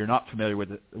that maybe are not familiar with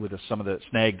some of the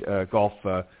snag golf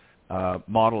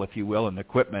model, if you will, and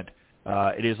equipment,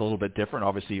 it is a little bit different.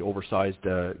 Obviously, oversized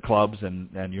clubs,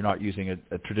 and you're not using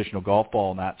a traditional golf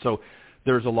ball and that. So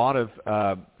there's a lot of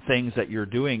things that you're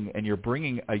doing, and you're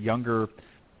bringing a younger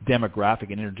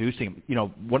demographic and introducing.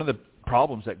 One of the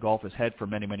problems that golf has had for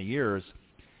many, many years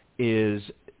is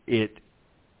it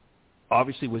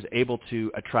obviously was able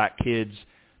to attract kids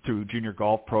through junior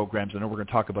golf programs. I know we're going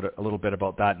to talk about a little bit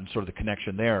about that and sort of the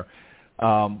connection there.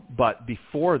 But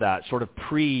before that, sort of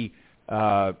PGA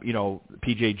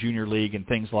Junior League and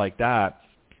things like that,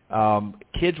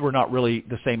 kids were not really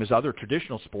the same as other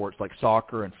traditional sports like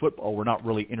soccer and football. Were not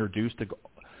really introduced to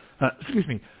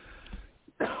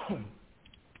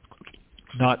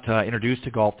introduced to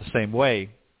golf the same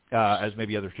way as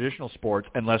maybe other traditional sports,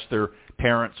 unless their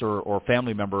parents or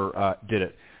family member did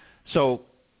it. So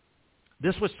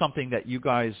this was something that you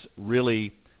guys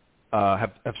really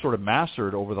have sort of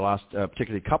mastered over the last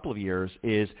particularly couple of years,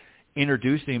 is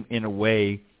introducing them in a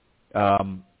way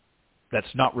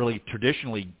that's not really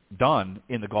traditionally done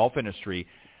in the golf industry.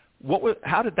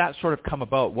 How did that sort of come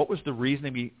about? What was the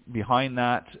reasoning behind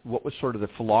that? What was sort of the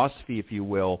philosophy, if you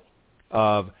will,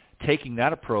 of taking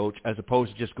that approach as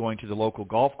opposed to just going to the local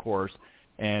golf course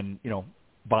and,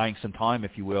 buying some time,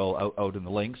 if you will, out in the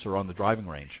links or on the driving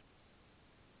range?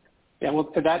 Yeah,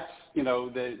 well, that's,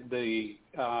 the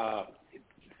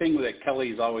thing that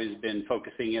Kelly's always been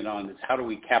focusing in on is how do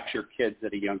we capture kids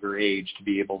at a younger age to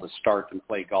be able to start and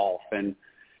play golf. And,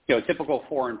 typical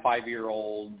 4 and 5 year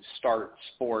olds start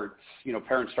sports,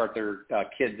 parents start their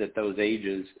kids at those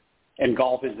ages, and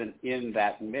golf isn't in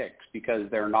that mix because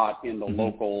they're not in the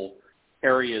local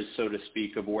areas, so to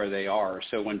speak, of where they are.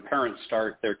 So when parents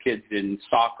start their kids in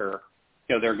soccer,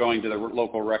 they're going to the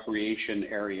local recreation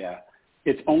area.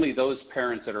 It's only those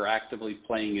parents that are actively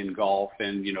playing in golf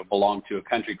and, belong to a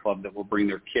country club that will bring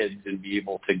their kids and be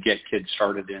able to get kids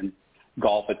started in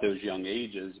golf at those young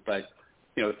ages. But,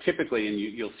 typically, and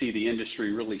you'll see the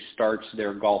industry really starts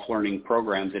their golf learning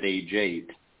programs at age 8.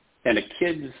 And a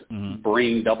kid's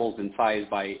brain doubles in size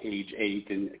by age 8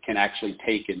 and can actually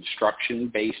take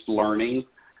instruction-based learning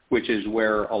which is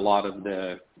where a lot of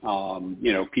the,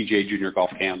 PGA junior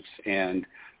golf camps and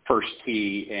First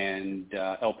Tee and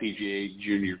LPGA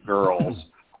junior girls,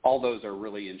 all those are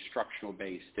really instructional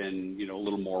based and, a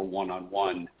little more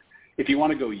one-on-one. If you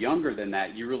want to go younger than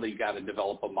that, you really got to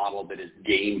develop a model that is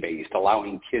game-based,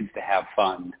 allowing kids to have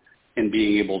fun and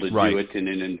being able to do it in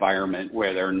an environment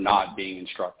where they're not being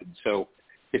instructed. So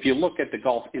if you look at the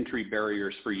golf entry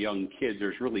barriers for young kids,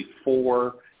 there's really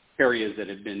 4 areas that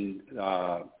have been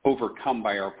overcome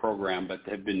by our program, but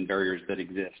have been barriers that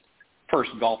exist.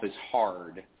 First, golf is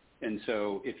hard. And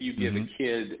so if you give a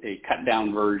kid a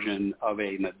cut-down version of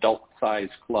an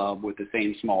adult-sized club with the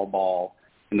same small ball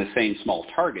and the same small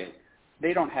target,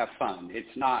 they don't have fun. It's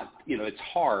not, it's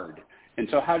hard. And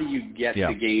so how do you get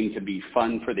the game to be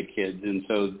fun for the kids? And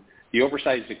so the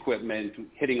oversized equipment,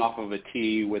 hitting off of a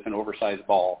tee with an oversized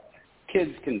ball,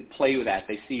 kids can play with that.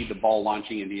 They see the ball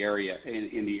launching in the air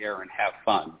and have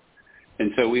fun.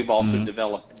 And so we've also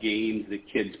developed games that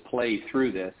kids play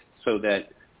through this so that,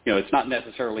 it's not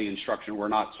necessarily instruction. We're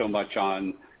not so much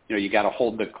on, you got to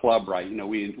hold the club right.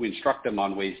 We instruct them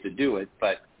on ways to do it,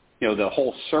 but the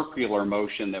whole circular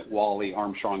motion that Wally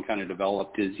Armstrong kind of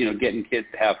developed is, getting kids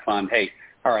to have fun. Hey,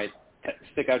 all right,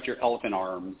 stick out your elephant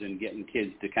arms, and getting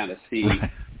kids to kind of see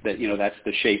that, that's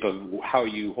the shape of how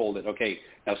you hold it. Okay,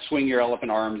 now swing your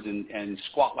elephant arms and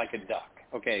squat like a duck.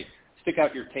 Okay, stick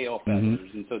out your tail feathers.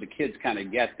 And so the kids kind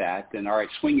of get that. And all right,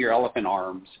 swing your elephant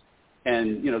arms.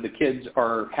 And, the kids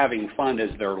are having fun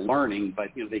as they're learning, but,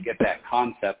 they get that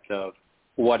concept of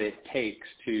what it takes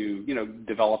to,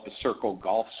 develop a circle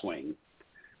golf swing.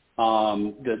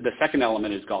 The second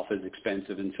element is golf is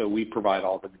expensive, and so we provide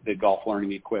all the golf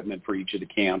learning equipment for each of the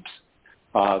camps.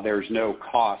 There's no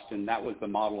cost, and that was the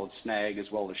model of Snag as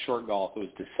well as Short Golf, was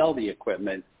to sell the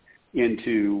equipment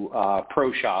into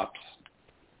pro shops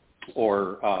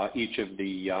or each of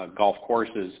the golf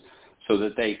courses so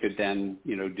that they could then,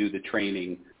 do the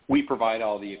training. We provide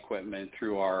all the equipment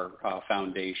through our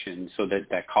foundation so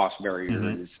that cost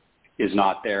barrier is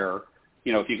not there.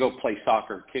 If you go play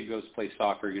soccer, kid goes play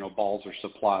soccer, balls are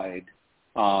supplied.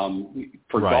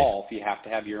 For golf, you have to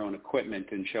have your own equipment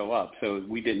and show up. So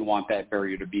we didn't want that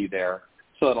barrier to be there.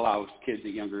 So it allows kids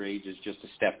at younger ages just to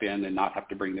step in and not have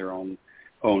to bring their own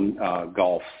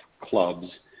golf clubs.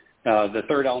 The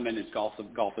third element is golf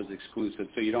is exclusive,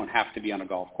 so you don't have to be on a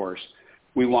golf course.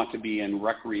 We want to be in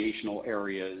recreational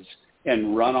areas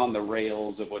and run on the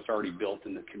rails of what's already built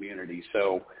in the community.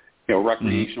 So,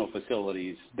 recreational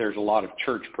facilities, there's a lot of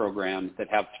church programs that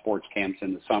have sports camps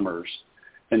in the summers.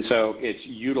 And so it's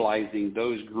utilizing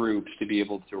those groups to be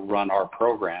able to run our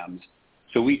programs.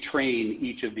 So we train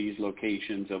each of these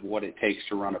locations of what it takes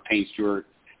to run a Payne Stewart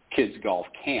kids golf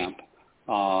camp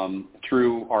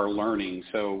through our learning.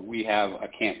 So we have a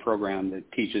camp program that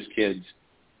teaches kids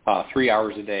 3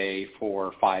 hours a day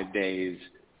for 5 days,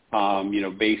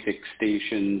 basic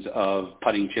stations of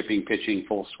putting, chipping, pitching,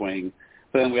 full swing.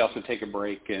 But then we also take a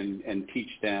break and teach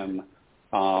them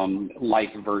life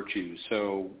virtues.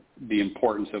 So the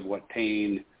importance of what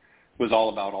Payne was all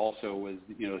about also was,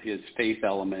 his faith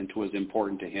element was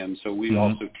important to him. So we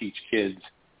also teach kids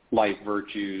life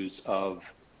virtues of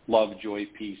love, joy,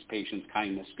 peace, patience,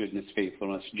 kindness, goodness,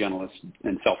 faithfulness, gentleness,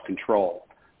 and self-control.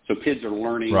 So kids are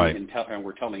learning and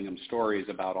we're telling them stories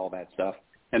about all that stuff.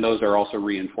 And those are also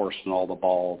reinforced in all the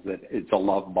balls, that it's a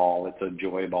love ball, it's a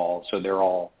joy ball. So they're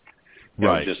all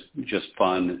just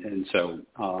fun. And so,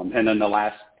 and then the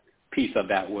last piece of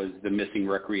that was the missing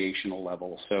recreational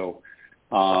level. So,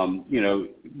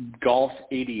 golf's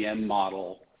ADM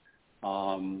model,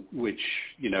 which,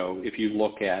 if you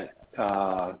look at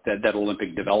that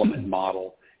Olympic development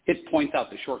model, it points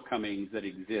out the shortcomings that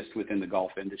exist within the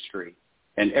golf industry.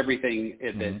 And everything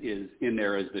that is in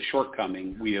there as the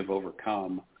shortcoming we have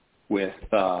overcome with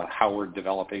how we're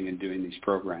developing and doing these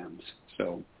programs.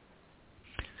 So,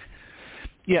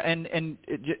 yeah, and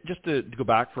just to go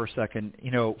back for a second,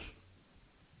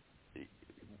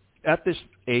 at this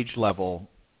age level,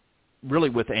 really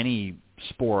with any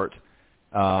sport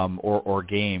or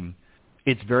game,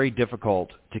 it's very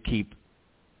difficult to keep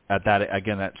at that,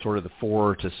 again, that sort of the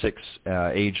 4 to 6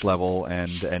 age level,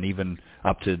 and even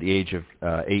up to the age of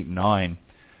 8 and 9,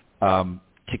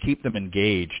 to keep them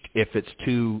engaged if it's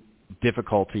too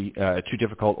difficult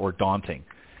or daunting.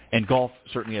 And golf,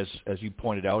 certainly, as you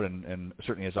pointed out, and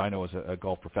certainly as I know as a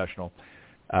golf professional,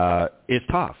 is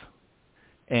tough.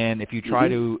 And if you try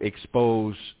to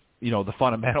expose, the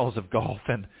fundamentals of golf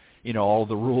and, all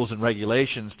the rules and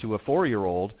regulations to a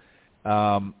 4-year-old,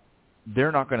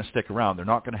 they're not going to stick around. They're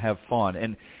not going to have fun.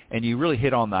 And you really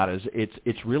hit on that.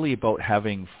 It's really about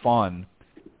having fun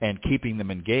and keeping them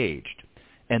engaged.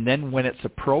 And then when it's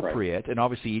appropriate, and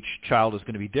obviously each child is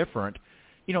going to be different,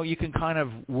 you can kind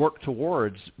of work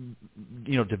towards,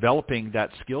 developing that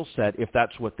skill set if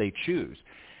that's what they choose.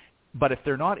 But if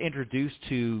they're not introduced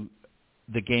to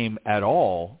the game at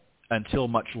all until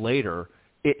much later,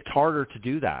 it's harder to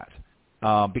do that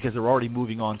because they're already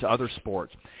moving on to other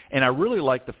sports. And I really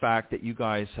like the fact that you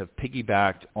guys have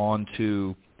piggybacked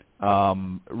onto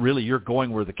really you're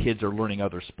going where the kids are learning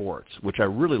other sports, which I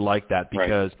really like that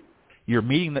because you're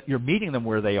meeting them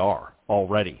where they are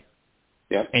already.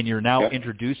 Yep. And you're now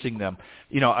introducing them.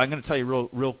 I'm going to tell you a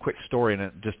real quick story,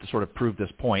 and just to sort of prove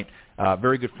this point. A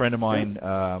very good friend of mine,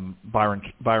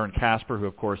 Byron Casper, who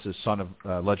of course is son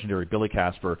of legendary Billy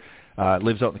Casper,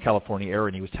 lives out in the California area,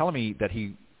 and he was telling me that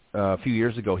a few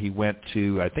years ago he went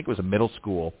to, I think it was a middle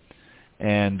school,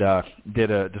 and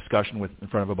did a discussion in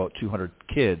front of about 200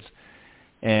 kids,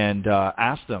 and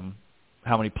asked them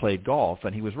how many played golf,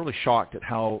 and he was really shocked at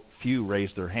how few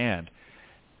raised their hand.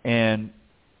 And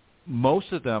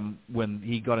most of them, when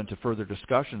he got into further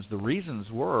discussions, the reasons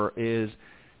is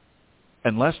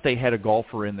unless they had a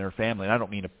golfer in their family, and I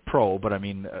don't mean a pro, but I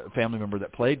mean a family member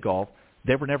that played golf,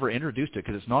 they were never introduced to it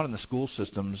because it's not in the school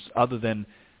systems other than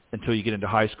until you get into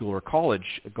high school or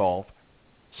college golf.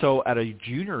 So at a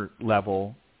junior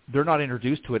level, they're not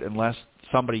introduced to it unless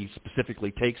somebody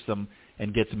specifically takes them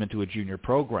and gets them into a junior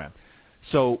program.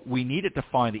 So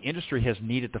the industry has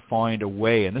needed to find a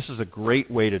way, and this is a great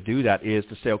way to do that, is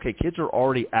to say, okay, kids are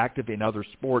already active in other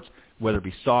sports, whether it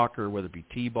be soccer, whether it be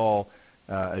t-ball,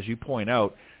 as you point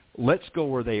out. Let's go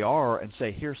where they are and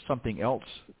say, here's something else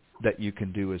that you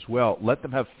can do as well. Let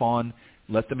them have fun,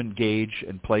 let them engage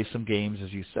and play some games,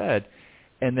 as you said,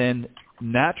 and then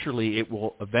naturally it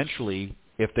will eventually,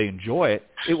 if they enjoy it,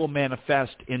 it will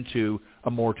manifest into a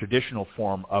more traditional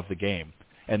form of the game.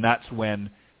 And that's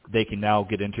when they can now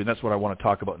get into, and that's what I want to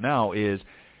talk about now, is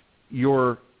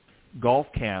your golf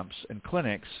camps and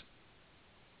clinics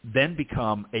then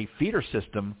become a feeder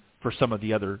system for some of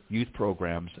the other youth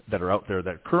programs that are out there,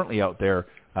 that are currently out there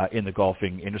in the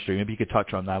golfing industry. Maybe you could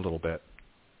touch on that a little bit.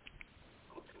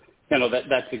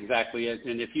 That's exactly it.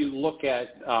 And if you look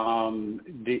at,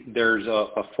 there's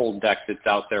a full deck that's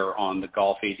out there on the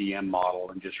golf ADM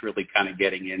model, and just really kind of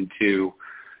getting into,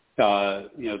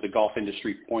 the golf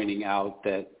industry pointing out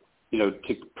that,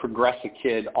 to progress a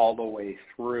kid all the way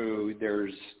through,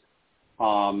 there's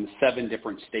 7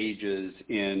 different stages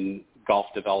in golf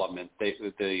development.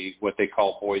 What they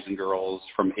call boys and girls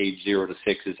from age 0 to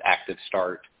 6 is active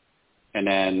start. And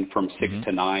then from 6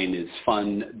 to 9 is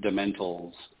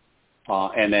fundamentals.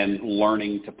 And then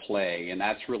learning to play. And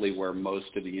that's really where most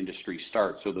of the industry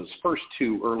starts. So those first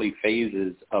 2 early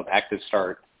phases of active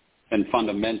start and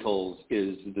fundamentals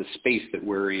is the space that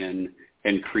we're in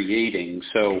and creating.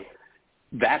 So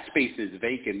that space is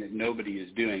vacant that nobody is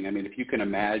doing. I mean, if you can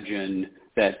imagine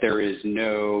that there is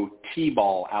no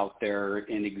T-ball out there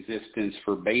in existence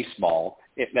for baseball,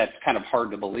 that's kind of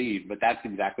hard to believe, but that's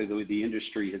exactly the way the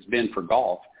industry has been for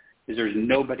golf, is there's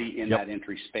nobody in that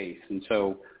entry space. And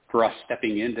so for us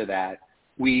stepping into that,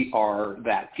 we are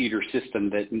that feeder system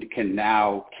that can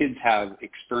now, kids have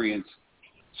experience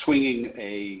swinging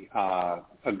a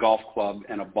golf club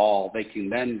and a ball. They can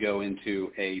then go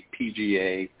into a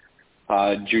PGA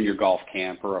junior golf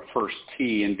camp or a first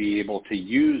tee and be able to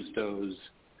use those,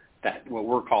 that what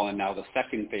we're calling now the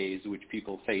second phase, which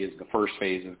people say is the first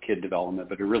phase of kid development,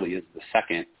 but it really is the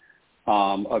second,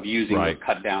 of using the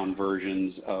cut down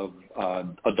versions of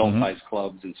adult-sized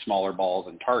clubs and smaller balls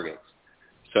and targets.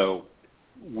 So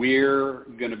we're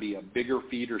going to be a bigger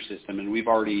feeder system, and we've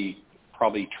already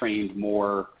probably trained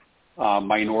more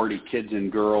minority kids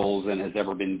and girls than has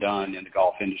ever been done in the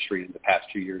golf industry in the past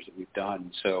 2 years that we've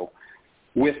done. So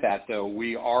with that, though,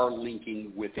 we are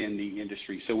linking within the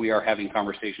industry. So we are having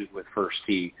conversations with First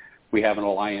Tee. We have an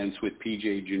alliance with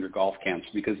PGA Junior Golf Camps,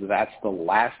 because that's the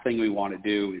last thing we want to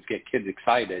do is get kids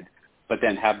excited, but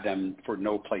then have them for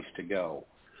no place to go.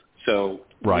 So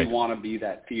we want to be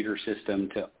that feeder system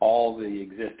to all the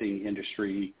existing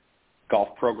industry golf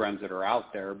programs that are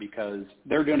out there, because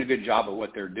they're doing a good job of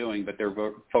what they're doing, but they're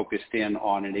focused in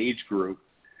on an age group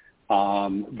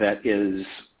that is,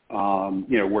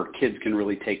 where kids can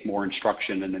really take more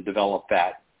instruction and then develop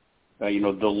that. The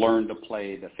learn to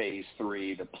play, the phase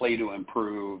 3, the play to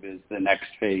improve is the next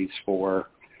phase for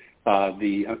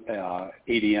the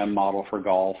ADM model for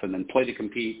golf, and then play to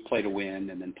compete, play to win,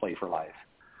 and then play for life.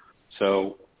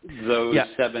 So those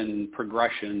 7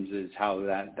 progressions is how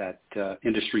that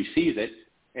industry sees it,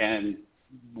 and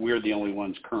we're the only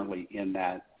ones currently in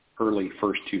that early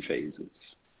first 2 phases.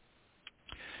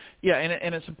 Yeah,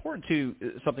 and it's important too.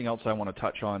 Something else I want to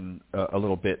touch on a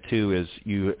little bit too is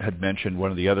you had mentioned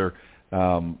one of the other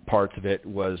parts of it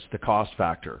was the cost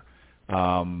factor.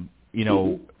 Not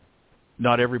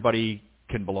everybody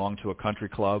can belong to a country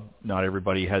club. Not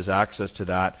everybody has access to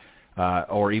that,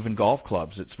 or even golf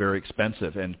clubs. It's very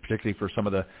expensive, and particularly for some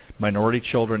of the minority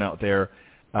children out there,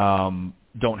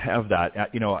 don't have that.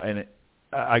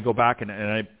 I go back and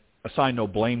I assign no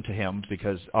blame to him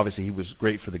because obviously he was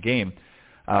great for the game.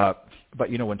 But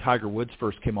when Tiger Woods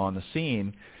first came on the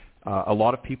scene, a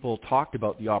lot of people talked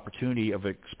about the opportunity of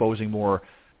exposing more,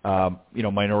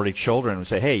 minority children and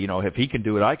say, hey, if he can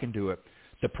do it, I can do it.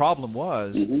 The problem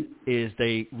was, is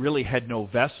they really had no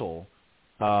vessel.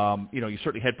 You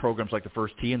certainly had programs like the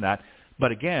First Tee and that,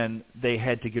 but again, they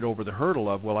had to get over the hurdle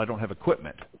of, well, I don't have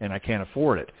equipment and I can't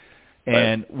afford it.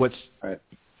 And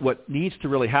what needs to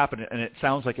really happen, and it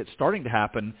sounds like it's starting to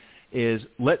happen, is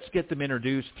let's get them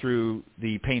introduced through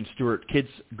the Payne Stewart kids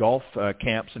golf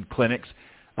camps and clinics.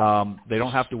 They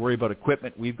don't have to worry about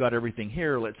equipment. We've got everything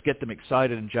here. Let's get them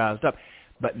excited and jazzed up.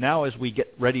 But now as we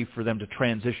get ready for them to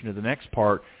transition to the next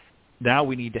part, now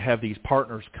we need to have these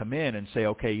partners come in and say,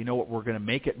 okay, you know what, we're going to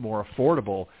make it more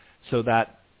affordable so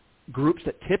that groups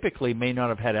that typically may not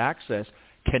have had access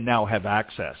can now have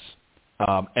access.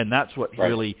 And that's what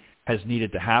really has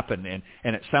needed to happen.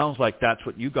 And it sounds like that's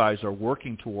what you guys are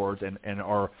working towards and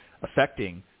are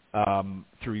affecting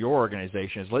through your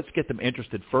organization, is let's get them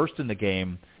interested first in the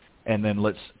game, and then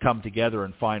let's come together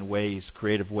and find ways,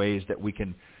 creative ways that we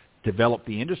can develop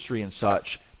the industry and such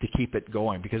to keep it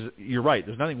going. Because you're right,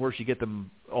 there's nothing worse. You get them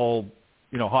all,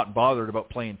 hot and bothered about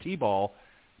playing T-ball,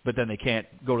 but then they can't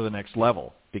go to the next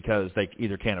level because they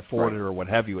either can't afford it or what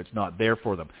have you. It's not there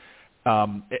for them.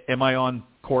 Am I on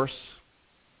course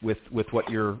with what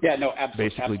you're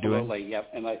basically doing? Yep.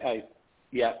 And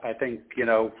I think,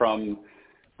 from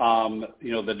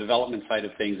the development side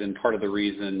of things, and part of the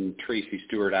reason Tracy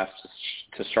Stewart asked us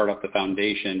to start up the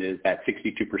foundation is that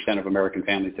 62% of American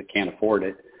families that can't afford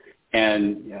it.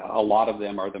 And a lot of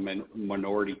them are the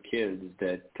minority kids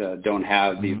that don't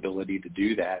have the ability to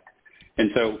do that. And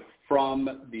so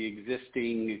from the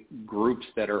existing groups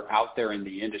that are out there in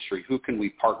the industry, who can we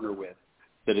partner with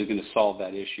that is going to solve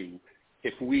that issue?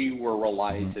 If we were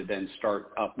relied to then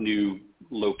start up new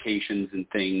locations and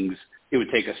things, it would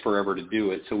take us forever to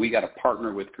do it. So we got to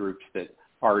partner with groups that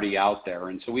are already out there.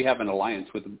 And so we have an alliance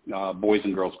with Boys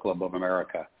and Girls Club of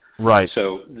America. Right.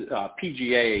 So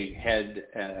PGA had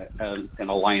an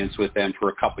alliance with them for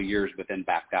a couple of years, but then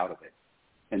backed out of it.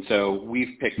 And so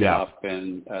we've picked it up,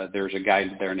 and there's a guy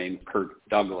there named Kurt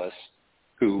Douglas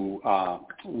who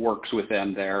works with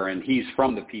them there, and he's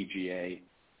from the PGA.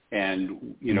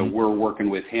 And, we're working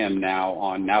with him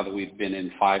now that we've been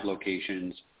in 5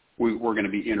 locations, we're going to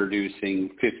be introducing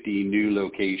 50 new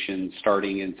locations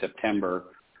starting in September,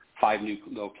 5 new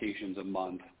locations a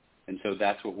month. And so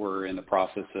that's what we're in the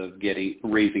process of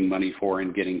raising money for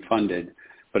and getting funded.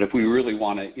 But if we really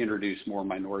want to introduce more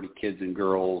minority kids and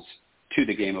girls to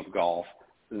the game of golf,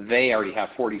 they already have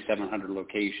 4,700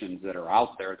 locations that are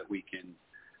out there that we can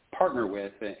partner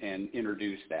with and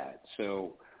introduce that.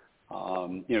 So,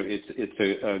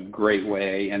 it's a great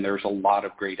way, and there's a lot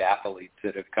of great athletes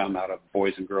that have come out of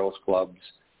Boys and Girls Clubs.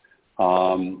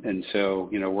 And so,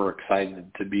 we're excited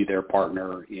to be their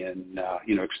partner in,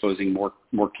 exposing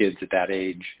more kids at that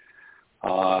age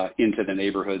into the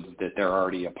neighborhoods that they're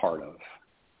already a part of.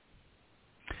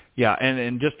 Yeah,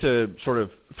 and just to sort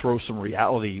of throw some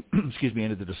reality,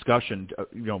 into the discussion,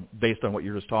 based on what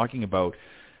you're just talking about,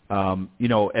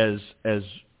 as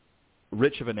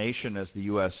rich of a nation as the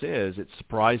U.S. is, it's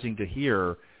surprising to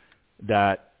hear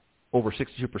that over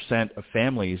 62% of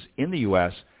families in the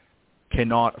U.S.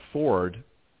 cannot afford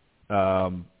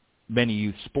many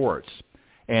youth sports.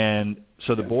 And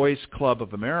so the Boys Club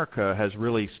of America has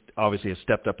really obviously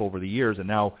stepped up over the years, and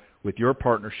now with your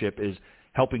partnership is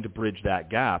helping to bridge that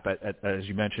gap at as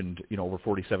you mentioned, over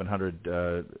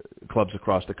 4,700 clubs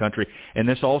across the country. And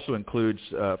this also includes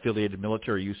affiliated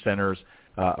military youth centers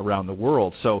around the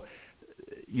world. So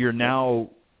you're now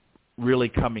really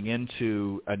coming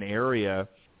into an area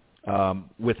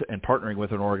and partnering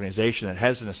with an organization that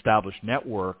has an established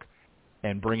network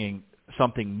and bringing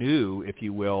something new, if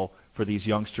you will, for these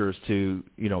youngsters to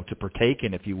partake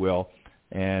in, if you will.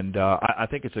 And I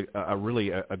think it's a really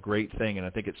a great thing, and I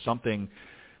think it's something,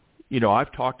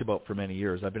 I've talked about for many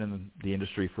years. I've been in the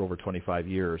industry for over 25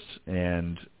 years,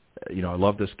 and, I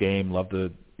love this game, love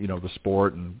the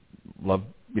sport, and love,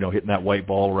 hitting that white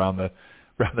ball around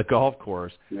the golf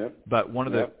course. Yep. But one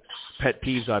of the pet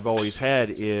peeves I've always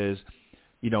had is,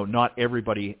 not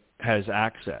everybody has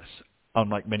access,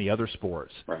 unlike many other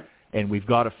sports. Right. And we've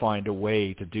got to find a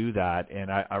way to do that.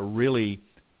 And I really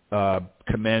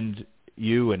commend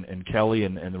you and Kelly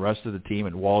and the rest of the team,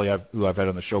 and Wally, who I've had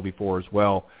on the show before as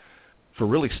well, for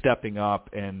really stepping up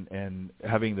and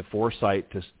having the foresight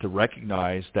to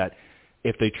recognize that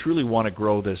if they truly want to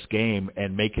grow this game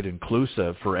and make it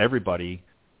inclusive for everybody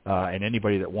and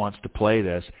anybody that wants to play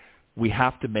this, we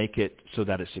have to make it so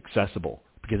that it's accessible,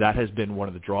 because that has been one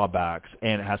of the drawbacks,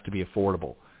 and it has to be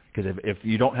affordable. Because if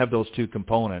you don't have those two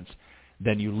components,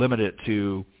 then you limit it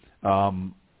to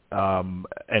an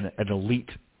elite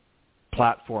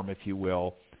platform, if you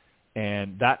will.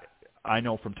 And that, I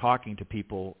know from talking to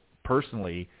people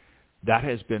personally, that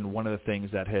has been one of the things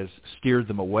that has steered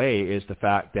them away, is the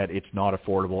fact that it's not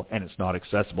affordable and it's not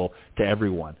accessible to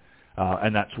everyone.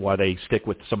 And that's why they stick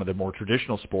with some of the more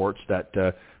traditional sports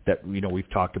that we've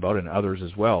talked about, and others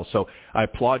as well. So I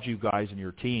applaud you guys and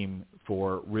your team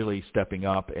for really stepping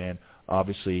up, and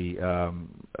obviously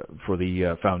for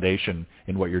the foundation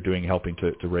in what you're doing, helping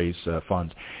to raise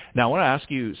funds. Now, I want to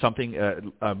ask you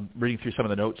something. I'm reading through some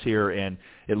of the notes here, and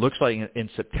it looks like in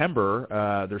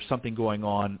September there's something going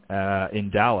on in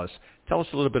Dallas. Tell us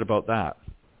a little bit about that.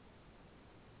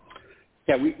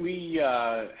 Yeah, we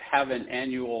have an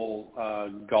annual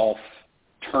golf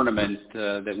tournament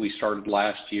that we started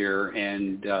last year,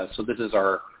 and so this is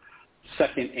our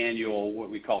second annual, what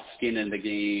we call Skin in the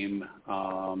Game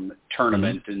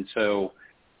tournament. Mm-hmm. And so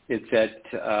it's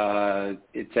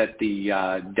at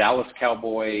the Dallas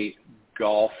Cowboy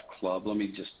Golf Club. Let me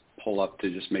just pull up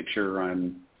to just make sure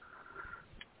I'm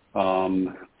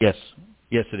yes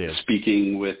it is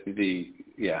speaking with the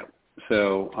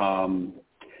so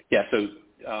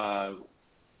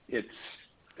it's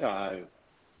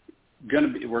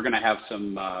we're gonna have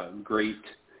some great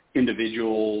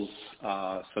individuals,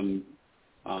 some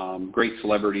great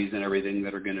celebrities and everything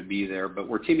that are going to be there. But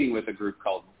we're teaming with a group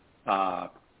called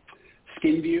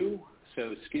SkinView.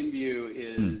 So SkinView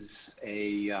is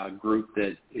a group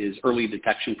that is early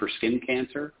detection for skin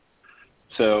cancer.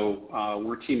 So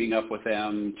we're teaming up with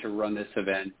them to run this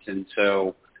event. And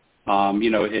so,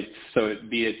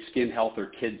 be it skin health or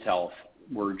kids health,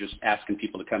 we're just asking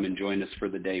people to come and join us for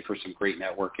the day for some great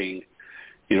networking,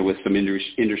 with some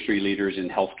industry leaders in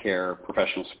healthcare,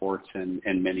 professional sports, and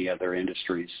many other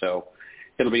industries. So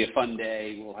it'll be a fun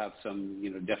day. We'll have some,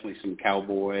 definitely some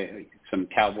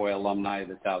cowboy alumni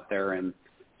that's out there, and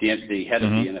the head of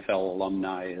the NFL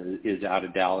alumni is out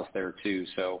of Dallas there too.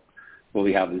 So we'll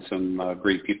be having some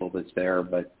great people that's there.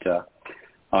 But so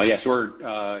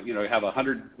we're have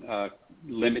 100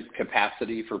 limit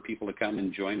capacity for people to come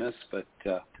and join us, but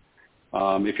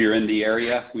if you're in the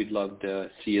area, we'd love to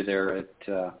see you there at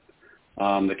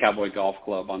the Cowboy Golf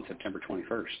Club on September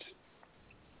 21st.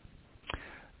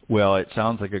 Well, it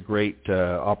sounds like a great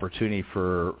opportunity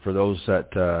for those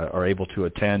that are able to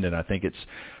attend, and I think it's,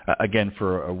 again,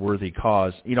 for a worthy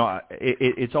cause.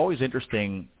 It's always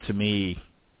interesting to me,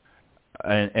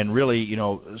 and really,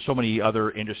 so many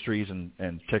other industries,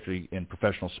 and particularly in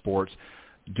professional sports,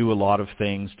 do a lot of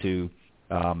things to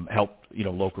help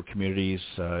local communities,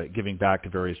 giving back to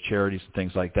various charities and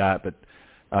things like that. But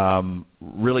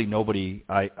really nobody,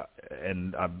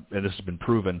 and this has been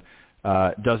proven,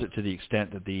 does it to the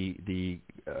extent that the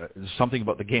something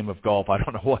about the game of golf. I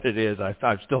don't know what it is.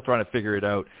 I'm still trying to figure it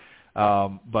out.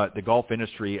 But the golf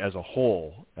industry as a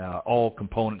whole, all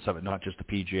components of it, not just the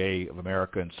PGA of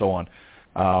America and so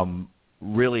on,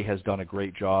 really has done a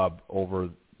great job over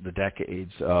the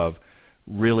decades of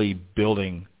really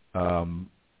building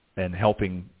and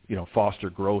helping foster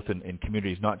growth in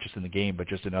communities, not just in the game, but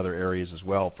just in other areas as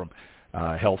well, from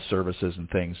health services and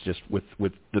things, just with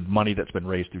the money that's been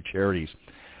raised through charities.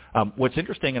 What's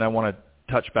interesting, and I want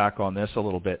to touch back on this a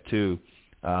little bit too,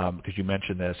 because you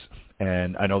mentioned this,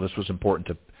 and I know this was important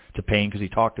to Payne, because he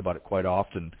talked about it quite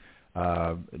often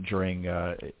during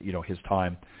his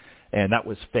time, and that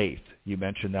was faith. You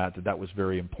mentioned that was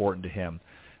very important to him,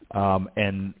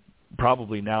 and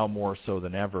probably now more so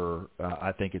than ever,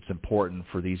 I think it's important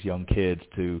for these young kids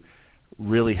to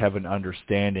really have an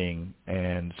understanding,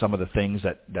 and some of the things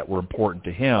that were important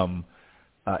to him,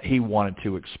 he wanted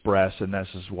to express, and this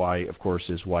is why, of course,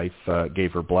 his wife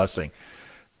gave her blessing.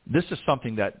 This is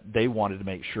something that they wanted to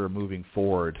make sure moving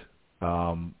forward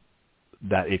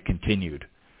that it continued.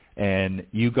 And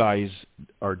you guys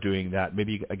are doing that.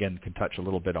 Maybe, again, can touch a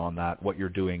little bit on that, what you're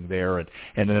doing there. And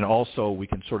then also we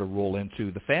can sort of roll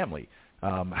into the family,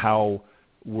 how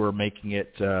we're making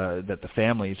it that the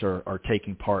families are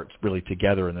taking part really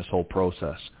together in this whole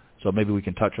process. So maybe we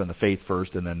can touch on the faith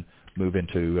first, and then move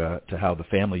into to how the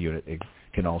family unit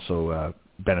can also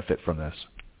benefit from this.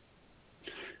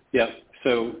 Yeah.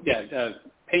 So,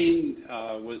 Payne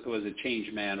was a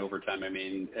changed man over time. I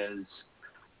mean, as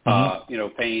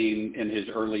Payne in his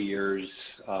early years,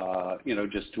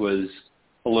 just was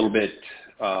a little bit,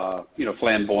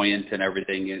 flamboyant and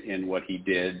everything in what he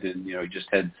did, and just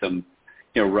had some,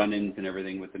 run-ins and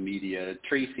everything with the media.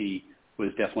 Tracy was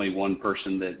definitely one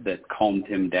person that calmed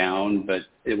him down, but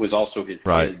it was also his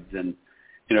kids, and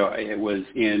it was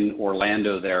in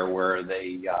Orlando there where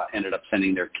they ended up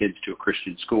sending their kids to a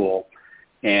Christian school.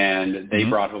 And they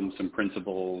brought home some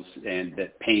principles and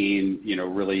that Payne,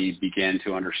 really began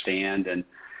to understand, and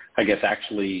I guess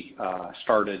actually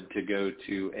started to go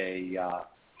to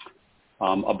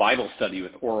a Bible study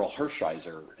with Oral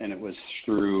Hershiser. And it was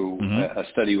through a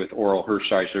study with Oral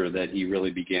Hershiser that he really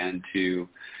began to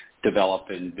develop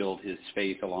and build his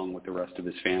faith along with the rest of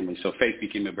his family. So faith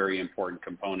became a very important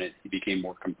component. He became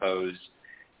more composed.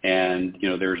 And,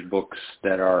 there's books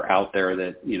that are out there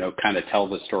that, kind of tell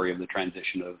the story of the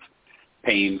transition of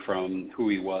Payne from who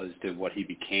he was to what he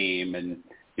became. And,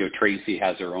 Tracy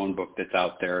has her own book that's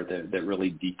out there that really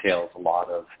details a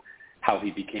lot of how he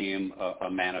became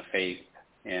a man of faith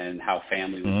and how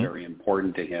family was very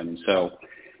important to him. So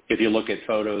if you look at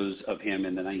photos of him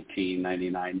in the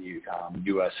 1999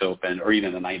 U.S. Open, or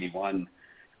even the 91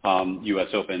 U.S.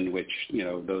 Open, which,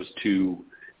 those two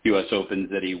U.S. Opens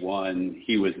that he won,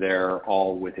 he was there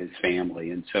all with his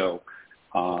family. And so,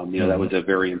 that was a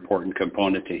very important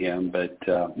component to him, but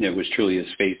it was truly his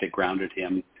faith that grounded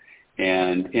him.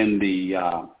 And in the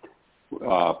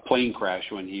plane crash,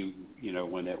 when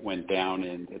when it went down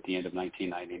at the end of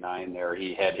 1999 there,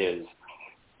 he had his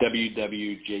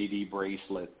WWJD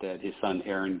bracelet that his son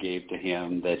Aaron gave to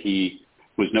him, that he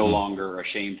was no longer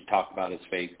ashamed to talk about his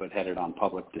faith, but had it on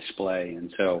public display.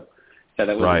 And so, that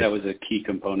was a key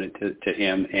component to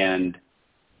him, and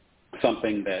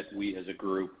something that we as a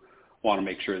group want to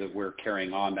make sure that we're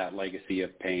carrying on that legacy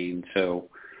of Payne. So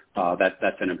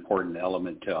that's an important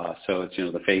element to us. So it's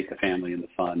the faith, the family, and the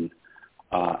fun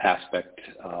aspect.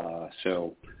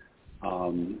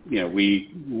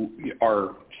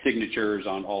 Our signatures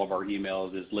on all of our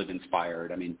emails is live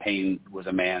inspired. I mean, Payne was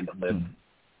a man that lived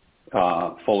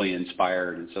fully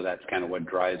inspired, and so that's kind of what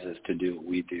drives us to do what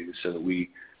we do, so that we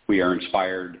are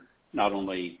inspired not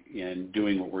only in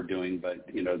doing what we're doing, but,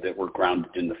 that we're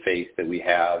grounded in the faith that we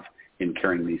have in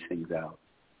carrying these things out.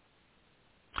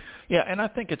 Yeah, and I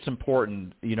think it's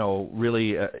important,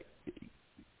 really,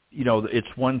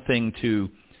 it's one thing to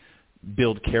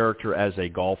build character as a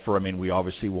golfer. I mean, we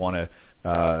obviously want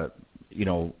to,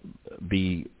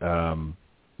 be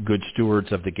good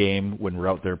stewards of the game when we're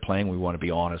out there playing. We want to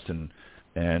be honest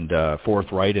and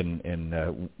forthright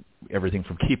in everything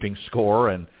from keeping score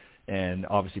and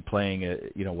obviously playing,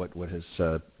 what has,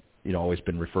 always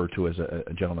been referred to as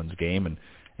a gentleman's game,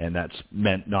 and that's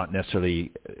meant not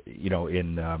necessarily,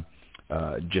 in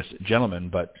just gentlemen,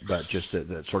 but just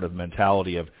that sort of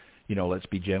mentality of, let's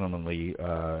be gentlemanly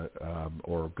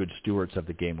or good stewards of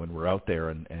the game when we're out there,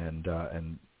 and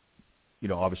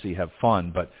obviously have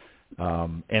fun, but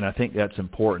and I think that's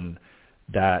important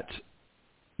that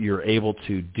you're able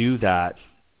to do that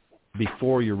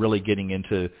before you're really getting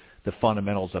into the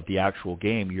fundamentals of the actual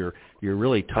game. You're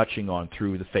really touching on,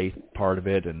 through the faith part of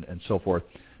it and so forth,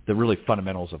 the really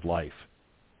fundamentals of life.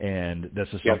 And this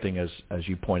is something, as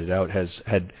you pointed out, has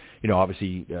had,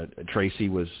 obviously Tracy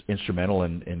was instrumental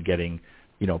in getting,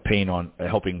 Payne on,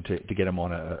 helping to get him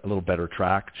on a little better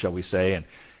track, shall we say.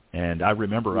 And I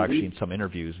remember actually in some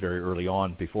interviews very early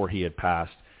on before he had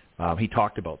passed, he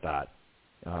talked about that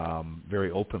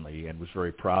very openly and was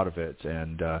very proud of it.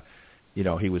 And,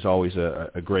 he was always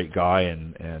a great guy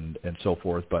and so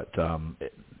forth. But,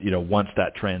 once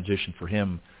that transition for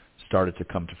him started to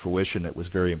come to fruition, it was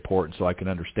very important. So I can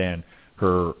understand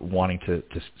her wanting to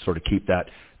sort of keep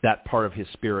that part of his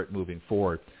spirit moving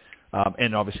forward.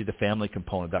 And obviously the family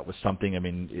component, that was something, I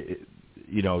mean,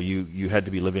 you had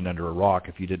to be living under a rock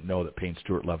if you didn't know that Payne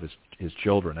Stewart loved his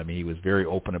children. I mean, he was very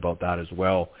open about that as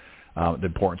well, the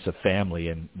importance of family,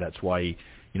 and that's why,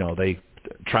 they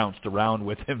trounced around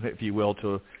with him, if you will,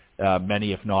 to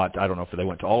many, if not, I don't know if they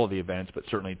went to all of the events, but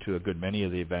certainly to a good many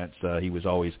of the events. He was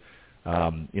always,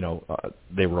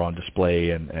 they were on display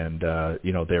and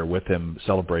there with him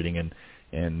celebrating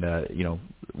and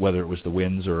whether it was the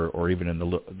wins or even in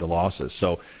the losses.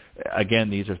 So again,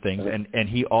 these are things, and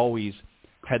he always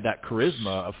had that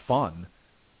charisma of fun,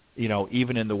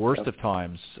 even in the worst of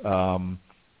times.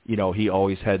 He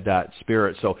always had that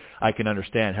spirit. So I can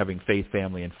understand having faith,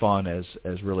 family, and fun as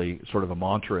really sort of a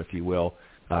mantra, if you will,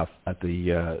 at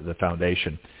the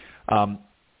foundation.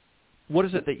 What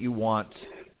is it that you want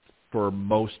for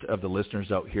most of the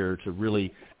listeners out here to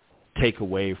really take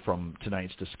away from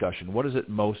tonight's discussion? What is it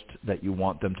most that you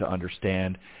want them to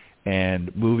understand?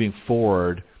 And moving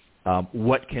forward,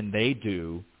 what can they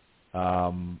do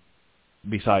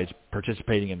besides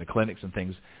participating in the clinics and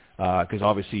things? Because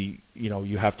obviously,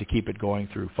 you have to keep it going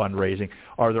through fundraising.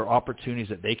 Are there opportunities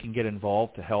that they can get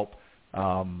involved to help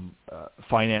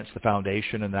finance the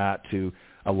foundation and that to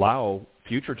allow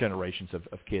future generations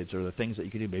of kids? Or the things that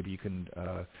you can do? Maybe you can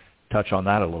touch on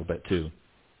that a little bit too.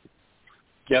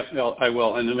 Yep, well, I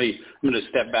will. And I'm going to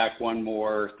step back one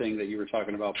more thing that you were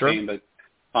talking about, sure. Payne, but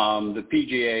the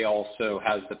PGA also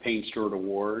has the Payne Stewart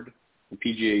Award, the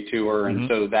PGA Tour, and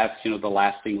so that's, the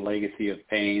lasting legacy of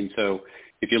Payne. So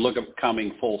if you look at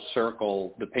coming full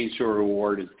circle, the Payne Stewart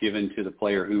Award is given to the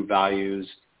player who values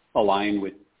aligned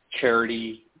with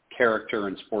charity, character,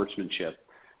 and sportsmanship.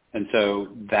 And so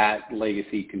that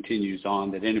legacy continues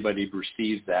on, that anybody who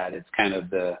receives that, it's kind of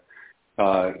the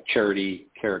charity,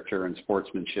 character, and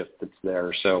sportsmanship that's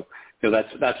there. So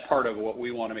that's part of what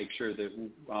we want to make sure that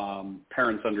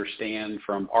parents understand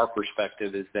from our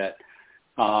perspective is that,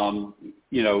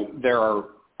 there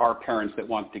are parents that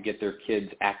want to get their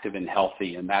kids active and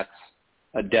healthy, and that's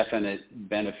a definite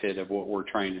benefit of what we're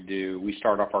trying to do. We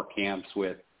start off our camps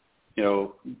with,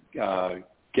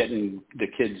 getting the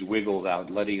kids wiggled out,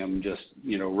 letting them just,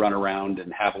 run around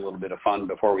and have a little bit of fun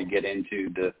before we get into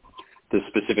the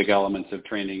specific elements of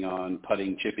training on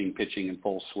putting, chipping, pitching, and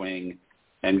full swing,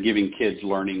 and giving kids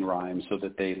learning rhymes so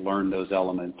that they learn those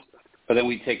elements. But then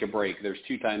we take a break. There's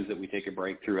 2 times that we take a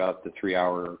break throughout the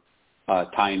 3-hour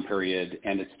time period,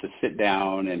 and it's to sit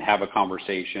down and have a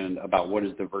conversation about what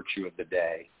is the virtue of the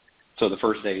day. So the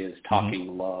first day is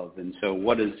talking love. And so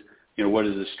what is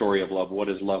the story of love? What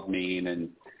does love mean? And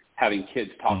having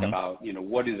kids talk about,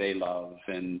 what do they love?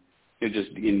 And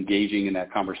just engaging in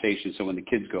that conversation. So when the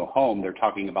kids go home, they're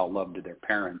talking about love to their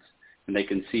parents, and they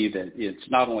can see that it's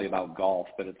not only about golf,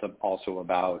 but it's also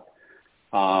about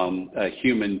a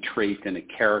human trait and a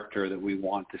character that we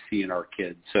want to see in our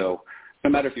kids. So no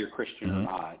matter if you're Christian or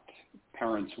not,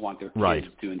 parents want their kids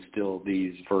to instill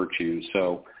these virtues.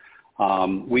 So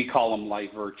we call them life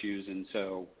virtues. And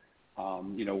so,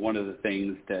 one of the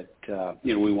things that,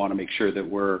 we want to make sure that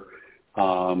we're,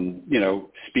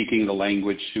 speaking the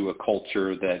language to a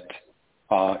culture that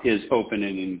is open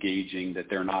and engaging, that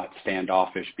they're not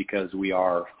standoffish because we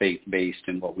are faith-based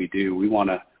in what we do. We want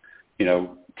to,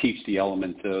 teach the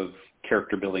elements of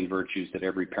character-building virtues that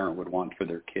every parent would want for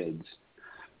their kids.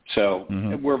 So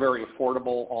we're very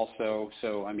affordable also.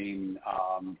 So,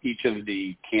 each of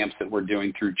the camps that we're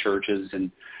doing through churches,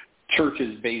 and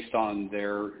churches based on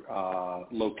their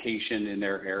location in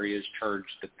their areas charge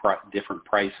different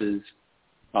prices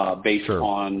based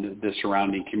on the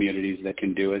surrounding communities that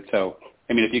can do it. So,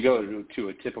 if you go to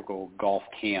a typical golf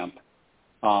camp,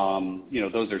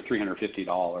 those are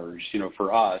 $350.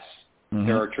 For us,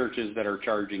 there are churches that are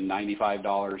charging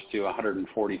 $95 to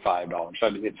 $145. So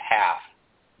it's half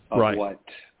of what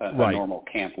a normal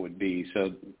camp would be.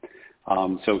 So,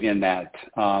 in that,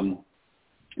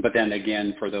 but then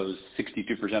again, for those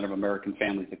 62% of American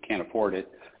families that can't afford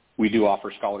it, we do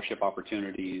offer scholarship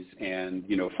opportunities and,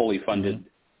 fully funded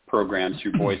programs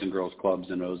through Boys and Girls Clubs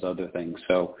and those other things.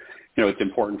 So, it's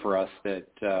important for us that,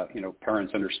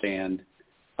 parents understand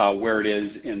where it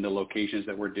is in the locations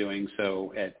that we're doing.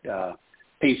 So at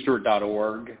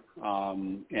paynestewart.org,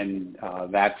 and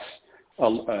that's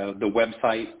the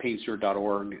website,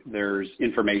 paynestewart.org. There's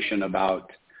information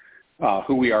about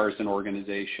who we are as an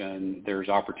organization. There's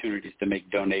opportunities to make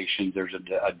donations. There's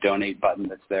a donate button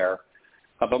that's there.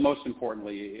 But most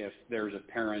importantly, if there's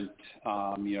a parent,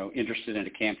 interested in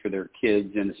a camp for their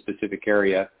kids in a specific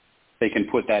area, they can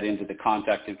put that into the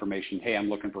contact information. Hey, I'm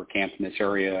looking for a camp in this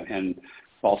area, and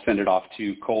I'll send it off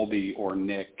to Colby or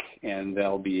Nick, and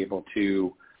they'll be able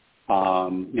to,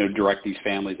 direct these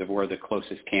families of where the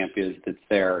closest camp is that's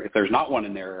there. If there's not one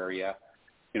in their area,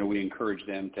 we encourage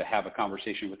them to have a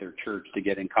conversation with their church to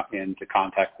get into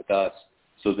contact with us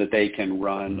so that they can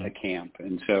run a camp.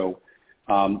 And so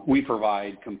we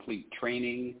provide complete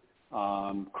training,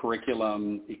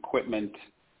 curriculum, equipment,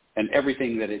 and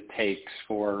everything that it takes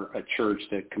for a church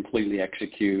to completely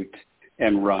execute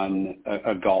and run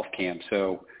a golf camp.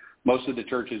 So most of the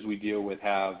churches we deal with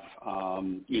have,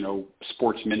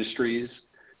 sports ministries.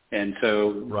 And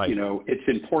so, it's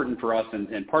important for us,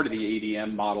 and part of the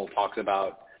ADM model talks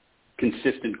about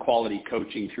consistent quality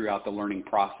coaching throughout the learning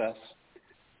process.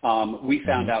 We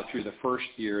found out through the first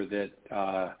year that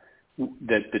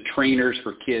the trainers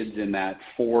for kids in that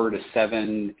 4 to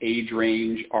 7 age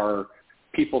range are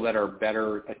people that are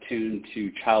better attuned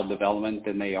to child development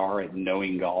than they are at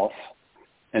knowing golf.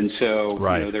 And so,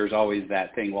 there's always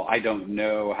that thing, well, I don't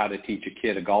know how to teach a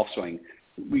kid a golf swing.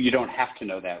 You don't have to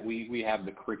know that. We have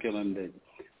the curriculum that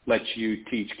lets you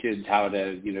teach kids how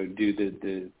to,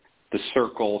 do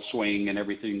circle swing and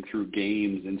everything through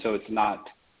games. And so it's not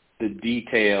the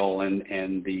detail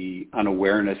and the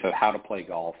unawareness of how to play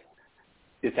golf.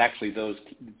 It's actually those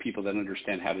people that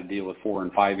understand how to deal with 4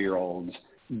 and 5-year-olds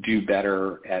do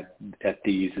better at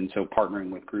these. And so partnering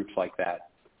with groups like that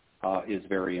is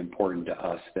very important to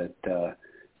us. That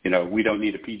we don't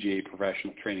need a PGA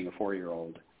professional training a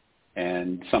 4-year-old,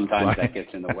 and sometimes that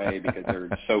gets in the way because they're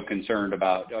so concerned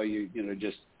about your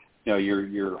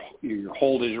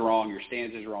hold is wrong, your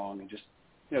stance is wrong, and just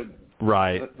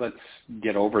let's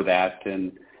get over that.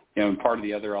 And and part of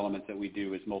the other elements that we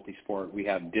do is multi-sport. We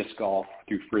have disc golf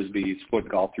through frisbees, foot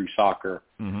golf through soccer.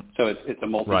 Mm-hmm. So it's a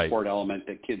multi-sport element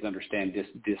that kids understand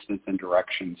distance and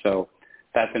direction. So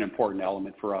that's an important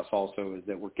element for us also, is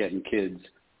that we're getting kids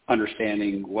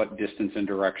understanding what distance and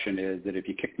direction is, that if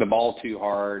you kick the ball too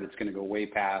hard, it's going to go way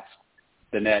past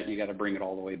the net. You got to bring it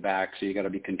all the way back. So you got to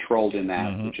be controlled in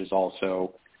that, which is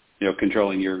also,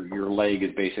 controlling your leg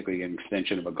is basically an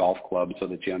extension of a golf club, so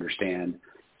that you understand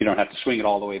you don't have to swing it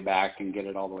all the way back and get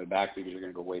it all the way back because you're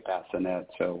going to go way past the net.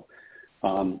 So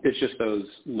it's just those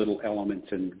little elements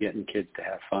and getting kids to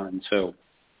have fun. So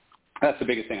that's the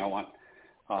biggest thing I want,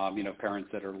 parents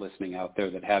that are listening out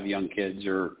there that have young kids,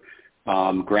 or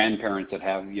grandparents that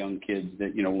have young kids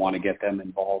that, want to get them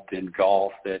involved in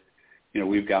golf, that,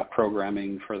 we've got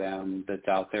programming for them that's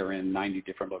out there in 90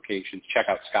 different locations. Check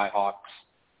out Skyhawks.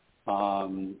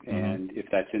 And if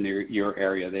that's in your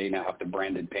area, they now have the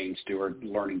branded Payne Stewart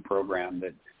learning program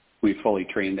that we fully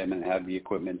train them and have the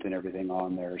equipment and everything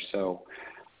on there. So,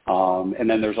 and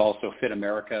then there's also Fit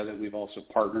America that we've also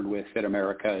partnered with. Fit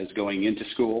America is going into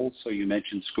schools. So you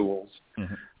mentioned schools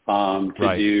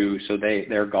do. So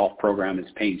their golf program is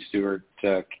Payne Stewart,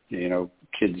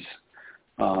 kids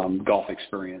golf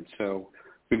experience. So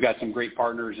we've got some great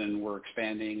partners, and we're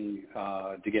expanding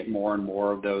to get more and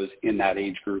more of those in that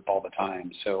age group all the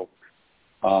time. So,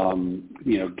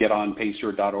 get on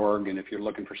paynestewart.org, and if you're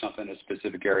looking for something in a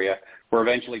specific area, we're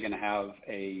eventually going to have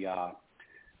a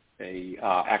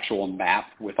actual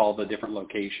map with all the different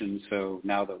locations. So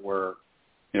now that we're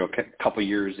a couple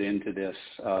years into this,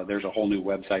 there's a whole new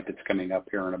website that's coming up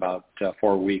here in about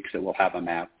 4 weeks that will have a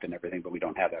map and everything, but we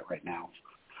don't have that right now.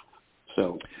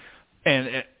 So,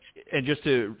 And just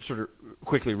to sort of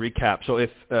quickly recap, so if,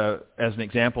 as an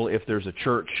example, if there's a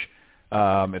church,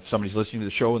 if somebody's listening to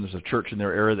the show and there's a church in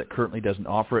their area that currently doesn't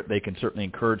offer it, they can certainly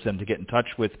encourage them to get in touch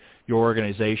with your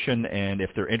organization. And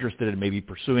if they're interested in maybe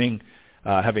pursuing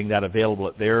having that available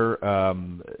at their,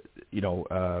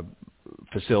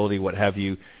 facility, what have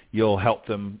you, you'll help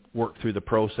them work through the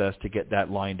process to get that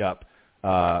lined up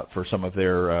for some of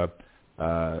their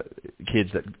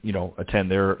kids that attend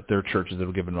their churches that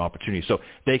will give them an opportunity. So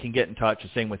they can get in touch. The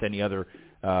same with any other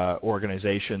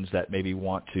organizations that maybe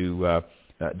want to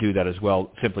do that as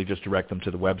well. Simply just direct them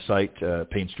to the website,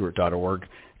 paynestewart.org,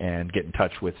 and get in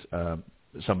touch with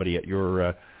somebody at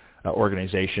your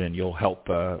organization, and you'll help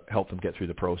them get through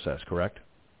the process. Correct?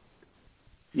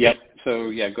 Yep.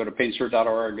 So go to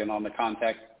paynestewart.org, and on the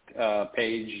contact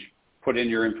page, put in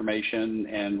your information,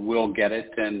 and we'll get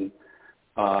it. And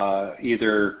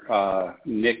either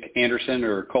Nick Anderson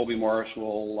or Colby Morris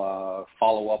will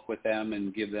follow up with them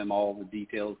and give them all the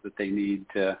details that they need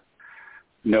to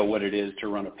know what it is to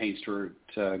run a Payne Stewart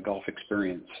golf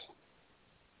experience.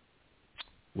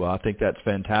 Well, I think that's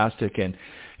fantastic. And,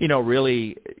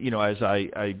 really, as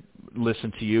I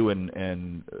listen to you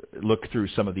and look through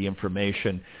some of the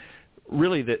information,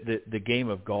 really the game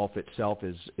of golf itself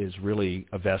is really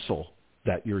a vessel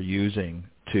that you're using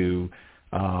to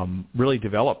really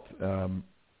develop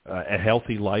a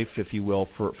healthy life, if you will,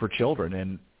 for children.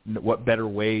 And what better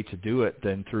way to do it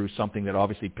than through something that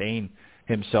obviously Payne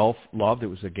himself loved. It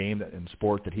was a game and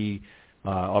sport that he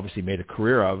obviously made a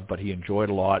career of, but he enjoyed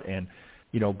a lot. And,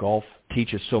 golf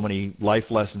teaches so many life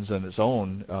lessons on its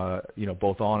own,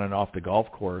 both on and off the golf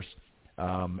course.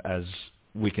 As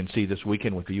we can see this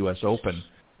weekend with the U.S. Open,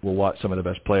 we'll watch some of the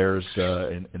best players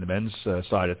in the men's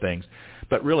side of things.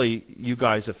 But really, you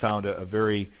guys have found a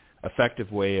very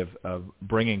effective way of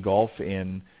bringing golf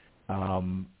in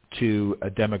to a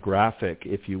demographic,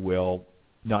 if you will,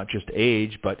 not just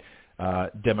age, but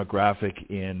demographic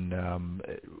in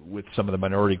with some of the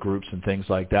minority groups and things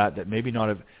like that maybe not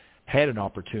have had an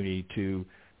opportunity to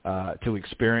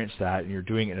experience that, and you're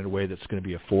doing it in a way that's going to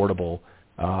be affordable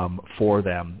for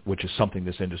them, which is something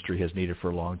this industry has needed for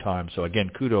a long time. So again,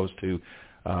 kudos to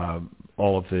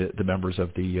all of the members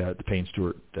of the Payne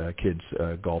Stewart Kids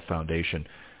Golf Foundation.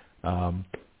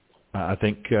 I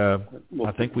think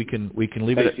we can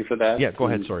leave it. Thank you for that. Yeah, go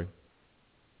ahead. Sorry.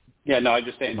 Yeah, no, I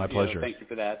just saying. My pleasure. Thank you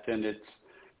for that, and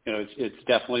it's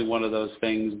definitely one of those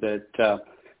things that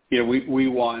we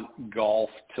want golf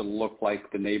to look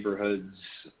like the neighborhoods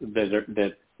that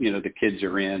the kids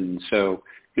are in. So,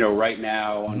 right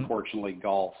now, unfortunately,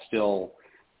 golf still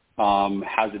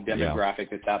has a demographic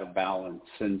that's out of balance.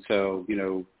 And so,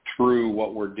 through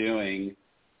what we're doing,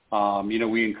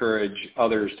 we encourage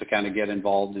others to kind of get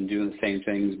involved in doing the same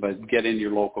things, but get in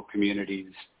your local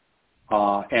communities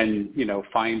and,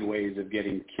 find ways of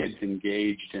getting kids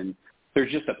engaged. And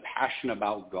there's just a passion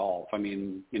about golf. I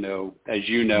mean, as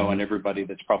you know, and everybody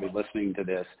that's probably listening to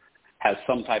this has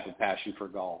some type of passion for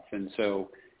golf. And so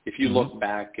if you look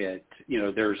back at,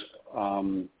 there's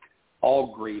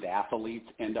all great athletes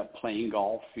end up playing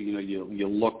golf. You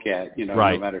look at,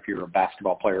 no matter if you're a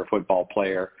basketball player or football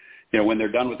player, when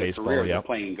they're done with their career, they're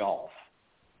playing golf.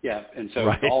 Yeah, and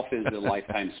so golf is a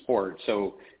lifetime sport.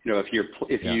 So,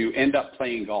 if you end up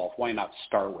playing golf, why not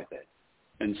start with it?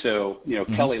 And so,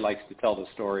 Kelly likes to tell the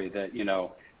story that,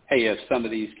 hey, if some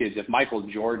of these kids, if Michael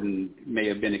Jordan may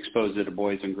have been exposed at a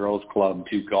Boys and Girls Club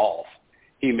to golf,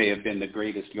 he may have been the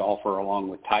greatest golfer along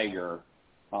with Tiger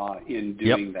in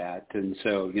doing that. And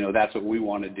so, that's what we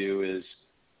want to do is,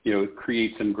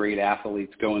 create some great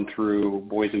athletes going through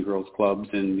Boys and Girls Clubs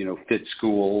and, fit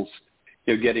schools,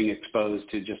 getting exposed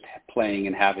to just playing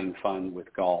and having fun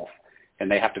with golf. And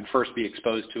they have to first be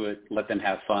exposed to it, let them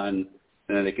have fun,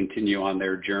 and then they continue on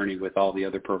their journey with all the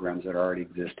other programs that are already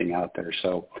existing out there.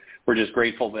 So we're just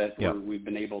grateful that we've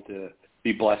been able to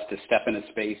be blessed to step in a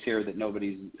space here that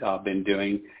nobody's been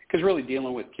doing, because really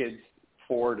dealing with kids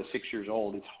 4 to 6 years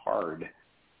old is hard.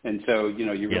 And so,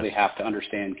 you really have to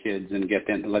understand kids and get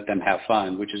them, let them have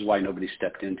fun, which is why nobody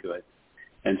stepped into it.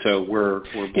 And so we're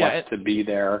blessed to be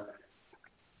there.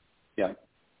 Yeah.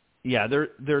 Yeah,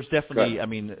 there's definitely, I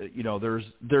mean,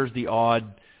 there's the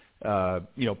odd,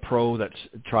 pro that's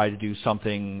tried to do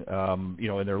something,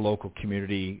 in their local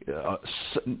community,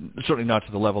 certainly not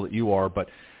to the level that you are, but,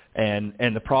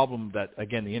 and the problem that,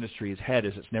 again, the industry has had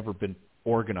is it's never been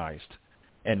organized.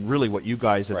 And really what you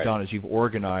guys have done is you've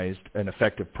organized an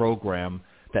effective program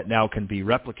that now can be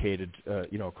replicated,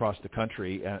 across the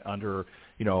country under,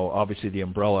 obviously the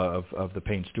umbrella of the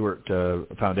Payne Stewart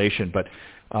Foundation, but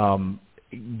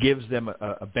gives them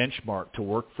a benchmark to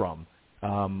work from,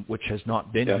 which has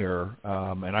not been here,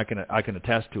 and I can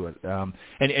attest to it.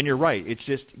 And you're right. It's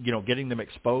just, getting them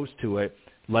exposed to it,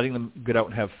 letting them get out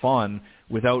and have fun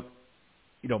without,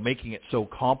 making it so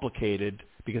complicated,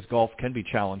 because golf can be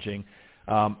challenging.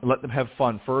 Let them have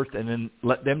fun first, and then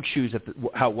let them choose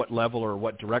what level or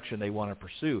what direction they want to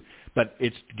pursue. But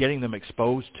it's getting them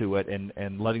exposed to it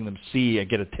and letting them see and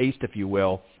get a taste, if you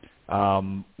will,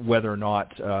 whether or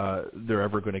not they're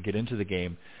ever going to get into the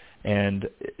game. And,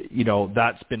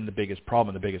 that's been the biggest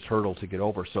problem, the biggest hurdle to get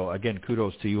over. So, again,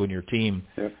 kudos to you and your team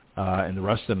and the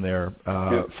rest of them there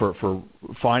for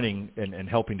finding and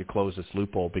helping to close this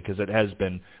loophole, because it has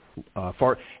been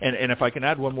far. And if I can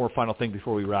add one more final thing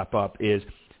before we wrap up is,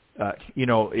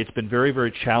 it's been very,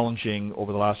 very challenging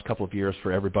over the last couple of years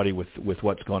for everybody with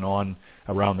what's gone on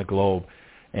around the globe.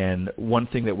 And one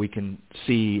thing that we can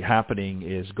see happening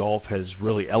is golf has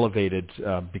really elevated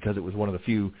because it was one of the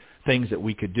few things that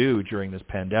we could do during this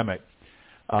pandemic.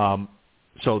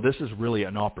 So this is really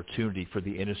an opportunity for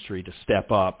the industry to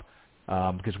step up,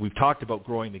 because we've talked about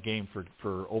growing the game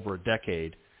for over a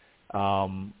decade.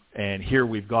 And here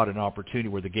we've got an opportunity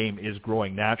where the game is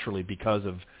growing naturally because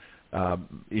of,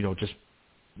 just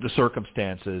the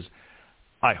circumstances.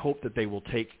 I hope that they will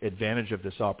take advantage of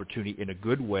this opportunity in a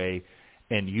good way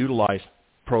and utilize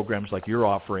programs like you're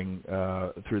offering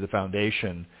through the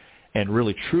foundation, and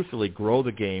really truthfully grow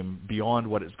the game beyond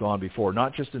what it's gone before,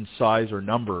 not just in size or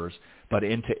numbers, but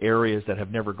into areas that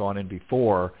have never gone in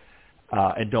before,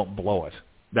 and don't blow it.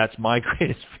 That's my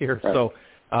greatest fear. Right. So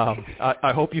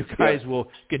I hope you guys will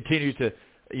continue to,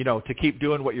 to keep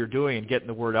doing what you're doing and getting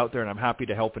the word out there, and I'm happy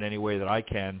to help in any way that I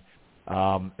can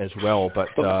as well. But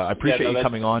I appreciate you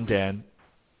coming on, Dan.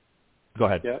 Go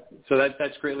ahead. Yeah, so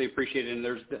that's greatly appreciated. And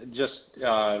there's just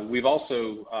we've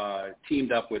also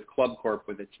teamed up with Club Corp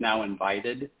with It's Now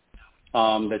Invited.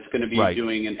 That's going to be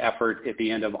doing an effort at the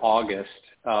end of August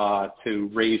to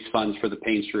raise funds for the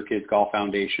Payne Stewart Kids Golf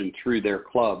Foundation through their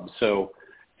club. So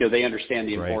they understand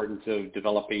the importance of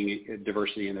developing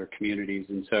diversity in their communities.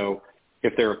 And so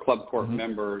if they're a Club Corp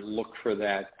member, look for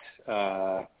that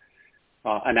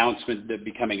announcement that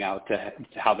be coming out to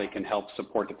how they can help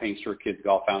support the Payne Stewart Kids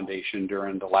Golf Foundation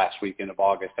during the last weekend of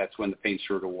August. That's when the Payne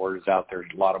Stewart Award is out there.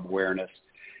 There's a lot of awareness.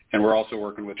 And we're also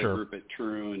working with a group at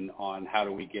Troon on how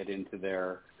do we get into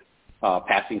their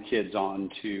passing kids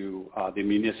on to the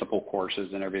municipal courses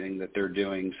and everything that they're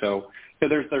doing. So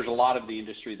there's a lot of the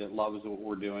industry that loves what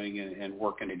we're doing and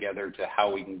working together to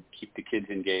how we can keep the kids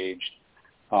engaged.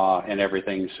 and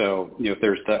everything. So, if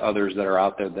there's the others that are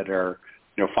out there that are,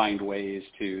 find ways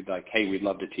to like, hey, we'd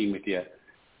love to team with you,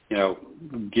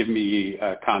 give me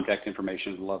contact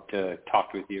information. I'd love to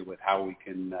talk with you with how we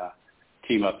can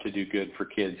team up to do good for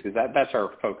kids, because that's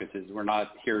our focus. Is we're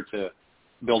not here to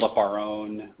build up our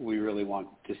own. We really want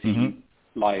to see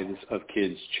lives of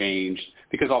kids changed,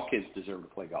 because all kids deserve to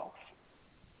play golf.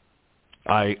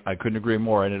 I couldn't agree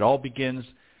more. And it all begins,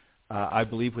 I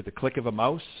believe, with the click of a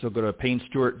mouse. So go to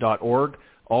paynestewart.org.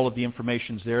 All of the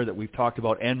information's there that we've talked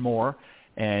about and more.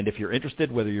 And if you're interested,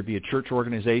 whether you be a church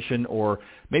organization or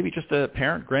maybe just a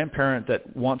parent, grandparent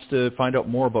that wants to find out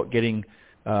more about getting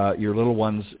your little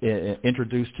ones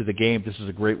introduced to the game, this is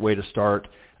a great way to start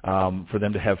for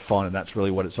them to have fun, and that's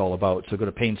really what it's all about. So go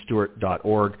to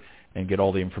paynestewart.org and get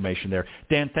all the information there.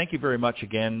 Dan, thank you very much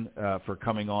again for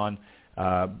coming on.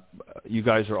 You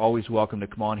guys are always welcome to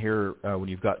come on here when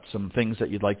you've got some things that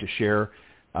you'd like to share.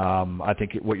 I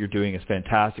think what you're doing is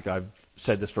fantastic. I've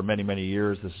said this for many, many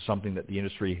years. This is something that the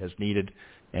industry has needed,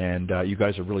 and you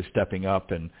guys are really stepping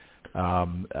up. And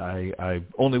I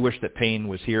only wish that Payne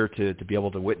was here to be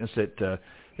able to witness it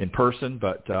in person,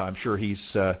 but I'm sure he's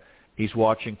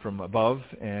watching from above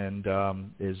and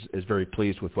is very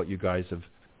pleased with what you guys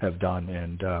have done.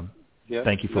 And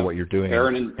thank you for what you're doing.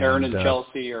 Aaron and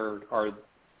Chelsea are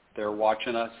they're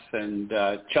watching us, and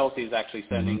Chelsea is actually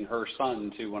sending her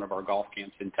son to one of our golf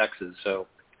camps in Texas. So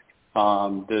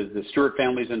the Stewart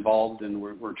family's involved, and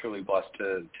we're truly blessed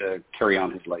to carry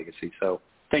on his legacy. So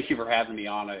thank you for having me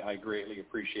on. I greatly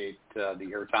appreciate the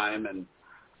airtime, and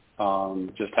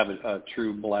just have a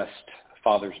true blessed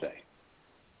Father's Day.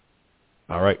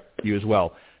 All right, you as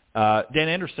well. Dan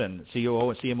Anderson, COO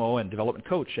and CMO and development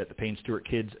coach at the Payne Stewart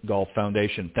Kids Golf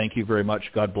Foundation. Thank you very much.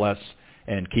 God bless,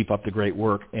 and keep up the great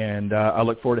work. And I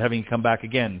look forward to having you come back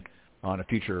again on a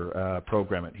future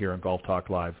program here on Golf Talk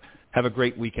Live. Have a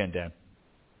great weekend, Dan.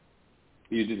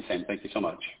 You do the same. Thank you so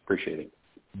much. Appreciate it.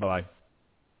 Bye.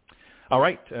 All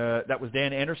right. That was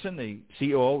Dan Anderson, the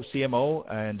COO, CMO,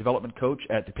 and development coach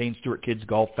at the Payne Stewart Kids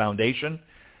Golf Foundation.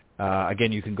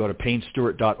 Again, you can go to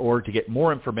paynestewart.org to get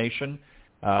more information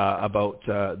about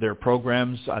their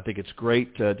programs. I think it's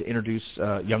great to introduce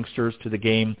youngsters to the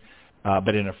game,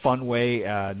 but in a fun way,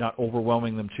 not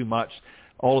overwhelming them too much.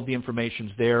 All of the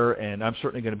information's there, and I'm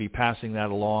certainly going to be passing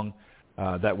that along,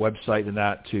 that website and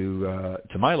that to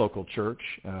my local church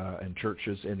and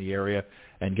churches in the area,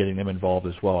 and getting them involved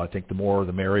as well. I think the more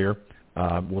the merrier.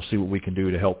 We'll see what we can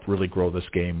do to help really grow this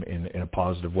game in a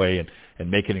positive way and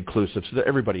make it inclusive so that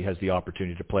everybody has the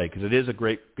opportunity to play, because it is a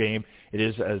great game. It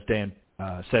is, as Dan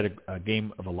said, a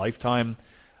game of a lifetime,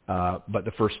 but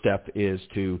the first step is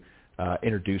to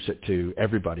introduce it to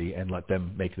everybody and let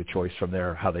them make the choice from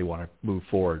there how they want to move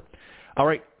forward. All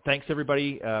right. Thanks,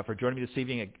 everybody, for joining me this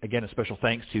evening. Again, a special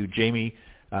thanks to Jamie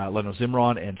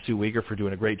Leno-Zimron and Sue Weger for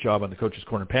doing a great job on the Coach's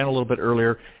Corner panel a little bit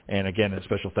earlier. And again, a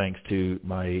special thanks to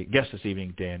my guest this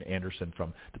evening, Dan Anderson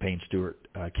from the Payne Stewart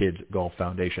Kids Golf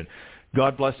Foundation.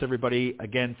 God bless everybody.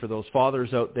 Again, for those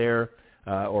fathers out there,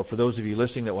 or for those of you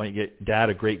listening that want to get Dad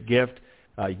a great gift,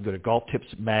 you can go to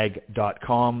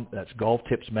golftipsmag.com. That's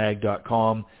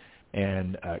golftipsmag.com.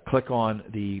 And click on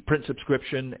the print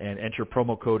subscription and enter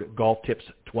promo code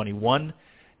GolfTips21,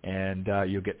 and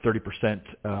you'll get 30%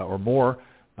 or more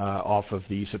off of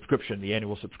the subscription, the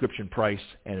annual subscription price,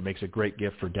 and it makes a great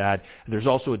gift for Dad. There's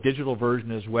also a digital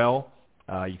version as well.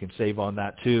 You can save on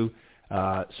that too.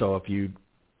 So if you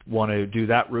want to do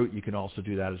that route, you can also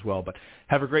do that as well. But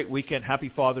have a great weekend. Happy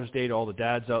Father's Day to all the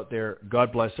dads out there.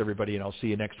 God bless everybody, and I'll see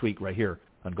you next week right here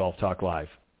on Golf Talk Live.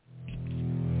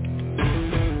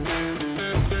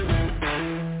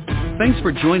 Thanks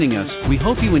for joining us. We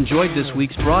hope you enjoyed this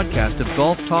week's broadcast of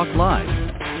Golf Talk Live.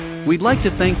 We'd like to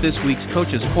thank this week's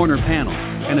Coach's Corner panel,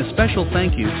 and a special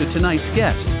thank you to tonight's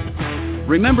guest.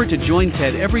 Remember to join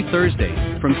Ted every Thursday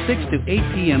from 6 to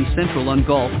 8 p.m. Central on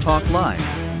Golf Talk Live.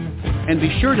 And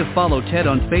be sure to follow Ted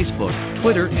on Facebook,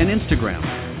 Twitter, and Instagram.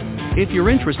 If you're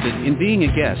interested in being a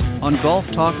guest on Golf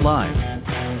Talk Live,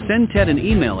 send Ted an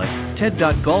email at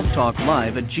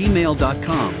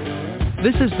ted.golftalklive@gmail.com.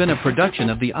 This has been a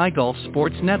production of the iGolf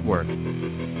Sports Network.